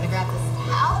 I'm gonna grab this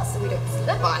towel so we don't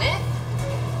slip on it.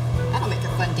 That'll make a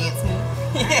fun dance move.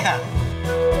 Yeah.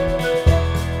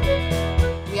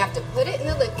 We have to put it in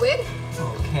the liquid.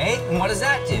 Okay, and what does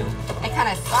that do? It kind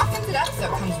of softens it up so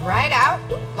it comes right out.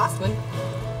 Oop, lost one.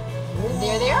 And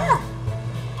there they are.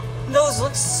 Those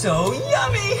look so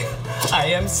yummy. I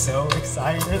am so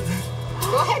excited.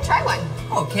 Go ahead, try one.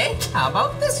 Okay, how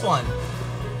about this one?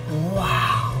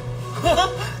 Wow.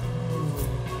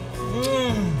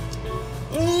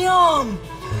 Yum.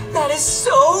 That is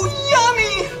so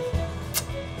yummy.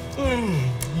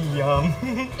 Yum.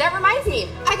 That reminds me,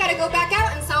 I gotta go back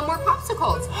out and sell more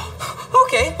popsicles.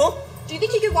 Okay, well. Do you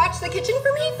think you could watch the kitchen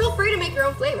for me? Feel free to make your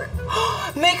own flavor.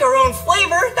 Make our own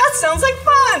flavor? That sounds like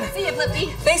fun. See you,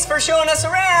 Blippi. Thanks for showing us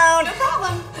around. No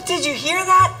problem. Did you hear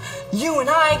that? You and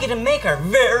I get to make our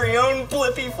very own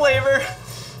Blippi flavor.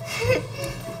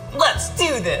 Let's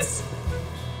do this.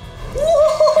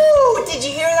 Woohoo! Did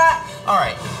you hear that? All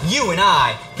right, you and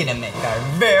I get to make our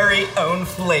very own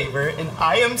flavor, and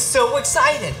I am so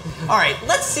excited. All right,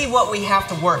 let's see what we have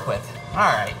to work with.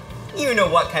 All right, you know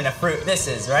what kind of fruit this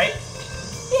is, right?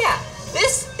 Yeah,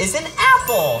 this is an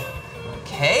apple.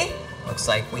 Okay, looks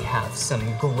like we have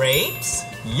some grapes.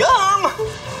 Yum!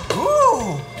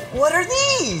 Ooh, what are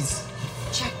these?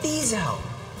 Check these out.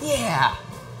 Yeah,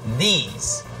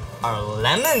 these are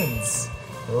lemons.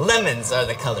 Lemons are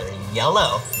the color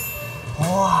yellow.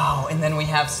 Wow, and then we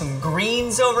have some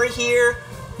greens over here.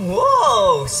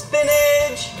 Whoa,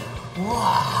 spinach.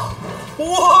 Wow.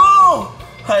 Whoa!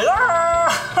 Hello!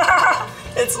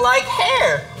 It's like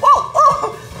hair. Whoa,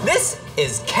 whoa! This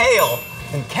is kale,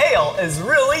 and kale is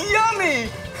really yummy.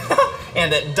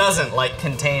 And it doesn't like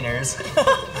containers.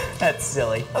 That's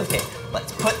silly. Okay,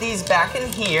 let's put these back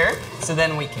in here so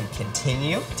then we can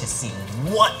continue to see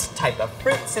what type of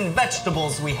fruits and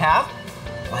vegetables we have.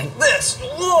 Like this.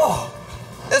 Whoa!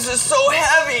 This is so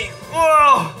heavy.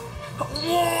 Whoa!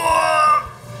 Whoa!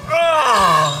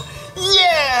 Ah!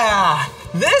 Yeah!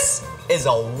 This is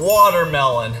a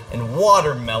watermelon, and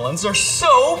watermelons are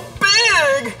so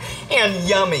big and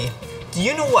yummy. Do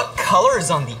you know what color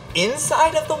is on the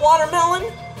inside of the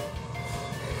watermelon?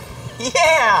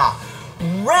 Yeah,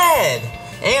 red,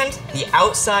 and the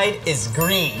outside is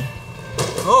green.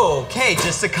 Okay,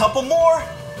 just a couple more.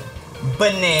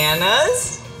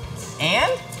 Bananas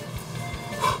and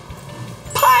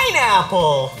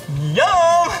pineapple.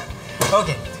 Yum!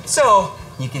 Okay, so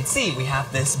you can see we have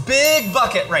this big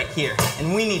bucket right here,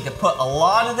 and we need to put a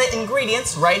lot of the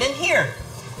ingredients right in here.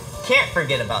 Can't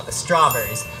forget about the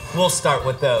strawberries. We'll start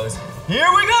with those.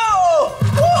 Here we go!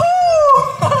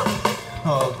 Woohoo!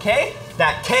 Okay,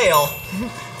 that kale.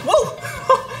 Whoa!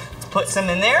 Let's put some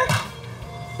in there.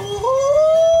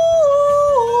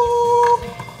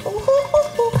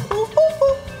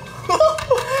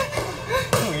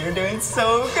 We're doing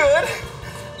so good.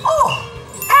 Oh,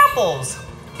 apples.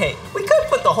 Okay, we could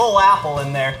put the whole apple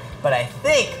in there, but I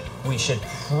think we should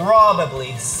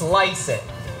probably slice it.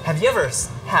 Have you ever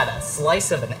had a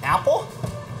slice of an apple?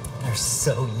 They're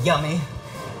so yummy.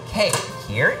 Okay,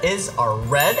 here is our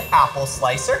red apple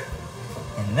slicer.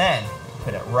 And then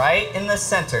put it right in the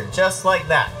center, just like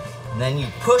that. And then you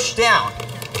push down.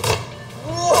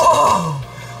 Whoa!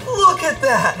 Look at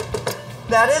that!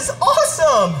 That is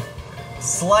awesome!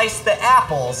 Slice the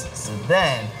apples, so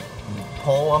then you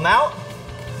pull them out,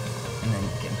 and then you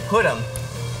can put them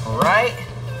right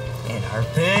in our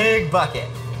big bucket.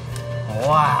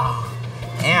 Wow.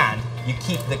 And you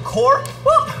keep the core,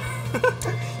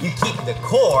 you keep the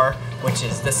core, which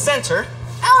is the center,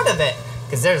 out of it,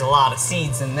 because there's a lot of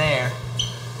seeds in there.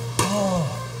 Oh,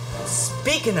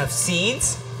 speaking of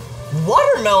seeds,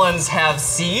 watermelons have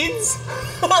seeds.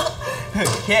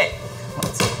 Okay,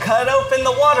 let's cut open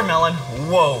the watermelon.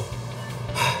 Whoa.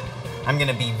 I'm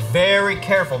gonna be very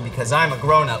careful because I'm a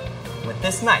grown-up with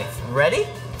this knife. Ready?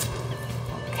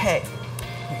 Okay,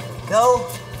 here we go.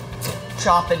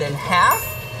 Chop it in half,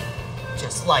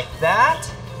 just like that.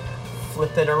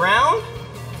 Flip it around.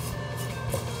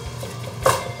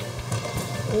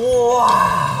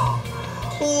 Wow,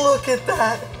 look at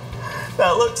that.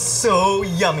 That looks so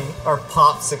yummy. Our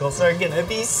popsicles are gonna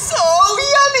be so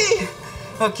yummy.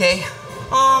 Okay,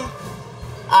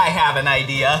 I have an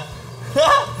idea.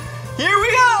 Here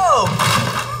we go!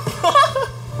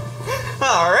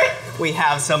 All right, we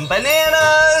have some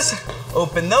bananas.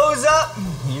 Open those up.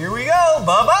 Here we go.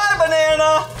 Bye-bye,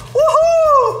 banana.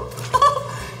 Woohoo!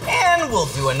 And we'll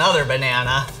do another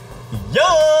banana.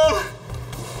 Yum!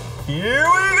 Here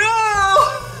we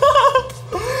go!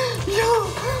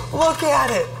 Yum! Look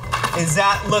at it. Is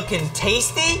that looking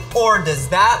tasty or does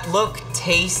that look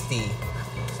tasty?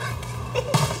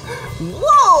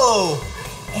 Whoa!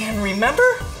 And remember,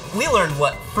 we learned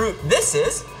what fruit this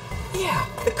is. Yeah,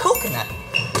 the coconut.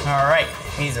 All right,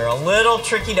 these are a little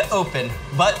tricky to open,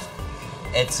 but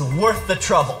it's worth the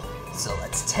trouble. So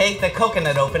let's take the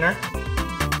coconut opener.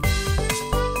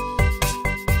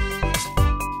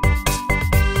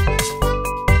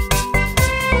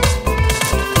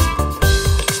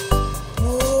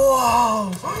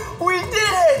 Whoa, we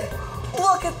did it!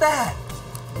 Look at that.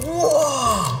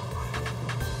 Whoa.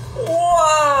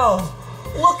 Wow!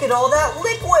 Look at all that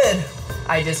liquid!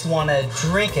 I just want to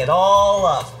drink it all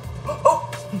up. Oh,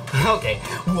 okay,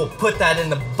 we'll put that in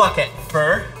the bucket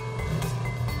for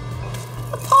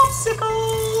the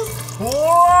popsicles.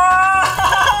 Wow!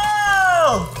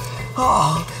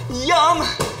 Oh, yum!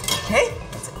 Okay,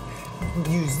 let's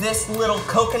use this little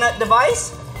coconut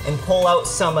device and pull out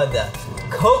some of the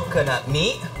coconut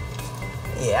meat.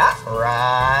 Yeah,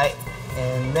 right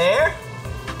in there.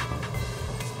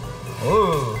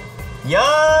 Ooh,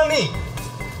 yummy!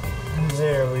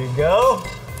 There we go.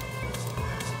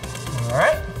 All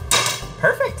right,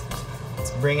 perfect.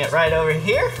 Let's bring it right over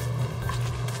here.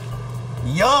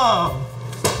 Yum!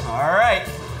 All right.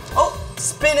 Oh,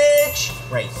 spinach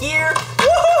right here.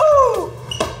 Woohoo!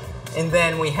 And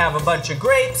then we have a bunch of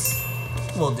grapes.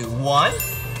 We'll do 1,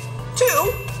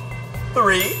 2,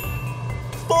 3,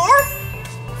 4,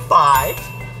 5,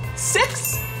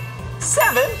 6,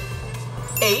 7,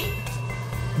 8,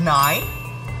 9,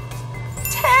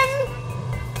 10,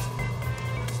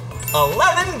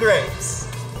 11 grapes.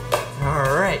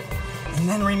 All right, and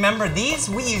then remember these,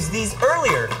 we used these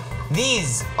earlier.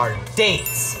 These are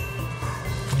dates.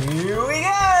 Here we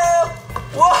go.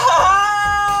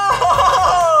 Whoa!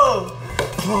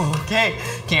 Okay,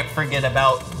 can't forget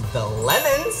about the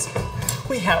lemons.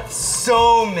 We have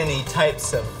so many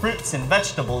types of fruits and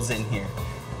vegetables in here.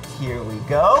 Here we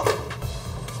go.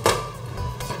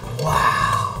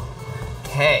 Wow.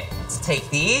 Okay, let's take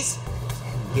these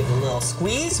and give it a little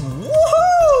squeeze.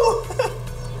 Woohoo!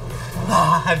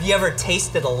 Have you ever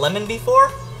tasted a lemon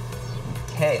before?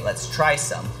 Okay, let's try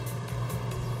some.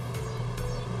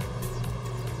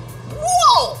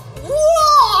 Whoa!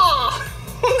 Whoa!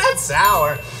 That's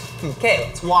sour. Okay,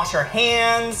 let's wash our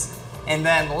hands. And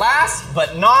then last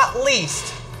but not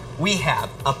least, we have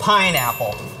a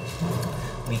pineapple.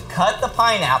 We cut the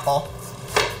pineapple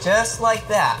just like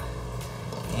that.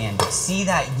 And you see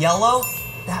that yellow?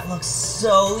 That looks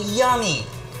so yummy.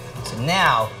 So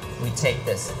now we take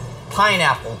this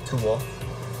pineapple tool,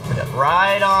 put it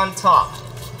right on top,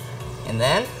 and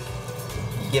then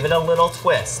you give it a little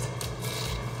twist.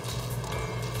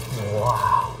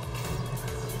 Wow,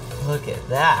 look at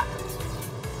that.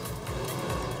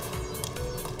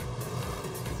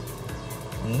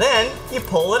 And then you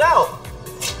pull it out.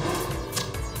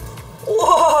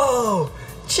 Whoa,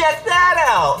 check that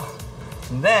out.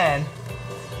 And then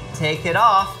take it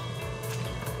off,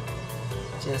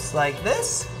 just like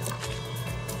this.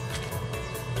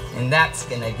 And that's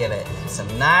gonna give it some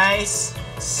nice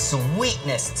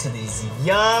sweetness to these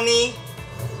yummy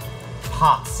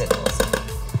popsicles.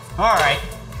 All right,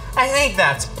 I think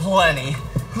that's plenty.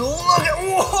 Look at,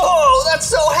 whoa, that's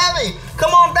so heavy.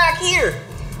 Come on back here.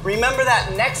 Remember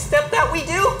that next step that we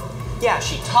do? Yeah,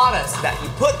 she taught us that you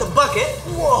put the bucket,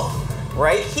 whoa,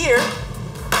 right here.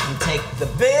 You take the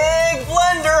big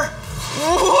blender,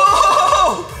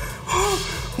 whoa,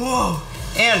 whoa,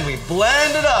 and we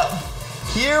blend it up.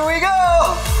 Here we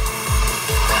go.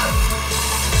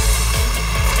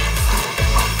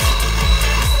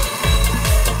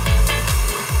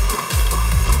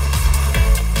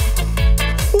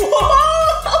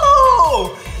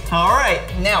 Whoa! All right,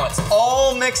 now it's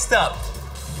all mixed up.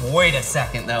 Wait a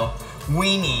second though.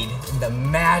 We need the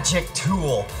magic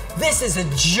tool. This is a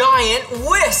giant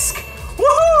whisk.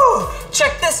 Woohoo!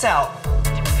 Check this out.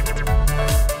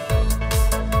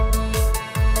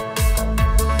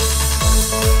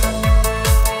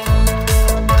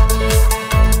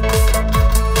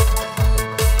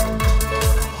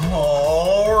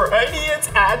 Alrighty, it's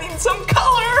adding some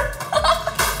color.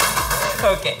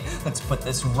 Okay, let's put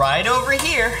this right over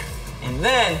here, and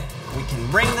then we can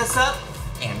bring this up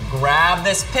and grab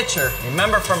this pitcher.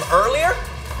 Remember from earlier?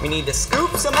 We need to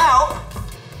scoop some out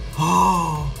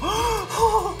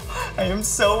Oh, I am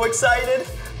so excited.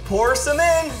 Pour some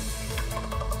in.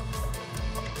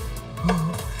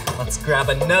 Let's grab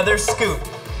another scoop.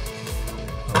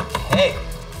 Okay,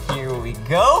 here we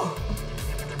go.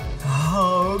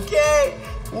 Okay.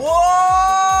 Whoa!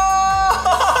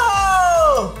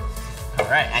 All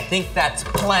right, I think that's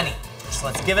plenty. So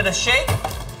let's give it a shake.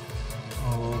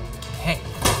 Okay,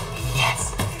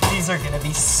 yes, these are gonna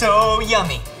be so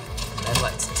yummy. And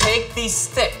let's take these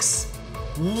sticks.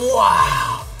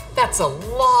 Wow, that's a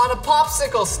lot of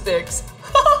popsicle sticks.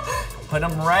 Put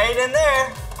them right in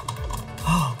there.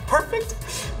 Oh, perfect.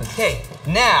 Okay,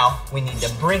 now we need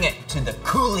to bring it to the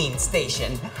cooling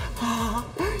station.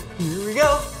 Here we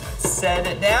go. Let's set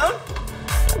it down.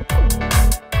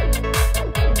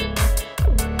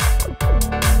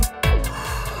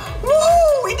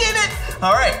 Woo, we did it!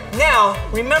 All right, now,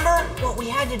 remember what we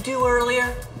had to do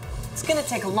earlier? It's gonna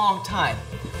take a long time.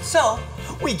 So,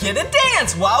 we get a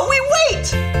dance while we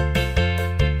wait. Did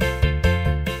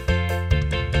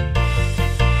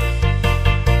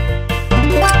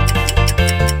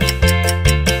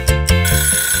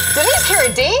I just hear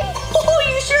a ding? Oh,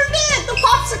 you sure did! The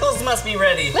popsicles must be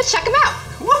ready. Let's check them out.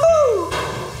 Woohoo!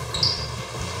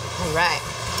 All right.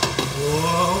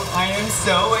 Whoa, I am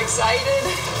so excited.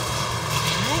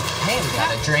 Hey, we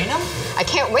gotta drain them. I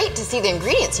can't wait to see the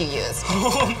ingredients you used.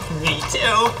 Me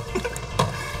too.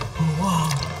 Whoa.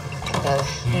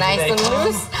 Nice and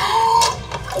loose.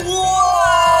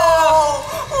 Whoa!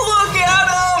 Look at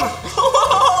them!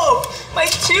 Whoa! My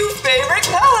two favorite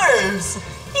colors.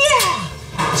 Yeah,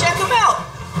 check them out.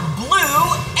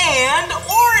 Blue and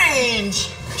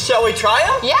orange. Shall we try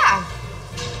them? Yeah.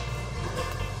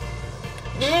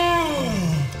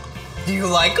 Do you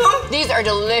like them? These are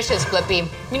delicious, Blippi.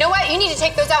 You know what? You need to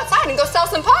take those outside and go sell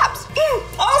some pops.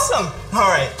 Awesome. All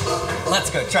right, let's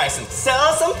go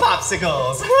sell some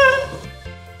popsicles.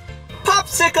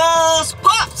 Popsicles,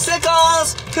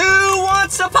 popsicles. Who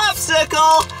wants a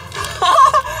popsicle?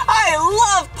 I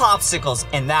love popsicles,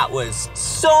 and that was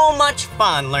so much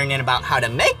fun learning about how to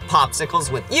make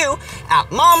popsicles with you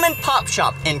at Mom and Pop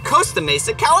Shop in Costa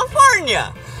Mesa,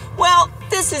 California. Well,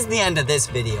 this is the end of this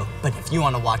video, but if you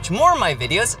want to watch more of my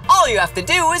videos, all you have to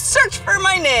do is search for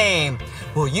my name.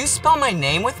 Will you spell my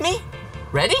name with me?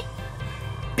 Ready?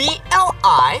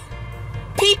 B-L-I-P-P-I.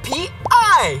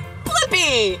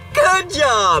 Blippi! Good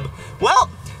job! Well,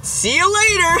 see you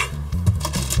later!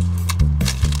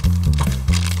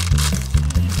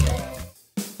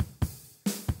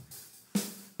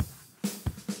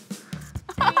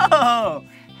 Oh,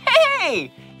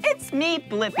 hey! It's me,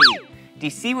 Blippi. Do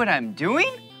you see what I'm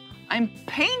doing? I'm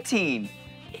painting.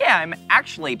 Yeah, I'm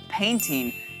actually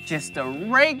painting just a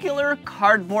regular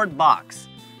cardboard box.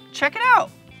 Check it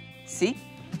out. See?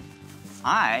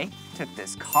 I took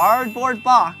this cardboard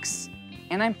box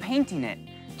and I'm painting it.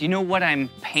 Do you know what I'm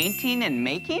painting and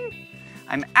making?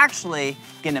 I'm actually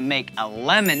gonna make a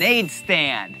lemonade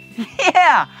stand.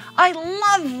 Yeah, I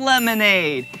love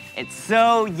lemonade. It's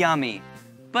so yummy.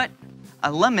 But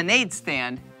a lemonade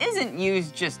stand isn't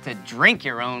used just to drink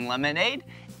your own lemonade.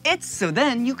 It's so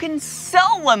then you can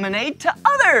sell lemonade to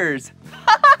others.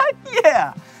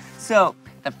 Yeah. So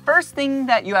the first thing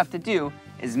that you have to do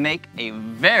is make a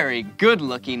very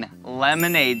good-looking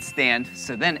lemonade stand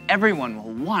so then everyone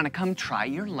will want to come try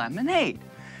your lemonade.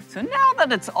 So now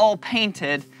that it's all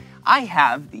painted, I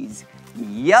have these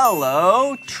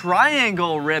yellow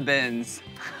triangle ribbons.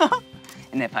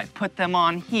 And if I put them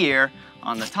on here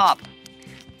on the top,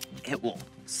 it will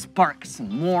spark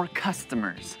some more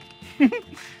customers.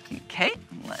 Okay,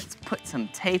 let's put some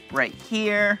tape right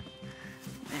here.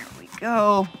 There we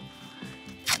go.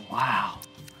 Wow.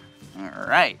 All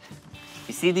right.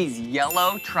 You see these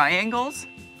yellow triangles?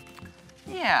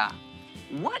 Yeah.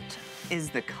 What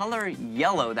is the color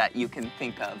yellow that you can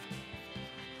think of?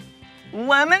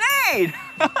 Lemonade!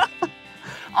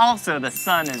 Also, the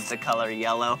sun is the color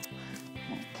yellow.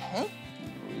 Okay,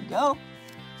 here we go.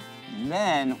 And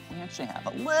then we actually have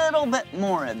a little bit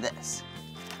more of this.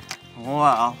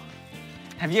 Wow.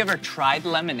 Have you ever tried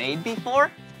lemonade before?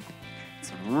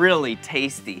 It's really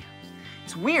tasty.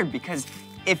 It's weird because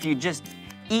if you just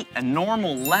eat a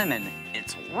normal lemon,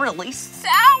 it's really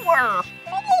sour.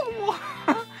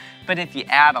 But if you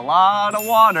add a lot of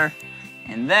water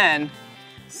and then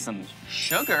some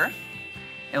sugar,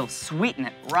 it'll sweeten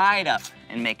it right up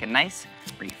and make a nice,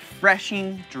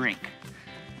 refreshing drink.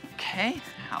 Okay,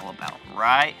 how about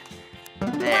right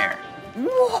there?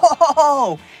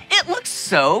 Whoa, it looks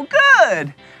so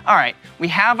good. All right, we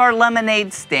have our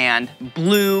lemonade stand,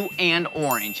 blue and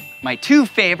orange, my two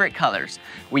favorite colors.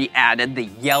 We added the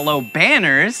yellow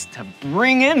banners to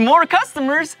bring in more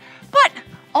customers, but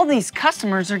all these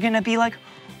customers are gonna be like,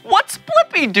 what's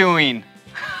Blippi doing?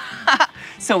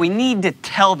 So we need to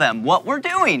tell them what we're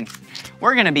doing.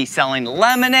 We're gonna be selling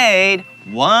lemonade,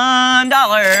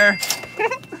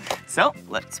 $1. So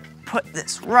let's put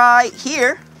this right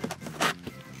here.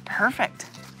 Perfect.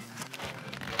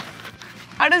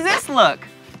 How does this look?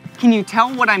 Can you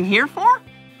tell what I'm here for?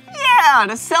 Yeah,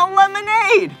 to sell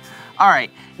lemonade. All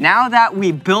right, now that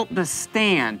we built the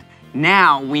stand,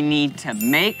 now we need to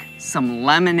make some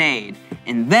lemonade,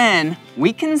 and then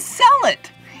we can sell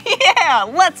it. Yeah,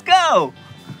 let's go.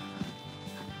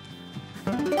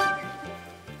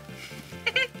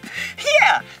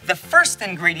 Yeah, the first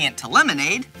ingredient to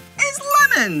lemonade is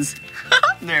lemons.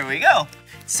 There we go.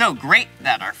 So great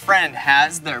that our friend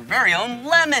has their very own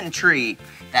lemon tree.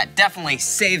 That definitely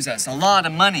saves us a lot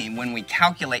of money when we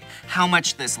calculate how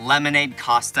much this lemonade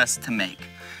cost us to make.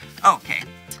 Okay,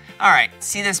 all right,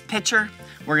 see this pitcher?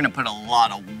 We're gonna put a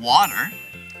lot of water,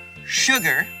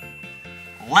 sugar,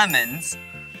 lemons,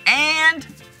 and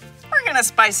we're gonna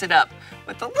spice it up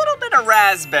with a little bit of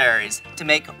raspberries to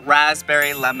make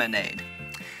raspberry lemonade.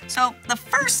 So the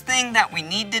first thing that we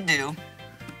need to do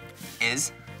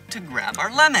is to grab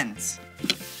our lemons.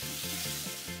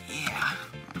 Yeah,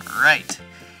 all right.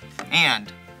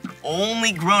 And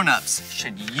only grown-ups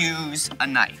should use a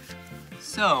knife.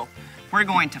 So we're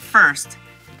going to first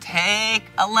take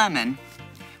a lemon,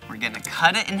 we're gonna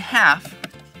cut it in half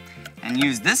and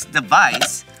use this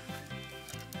device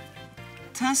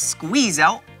to squeeze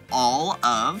out all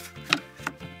of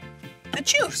the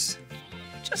juice,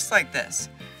 just like this.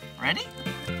 Ready?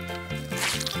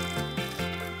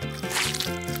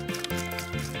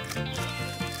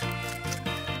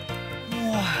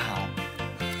 Wow.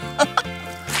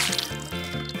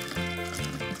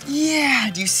 Yeah,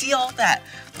 do you see all that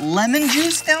lemon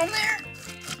juice down there?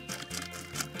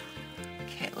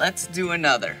 Okay, let's do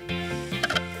another.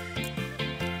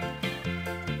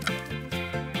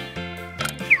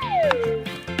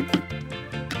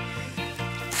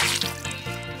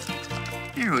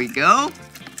 Here we go.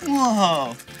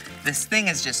 Whoa, this thing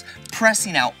is just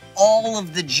pressing out all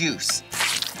of the juice.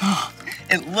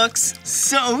 It looks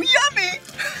so yummy.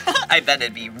 I bet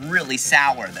it'd be really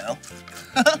sour though.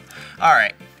 All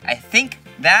right, I think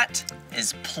that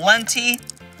is plenty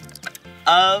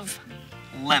of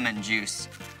lemon juice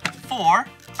for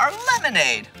our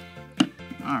lemonade.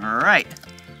 All right,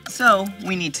 so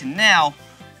we need to now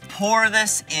pour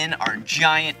this in our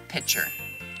giant pitcher.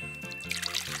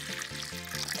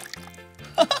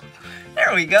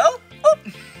 There we go.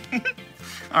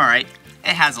 All right,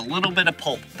 it has a little bit of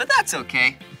pulp, but that's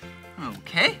okay.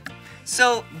 Okay,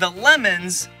 so the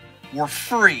lemons were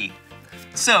free.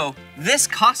 So this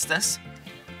cost us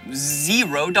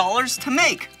 $0 to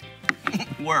make.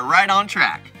 We're right on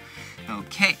track.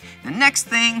 Okay, the next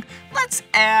thing, let's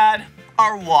add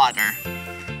our water.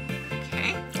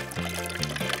 Okay.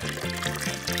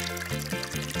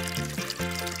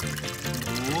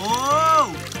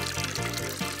 Whoa!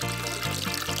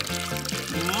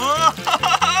 Whoa!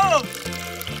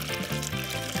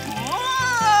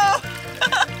 Whoa!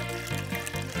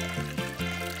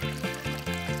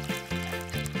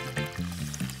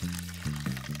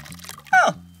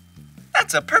 Oh,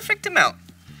 that's a perfect amount.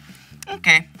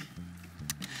 Okay.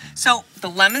 So the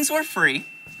lemons were free.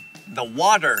 The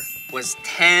water was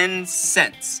 10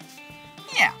 cents.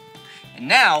 Yeah. And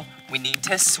now we need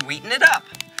to sweeten it up,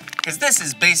 because this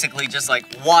is basically just like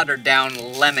watered down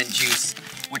lemon juice,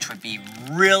 which would be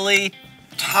really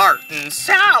tart and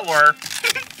sour.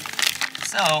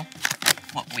 So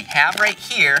what we have right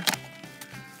here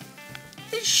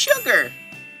is sugar.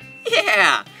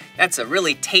 Yeah, that's a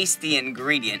really tasty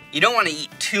ingredient. You don't want to eat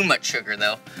too much sugar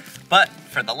though. But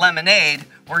for the lemonade,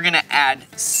 we're gonna add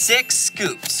 6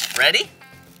 scoops. Ready?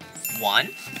 1,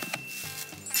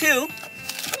 2,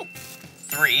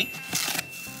 3,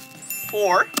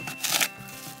 4,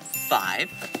 5,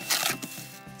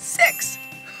 6.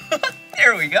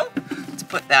 There we go. Let's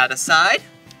put that aside.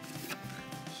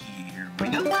 Here we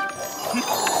go.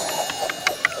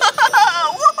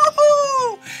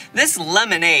 Woohoo! This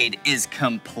lemonade is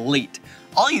complete.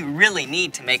 All you really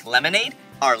need to make lemonade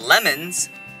are lemons,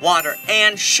 water,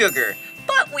 and sugar.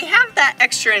 But we have that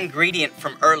extra ingredient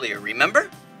from earlier, remember?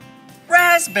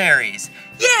 Raspberries.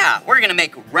 Yeah, we're gonna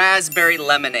make raspberry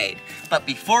lemonade. But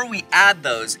before we add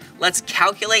those, let's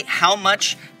calculate how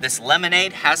much this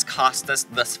lemonade has cost us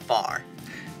thus far.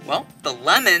 Well, the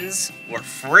lemons were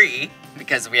free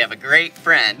because we have a great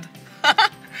friend.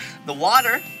 The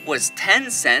water was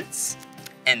 10 cents,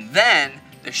 and then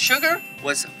the sugar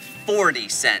was 40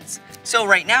 cents. So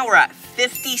right now we're at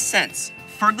 50 cents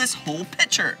for this whole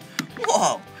pitcher.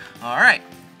 Whoa, all right.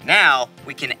 Now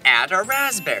we can add our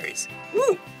raspberries.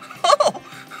 Ooh, oh,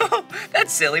 that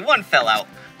silly one fell out.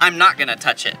 I'm not gonna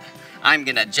touch it. I'm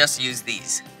gonna just use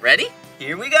these. Ready?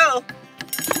 Here we go.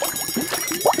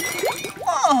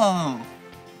 Whoa,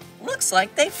 looks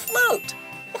like they float.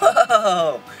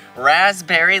 Whoa,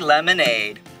 raspberry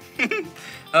lemonade.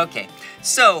 Okay,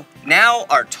 so now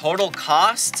our total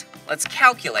cost, let's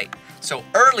calculate. So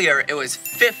earlier it was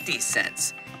 50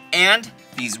 cents, and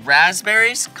these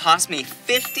raspberries cost me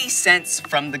 50 cents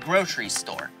from the grocery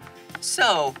store.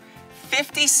 So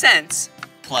 50 cents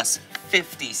plus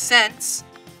 50 cents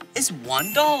is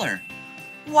 $1.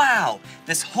 Wow,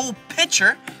 this whole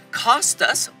pitcher cost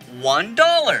us $1.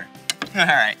 All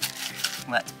right,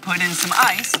 let's put in some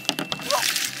ice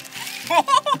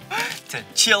to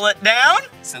chill it down,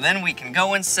 so then we can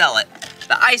go and sell it.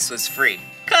 The ice was free,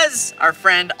 because our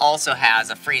friend also has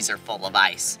a freezer full of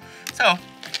ice. So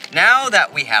now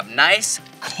that we have nice,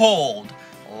 cold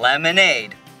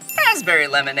lemonade, raspberry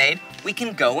lemonade, we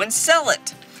can go and sell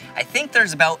it. I think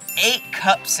there's about 8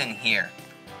 cups in here,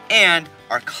 and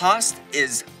our cost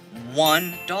is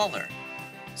 $1.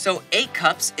 So 8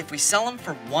 cups, if we sell them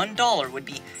for $1, would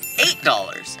be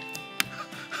 $8.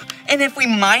 And if we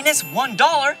minus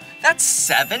 $1, that's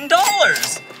 $7.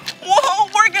 Whoa,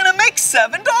 we're gonna make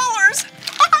 $7.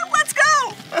 Let's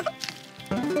go.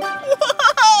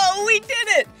 Whoa, we did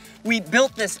it. We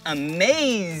built this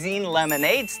amazing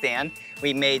lemonade stand.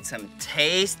 We made some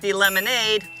tasty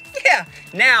lemonade. Yeah,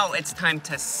 now it's time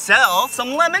to sell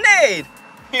some lemonade.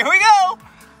 Here we go.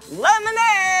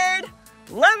 Lemonade,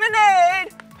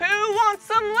 lemonade. Who wants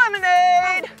some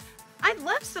lemonade? I'd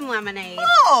love some lemonade.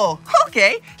 Oh,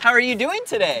 okay. How are you doing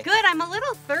today? Good, I'm a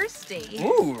little thirsty.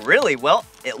 Ooh, really? Well,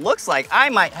 it looks like I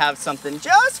might have something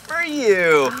just for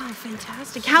you. Oh,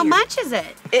 fantastic. How much is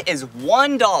it? It is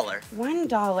 $1.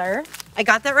 $1. I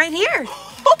got that right here.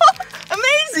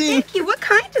 Amazing. Thank you. What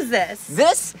kind is this?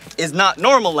 This is not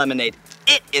normal lemonade.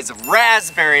 It is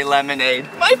raspberry lemonade.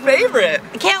 My favorite.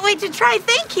 I can't wait to try.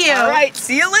 Thank you. All right,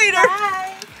 see you later.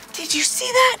 Bye. Did you see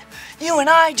that? You and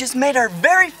I just made our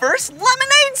very first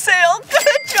lemonade sale.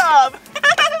 Good job.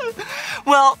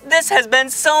 Well, this has been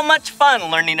so much fun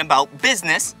learning about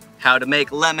business, how to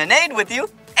make lemonade with you,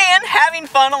 and having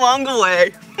fun along the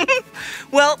way.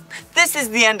 Well, this is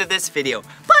the end of this video.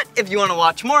 But if you want to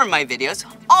watch more of my videos,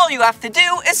 all you have to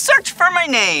do is search for my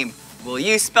name. Will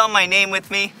you spell my name with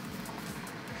me?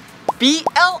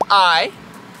 B-L-I-P-P-I.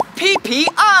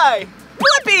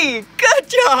 Blippi, good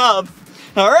job.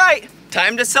 All right,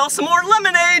 time to sell some more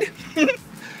lemonade.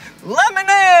 Lemonade.